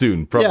have it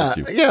soon, promise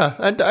you. Yeah.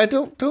 I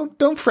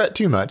don't fret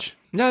too much.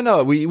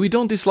 No, we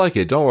don't dislike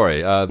it. Don't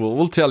worry.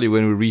 We'll tell you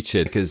when we reach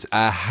it, because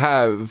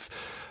I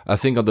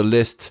think on the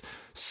list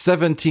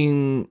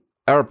 17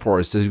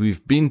 airports that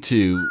we've been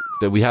to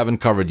that we haven't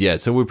covered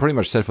yet. So we're pretty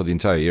much set for the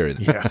entire year.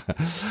 Yeah.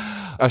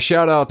 A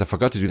shout out, I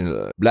forgot to do in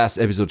the last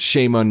episode,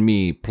 shame on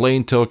me,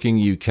 Plane Talking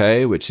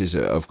UK, which is,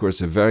 of course,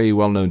 a very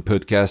well-known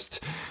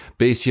podcast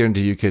based here in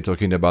the UK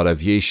talking about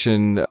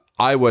aviation.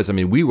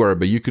 We were,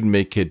 but you could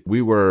make it.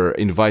 We were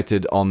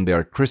invited on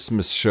their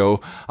Christmas show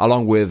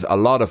along with a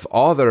lot of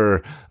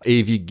other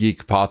AV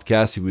Geek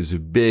podcasts. It was a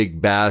big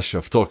bash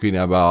of talking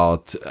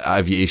about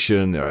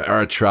aviation or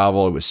air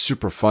travel. It was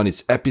super fun.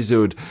 It's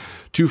episode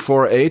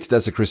 248.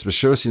 That's a Christmas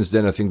show. Since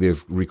then, I think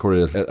they've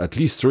recorded at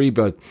least 3,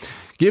 but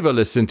give a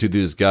listen to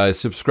these guys.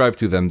 Subscribe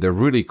to them. They're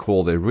really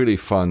cool. They're really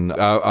fun.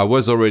 I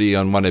was already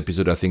on one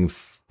episode, I think,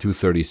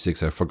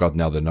 236, I forgot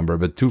now the number,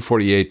 but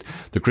 248,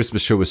 the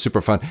Christmas show was super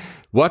fun.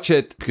 Watch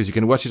it, because you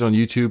can watch it on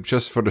YouTube.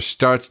 Just for the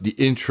start, the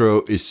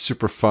intro is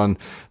super fun.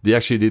 They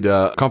actually did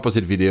a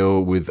composite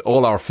video with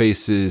all our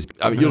faces.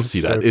 You'll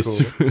see that.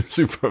 It's cool.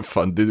 Super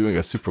fun. They're doing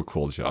a super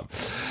cool job.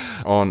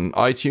 On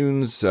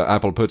iTunes,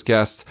 Apple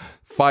Podcast,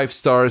 5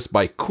 stars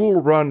by Cool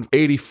Run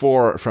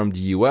 84 from the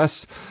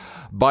US.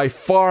 By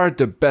far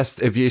the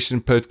best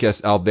aviation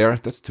podcast out there.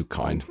 That's too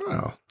kind.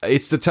 Wow.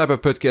 It's the type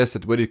of podcast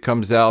that when it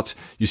comes out,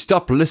 you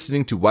stop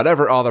listening to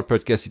whatever other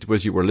podcast it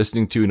was you were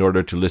listening to in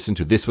order to listen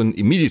to this one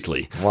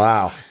immediately.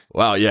 Wow.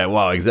 Wow, yeah,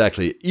 wow,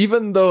 exactly.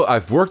 Even though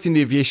I've worked in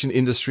the aviation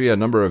industry a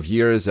number of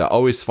years, I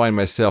always find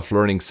myself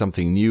learning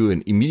something new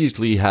and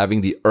immediately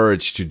having the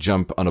urge to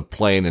jump on a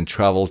plane and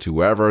travel to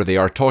wherever they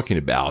are talking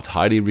about.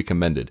 Highly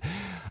recommended.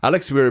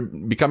 Alex, we're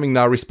becoming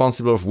now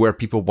responsible of where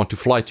people want to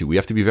fly to. We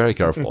have to be very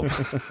careful.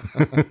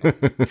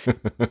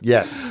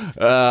 Yes.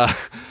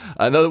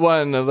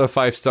 Another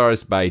 5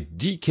 stars by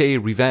DK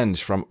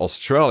Revenge from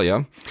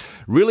Australia.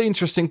 Really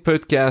interesting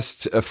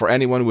podcast for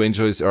anyone who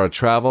enjoys air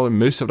travel.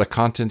 Most of the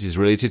content is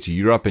related to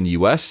Europe and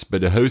US,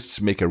 but the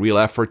hosts make a real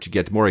effort to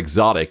get more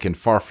exotic and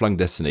far-flung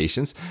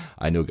destinations.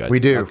 I know, guys, we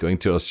do. Not going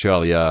to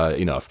Australia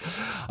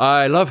enough.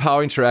 I love how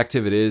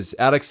interactive it is.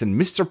 Alex and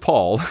Mr.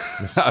 Paul.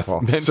 Sir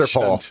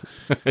Paul.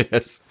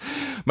 Yes.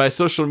 My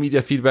social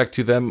media feedback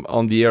to them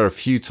on the air a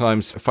few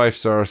times. 5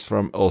 stars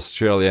from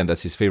Australia, and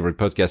that's his favorite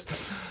podcast.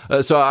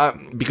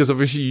 Because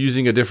obviously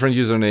using a different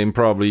username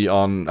probably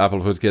on Apple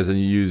Podcasts than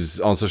you use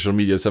on social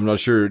media, so I'm not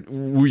sure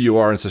who you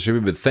are on social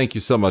media, but thank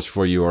you so much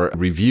for your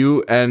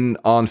review. And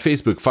on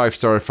Facebook, 5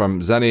 star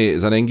from Zane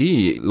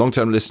Zanengi,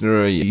 long-time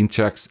listener. He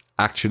interacts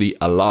actually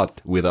a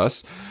lot with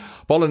us.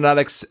 Paul and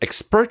Alex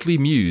expertly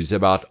muse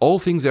about all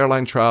things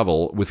airline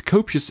travel with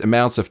copious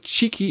amounts of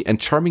cheeky and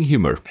charming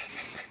humor.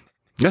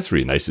 That's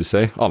really nice to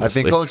say, honestly.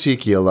 I've been called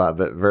cheeky a lot,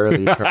 but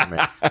very charming.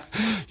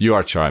 You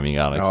are charming,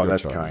 Alex. Oh,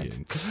 that's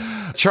kind.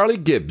 Charlie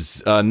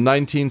Gibbs,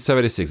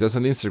 1976. That's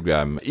on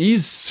Instagram.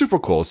 He's super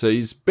cool. So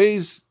he's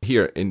based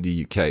here in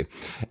the UK.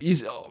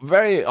 He's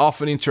very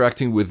often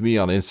interacting with me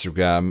on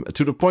Instagram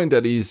to the point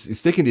that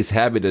he's taking this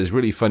habit that is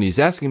really fun. He's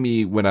asking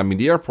me when I'm in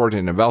the airport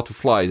and about to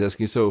fly. He's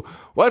asking, so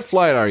what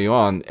flight are you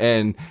on?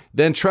 And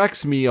then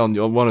tracks me on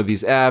one of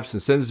these apps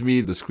and sends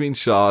me the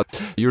screenshot.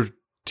 You're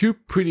 2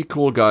 pretty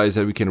cool guys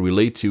that we can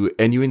relate to,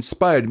 and you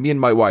inspired me and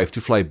my wife to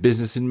fly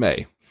business in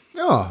May.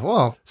 Oh,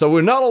 well. So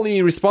we're not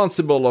only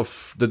responsible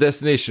of the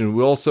destination,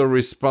 we're also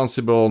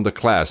responsible on the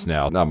class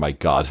now. Oh my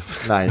God.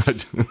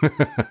 Nice.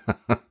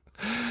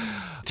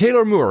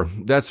 Taylor Moore,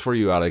 that's for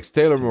you, Alex.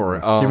 Taylor Moore.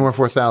 Timor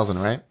 4000,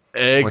 right?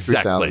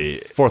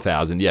 Exactly.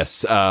 4,000,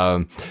 yes.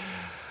 Heathrow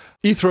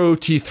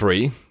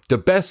T3. The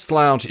best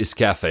lounge is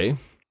Cathay.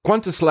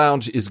 Qantas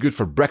Lounge is good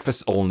for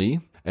breakfast only.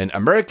 An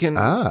American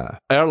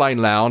airline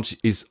lounge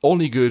is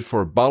only good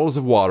for bottles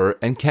of water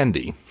and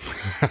candy.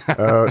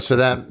 So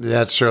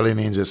that surely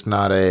means it's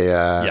not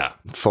a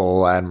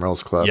full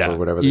Admirals Club or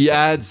whatever. He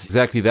adds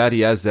exactly that.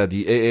 He adds that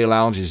the AA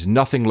lounge is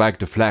nothing like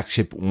the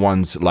flagship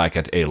ones like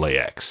at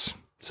LAX.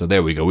 So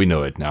there we go. We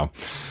know it now.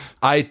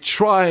 I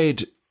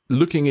tried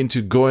looking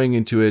into going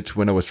into it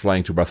when I was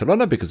flying to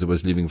Barcelona because I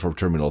was leaving for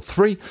Terminal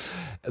 3.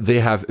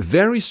 They have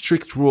very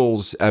strict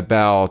rules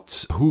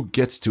about who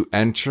gets to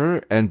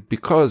enter. And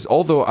because,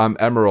 although I'm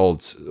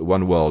Emerald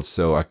One World,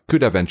 so I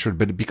could have entered,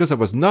 but because I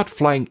was not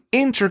flying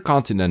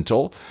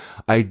intercontinental,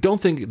 I don't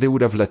think they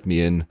would have let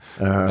me in.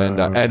 And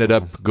I ended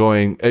up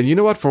going, and you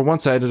know what? For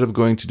once, I ended up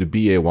going to the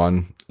BA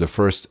one, the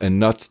first, and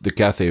not the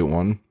Cathay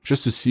one,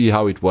 just to see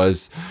how it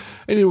was.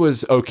 And it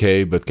was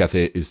okay, but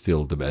Cathay is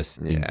still the best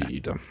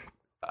indeed.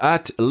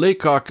 At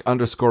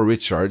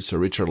Laycock_Richard, so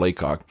Richard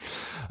Laycock,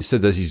 he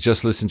said that he's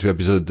just listened to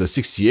episode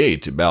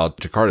 68 about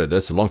Jakarta.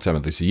 That's a long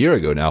time, that's a year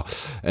ago now.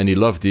 And he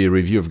loved the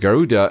review of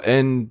Garuda.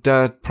 And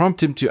that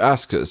prompted him to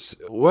ask us,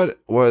 what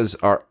was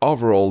our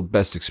overall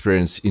best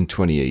experience in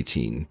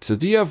 2018? So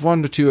do you have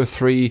 1 or 2 or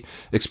 3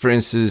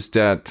 experiences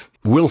that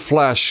will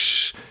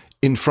flash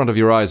in front of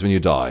your eyes when you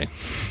die?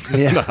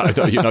 Yeah.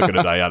 No, you're not going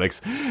to die,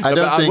 Alex. I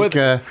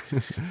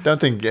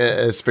don't think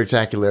as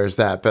spectacular as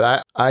that,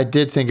 but I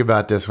did think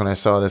about this when I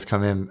saw this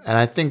come in, and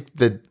I think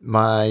that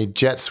my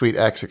Jet Suite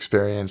X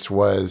experience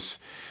was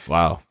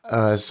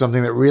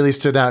something that really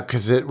stood out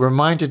because it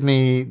reminded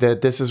me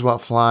that this is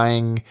what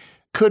flying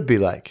could be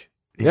like.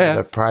 You know,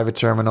 the private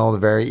terminal, the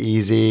very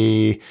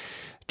easy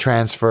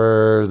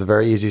transfer, the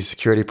very easy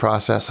security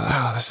process.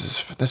 Oh,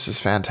 this is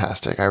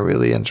fantastic. I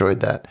really enjoyed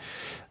that.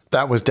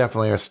 That was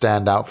definitely a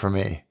standout for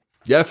me.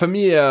 Yeah, for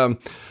me,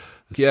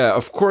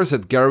 of course,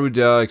 that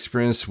Garuda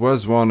experience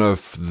was one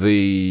of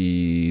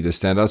the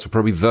standouts, or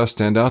probably the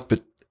standout.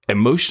 But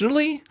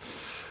emotionally,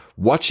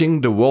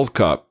 watching the World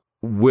Cup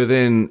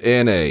within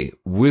ANA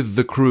with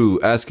the crew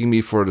asking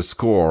me for the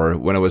score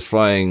when I was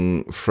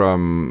flying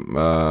from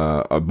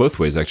both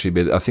ways, actually.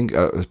 But I think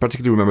I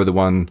particularly remember the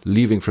one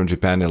leaving from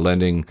Japan and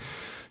landing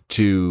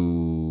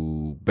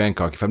to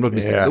Bangkok, if I'm not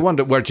mistaken. The one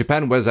where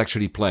Japan was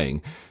actually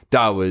playing.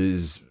 That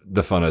was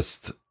the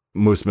funnest,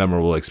 most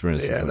memorable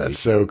experience. Yeah, that's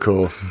so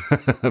cool.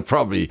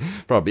 probably.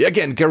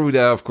 Again,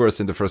 Garuda, of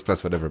course, in the first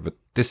class, whatever. But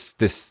this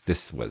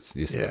was.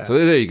 Yeah. So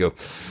there you go.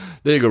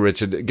 There you go,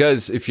 Richard.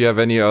 Guys, if you have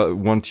any you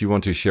want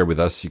to share with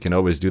us, you can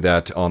always do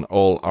that on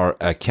all our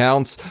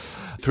accounts.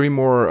 3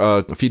 more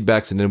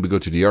feedbacks, and then we go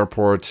to the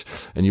airport,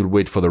 and you'll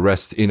wait for the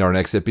rest in our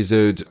next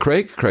episode.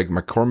 Craig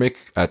McCormick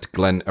at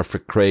Glen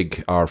Effrick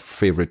Craig, our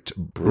favorite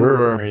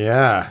brewer.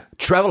 Yeah.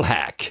 Travel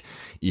hack.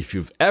 If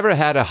you've ever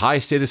had a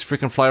high-status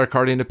frequent flyer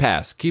card in the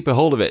past, keep a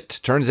hold of it.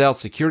 Turns out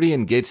security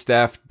and gate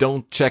staff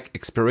don't check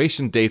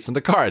expiration dates on the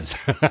cards.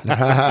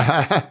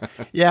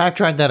 Yeah, I've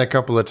tried that a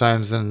couple of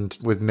times and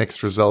with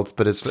mixed results,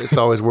 but it's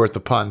always worth the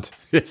punt.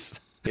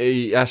 Yes.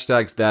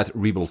 Hashtags that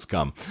rebel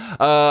scum.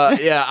 Nice.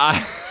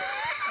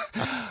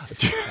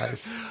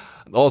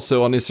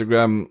 Also on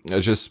Instagram,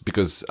 just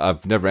because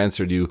I've never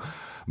answered you,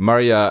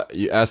 Maria,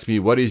 you asked me,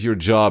 what is your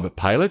job?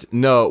 Pilot?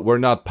 No, we're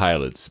not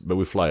pilots, but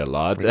we fly a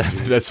lot.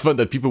 That's fun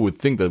that people would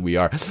think that we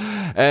are.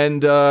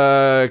 And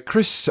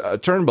Chris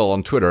Turnbull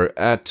on Twitter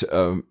at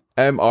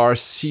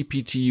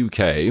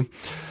MRCPTUK.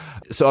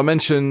 So I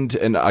mentioned,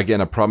 and again,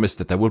 I promised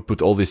that I would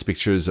put all these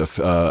pictures of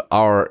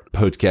our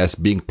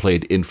podcast being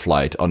played in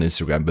flight on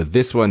Instagram. But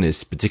this one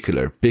is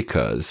particular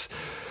because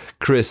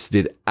Chris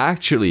did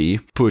actually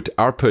put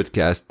our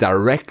podcast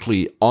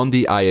directly on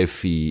the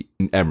IFE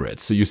in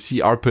Emirates. So you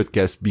see our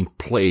podcast being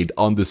played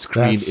on the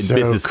screen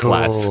business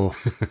class.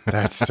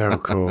 That's so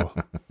cool.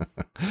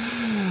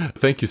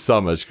 Thank you so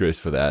much, Chris,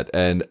 for that.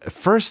 And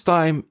first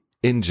time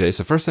in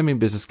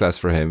business class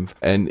for him.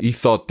 And he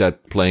thought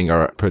that playing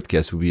our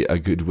podcast would be a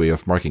good way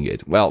of marking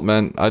it. Well,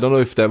 man, I don't know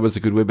if that was a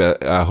good way,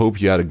 but I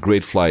hope you had a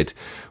great flight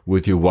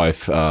with your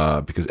wife,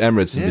 because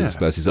Emirates in business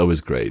class is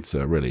always great.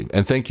 So really,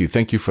 and thank you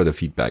for the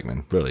feedback,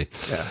 man. Really.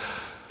 Yeah.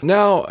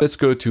 Now let's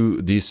go to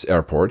this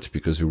airport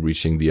because we're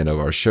reaching the end of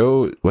our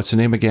show. What's the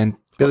name again?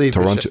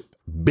 Toronto. Bishop.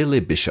 Billy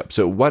Bishop.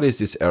 So what is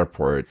this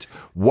airport?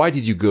 Why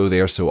did you go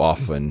there so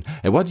often?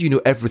 And what do you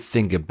know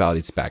everything about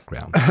its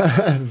background?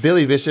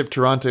 Billy Bishop,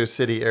 Toronto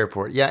City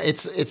Airport. Yeah,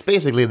 it's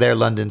basically their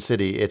London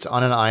City. It's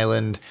on an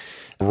island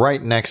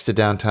right next to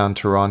downtown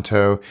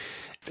Toronto.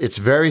 It's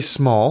very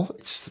small.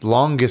 Its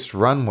longest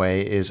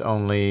runway is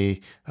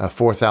only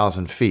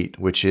 4,000 feet,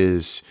 which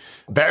is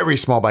very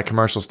small by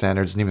commercial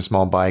standards and even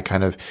small by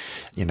kind of,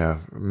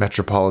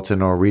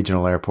 metropolitan or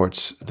regional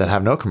airports that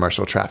have no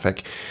commercial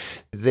traffic.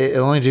 They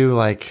only do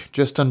like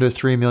just under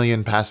 3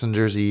 million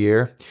passengers a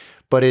year,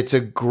 but it's a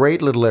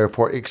great little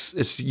airport.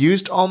 It's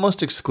used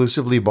almost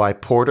exclusively by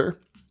Porter,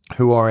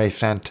 who are a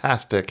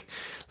fantastic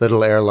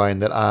little airline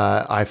that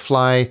I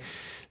fly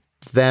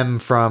them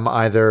from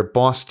either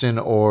Boston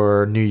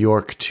or New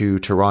York to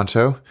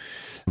Toronto,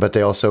 but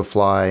they also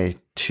fly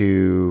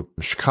to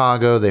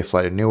Chicago. They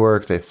fly to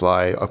Newark. They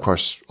fly, of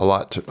course, a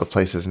lot of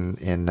places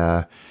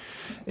in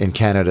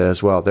Canada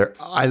as well.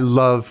 I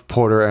love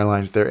Porter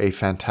Airlines. They're a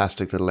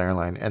fantastic little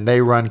airline, and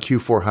they run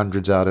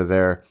Q400s out of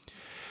there.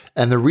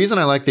 And the reason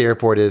I like the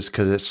airport is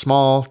because it's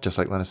small, just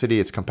like London City.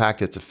 It's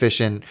compact. It's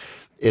efficient.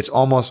 It's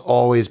almost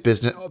always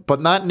business,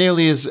 but not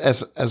nearly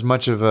as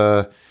much of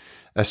a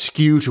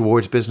skew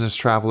towards business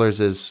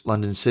travelers as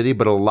London City,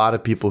 but a lot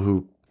of people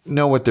who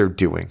know what they're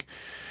doing,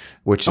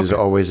 which is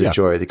always a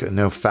joy. They got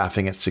no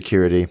faffing at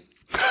security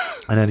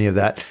and any of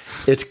that.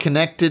 It's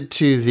connected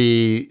to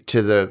the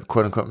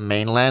quote unquote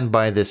mainland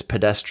by this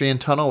pedestrian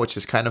tunnel, which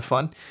is kind of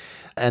fun.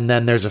 And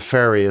then there's a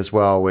ferry as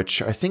well,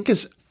 which I think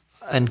is,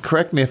 and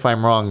correct me if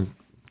I'm wrong,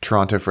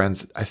 Toronto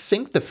friends, I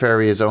think the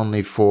ferry is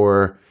only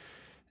for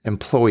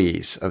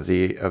employees of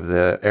the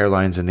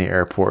airlines in the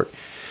airport.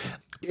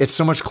 It's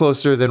so much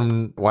closer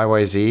than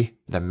YYZ,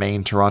 the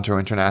main Toronto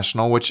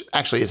International, which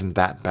actually isn't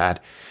that bad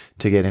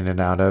to get in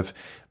and out of.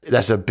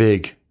 That's a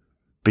big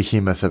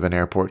behemoth of an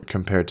airport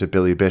compared to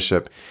Billy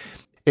Bishop.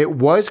 It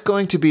was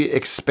going to be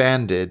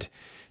expanded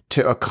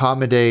to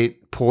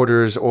accommodate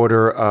Porter's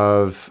order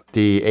of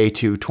the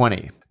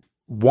A220.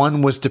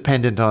 One was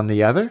dependent on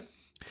the other.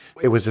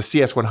 It was a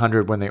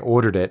CS100 when they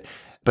ordered it,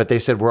 but they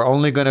said, we're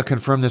only going to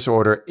confirm this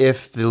order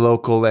if the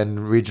local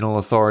and regional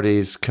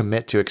authorities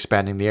commit to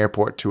expanding the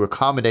airport to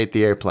accommodate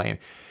the airplane.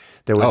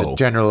 There was a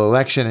general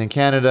election in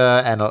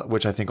Canada, and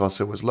which I think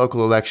also was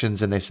local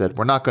elections, and they said,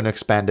 we're not going to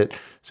expand it,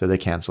 so they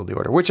canceled the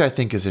order, which I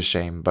think is a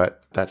shame,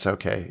 but that's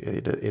okay.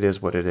 It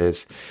is what it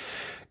is.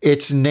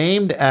 It's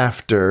named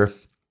after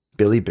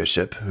Billy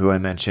Bishop, who I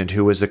mentioned,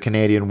 who was a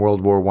Canadian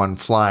World War I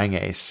flying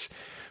ace,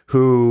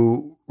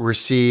 who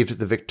received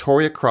the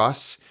Victoria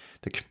Cross,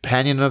 the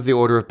Companion of the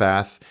Order of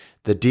Bath,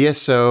 the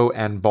DSO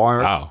and Bar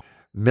Wow.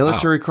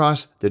 Military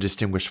Cross, the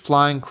Distinguished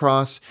Flying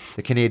Cross,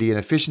 the Canadian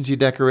Efficiency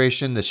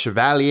Decoration, the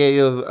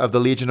Chevalier of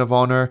the Legion of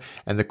Honor,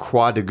 and the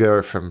Croix de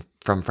Guerre from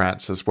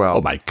France as well.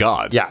 Oh my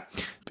God. Yeah.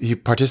 He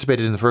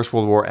participated in the First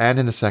World War and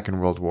in the Second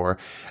World War.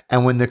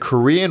 And when the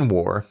Korean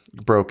War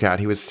broke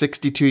out, he was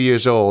 62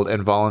 years old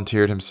and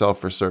volunteered himself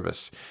for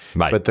service.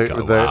 But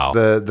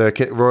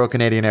the Royal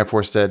Canadian Air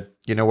Force said,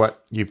 you know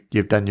what?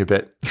 You've done your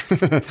bit.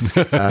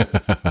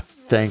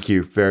 Thank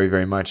you very,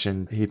 very much.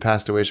 And he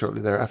passed away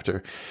shortly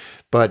thereafter.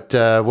 But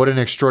what an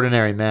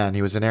extraordinary man.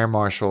 He was an air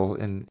marshal,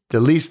 and the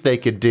least they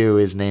could do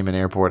is name an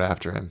airport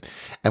after him.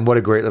 And what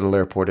a great little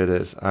airport it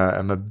is.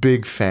 I'm a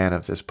big fan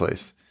of this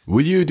place.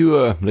 Would you do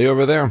a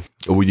layover there,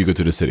 or would you go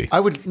to the city? I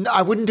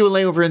wouldn't do a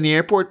layover in the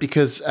airport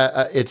because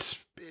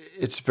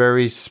it's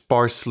very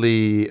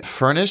sparsely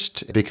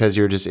furnished because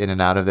you're just in and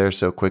out of there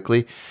so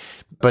quickly.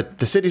 But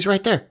the city's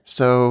right there,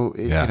 so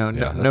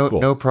cool.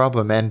 No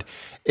problem. And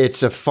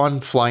it's a fun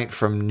flight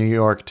from New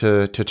York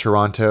to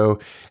Toronto,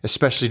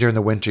 especially during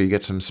the winter. You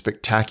get some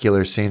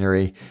spectacular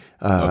scenery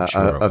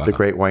of the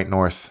Great White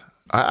North.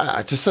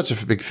 I'm just such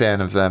a big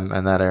fan of them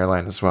and that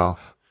airline as well.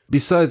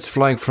 Besides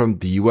flying from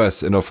the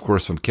US and, of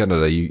course, from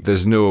Canada,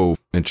 there's no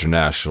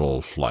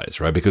international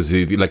flights, right? Because,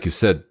 like you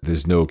said,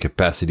 there's no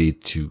capacity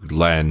to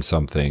land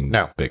something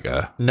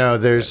bigger. No,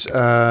 there's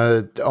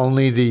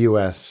only the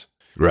US.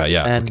 Right,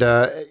 yeah. And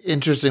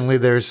interestingly,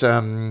 there's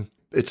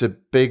it's a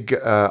big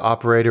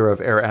operator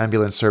of air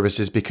ambulance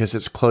services because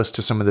it's close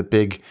to some of the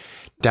big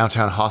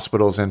downtown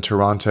hospitals in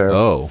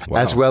Toronto,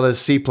 as well as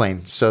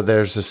seaplane. So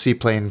there's a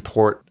seaplane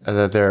port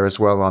there as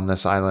well on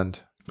this island.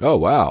 Oh,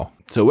 wow.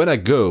 So when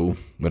I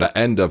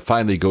end up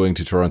finally going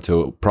to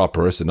Toronto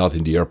proper, so not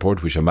in the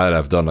airport, which I might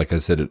have done, like I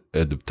said,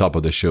 at the top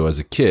of the show as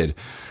a kid,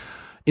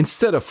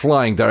 instead of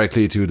flying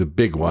directly to the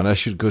big one, I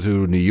should go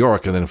to New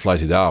York and then fly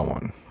to that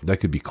one. That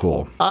could be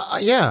cool.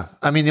 Yeah.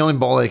 I mean, the only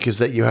ball ache is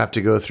that you have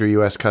to go through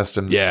U.S.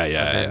 Customs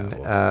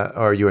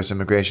or U.S.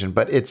 immigration,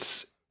 but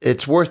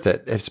it's worth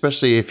it,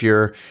 especially if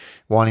you're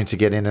wanting to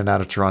get in and out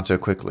of Toronto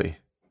quickly.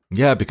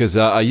 Yeah, because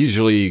I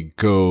usually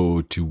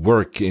go to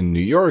work in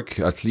New York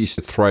at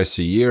least thrice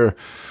a year.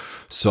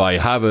 So I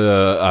have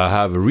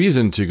a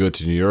reason to go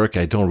to New York.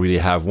 I don't really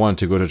have one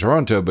to go to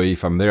Toronto, but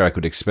if I'm there, I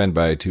could expend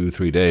by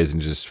 2-3 days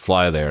and just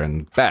fly there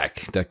and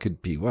back. That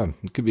could be,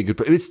 it could be a good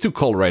place. It's too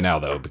cold right now,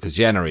 though, because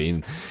January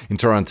in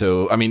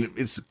Toronto, I mean,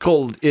 it's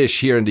cold-ish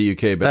here in the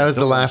UK. But that was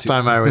the last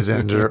time I was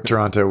in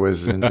Toronto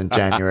was in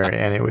January,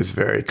 and it was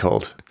very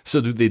cold.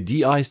 So do they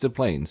de-ice the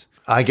planes?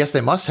 I guess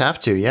they must have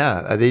to,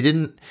 yeah. They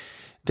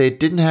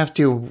didn't have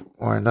to,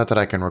 or not that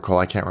I can recall.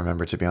 I can't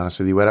remember, to be honest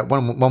with you.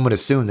 One would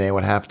assume they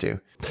would have to.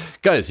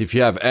 Guys, if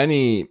you have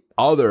any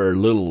other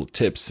little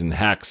tips and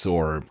hacks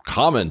or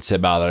comments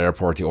about that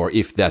airport, or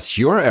if that's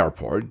your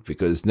airport,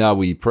 because now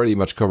we pretty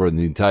much covered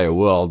the entire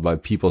world by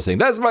people saying,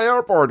 that's my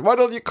airport, why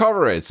don't you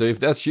cover it? So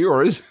if that's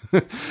yours,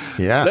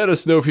 let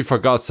us know if you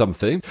forgot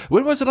something.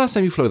 When was the last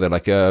time you flew there?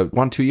 Like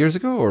 1-2 years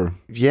ago? Or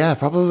yeah,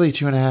 probably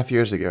 2.5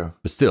 years ago.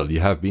 But still, you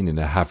have been and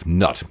I have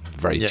not.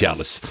 Very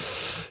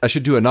jealous. I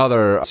should do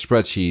another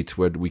spreadsheet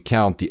where we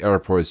count the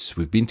airports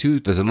we've been to.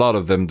 There's a lot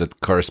of them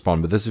that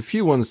correspond, but there's a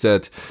few ones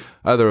that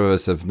either of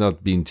us have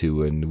not been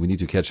to, and we need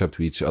to catch up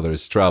to each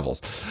other's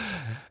travels.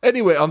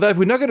 Anyway, on that,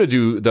 we're not going to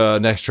do the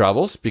next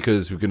travels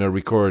because we're going to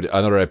record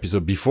another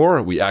episode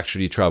before we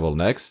actually travel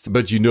next.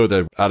 But you know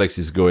that Alex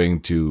is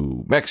going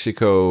to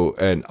Mexico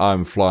and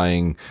I'm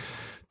flying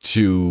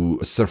to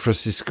San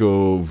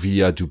Francisco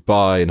via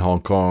Dubai and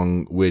Hong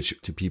Kong, which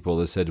to people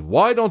that said,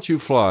 why don't you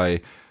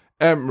fly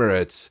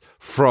Emirates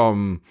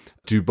from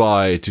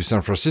Dubai to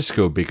San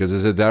Francisco because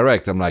it's a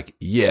direct? I'm like,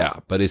 yeah,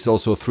 but it's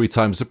also 3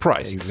 times the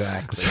price.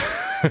 Exactly.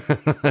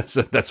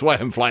 So that's why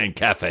I'm flying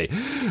Cathay.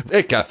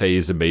 Cathay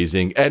is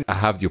amazing. And I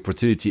have the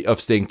opportunity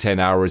of staying 10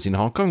 hours in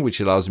Hong Kong, which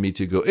allows me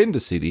to go in the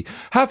city,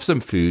 have some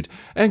food,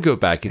 and go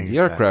back in the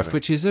aircraft,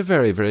 which is a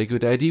very, very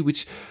good idea,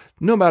 which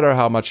no matter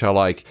how much I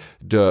like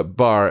the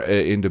bar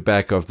in the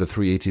back of the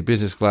 380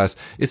 business class,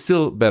 it's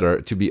still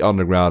better to be on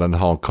the ground in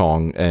Hong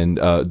Kong and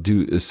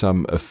do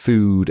some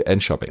food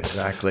and shopping.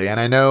 Exactly. And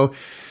I know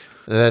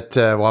that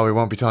while we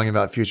won't be talking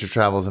about future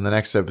travels in the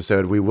next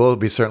episode, we will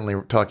be certainly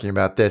talking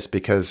about this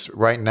because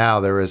right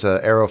now there is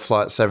a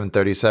Aeroflot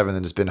 737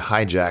 that has been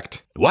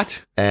hijacked.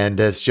 What? And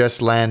has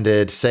just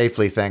landed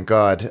safely, thank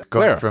God.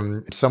 Going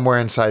from somewhere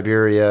in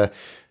Siberia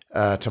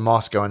to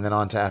Moscow and then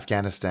on to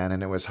Afghanistan,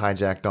 and it was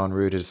hijacked en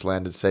route. It's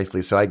landed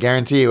safely. So I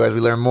guarantee you, as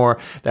we learn more,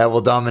 that will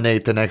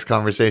dominate the next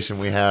conversation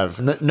we have.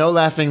 No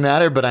laughing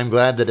matter, but I'm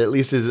glad that at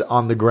least is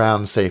on the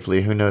ground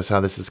safely. Who knows how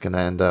this is going to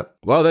end up?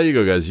 Well, there you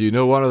go, guys. You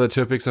know one of the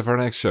topics of our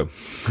next show.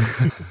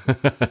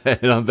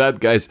 And on that,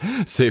 guys,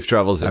 safe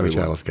travels, everyone. Happy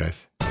travels,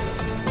 guys.